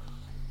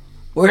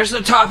 Where's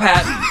the top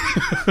hat?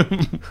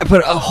 I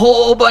put a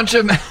whole bunch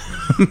of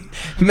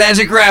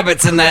magic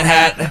rabbits in that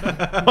hat.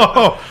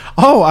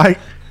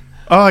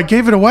 I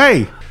gave it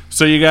away.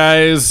 So you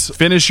guys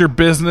finish your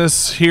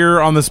business here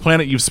on this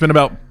planet. You've spent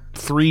about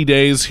 3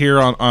 days here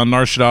on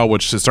Nar Shaddaa,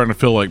 which is starting to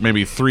feel like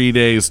maybe 3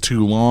 days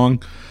too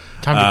long.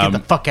 Time to get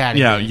the fuck out of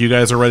here. Yeah, you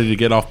guys are ready to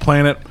get off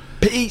planet.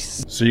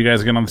 Peace. So you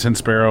guys get on the Tin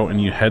Sparrow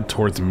and you head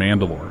towards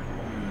Mandalore.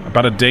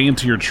 About a day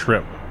into your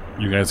trip,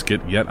 you guys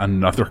get yet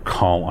another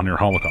call on your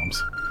holocoms.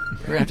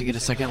 We're gonna have to get a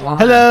second line.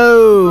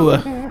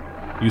 Hello.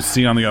 You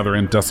see on the other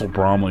end Dessel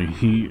Bromley.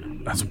 He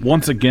has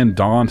once again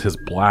donned his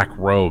black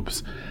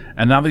robes.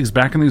 And now that he's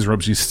back in these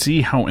robes, you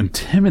see how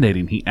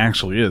intimidating he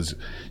actually is.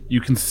 You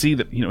can see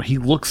that, he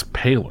looks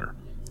paler.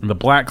 And the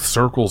black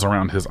circles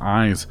around his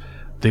eyes,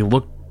 they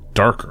look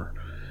darker.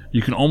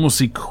 You can almost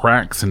see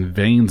cracks and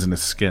veins in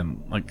his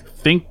skin. Like,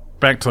 think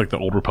back to, like, the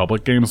Old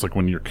Republic games, like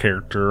when your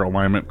character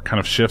alignment kind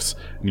of shifts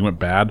and you went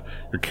bad,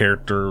 your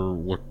character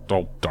looked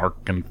all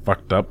dark and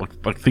fucked up.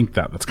 Like think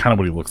that. That's kind of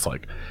what he looks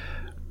like.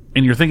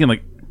 And you're thinking,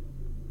 like,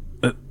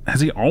 has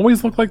he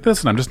always looked like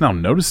this and I'm just now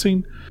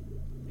noticing?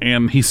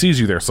 And he sees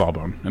you there,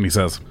 Sawbone, and he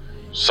says,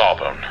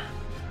 Sawbone,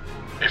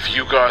 if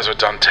you guys are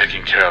done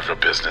taking care of your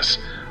business,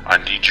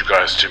 I need you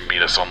guys to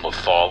meet us on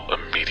Lothal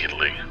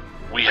immediately.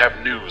 We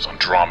have news on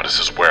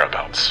Dramadus'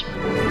 whereabouts.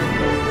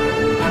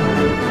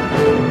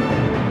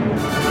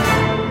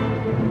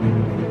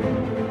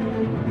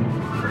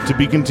 To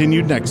be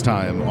continued next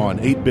time on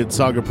 8-Bit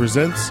Saga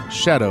Presents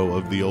Shadow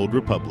of the Old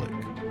Republic.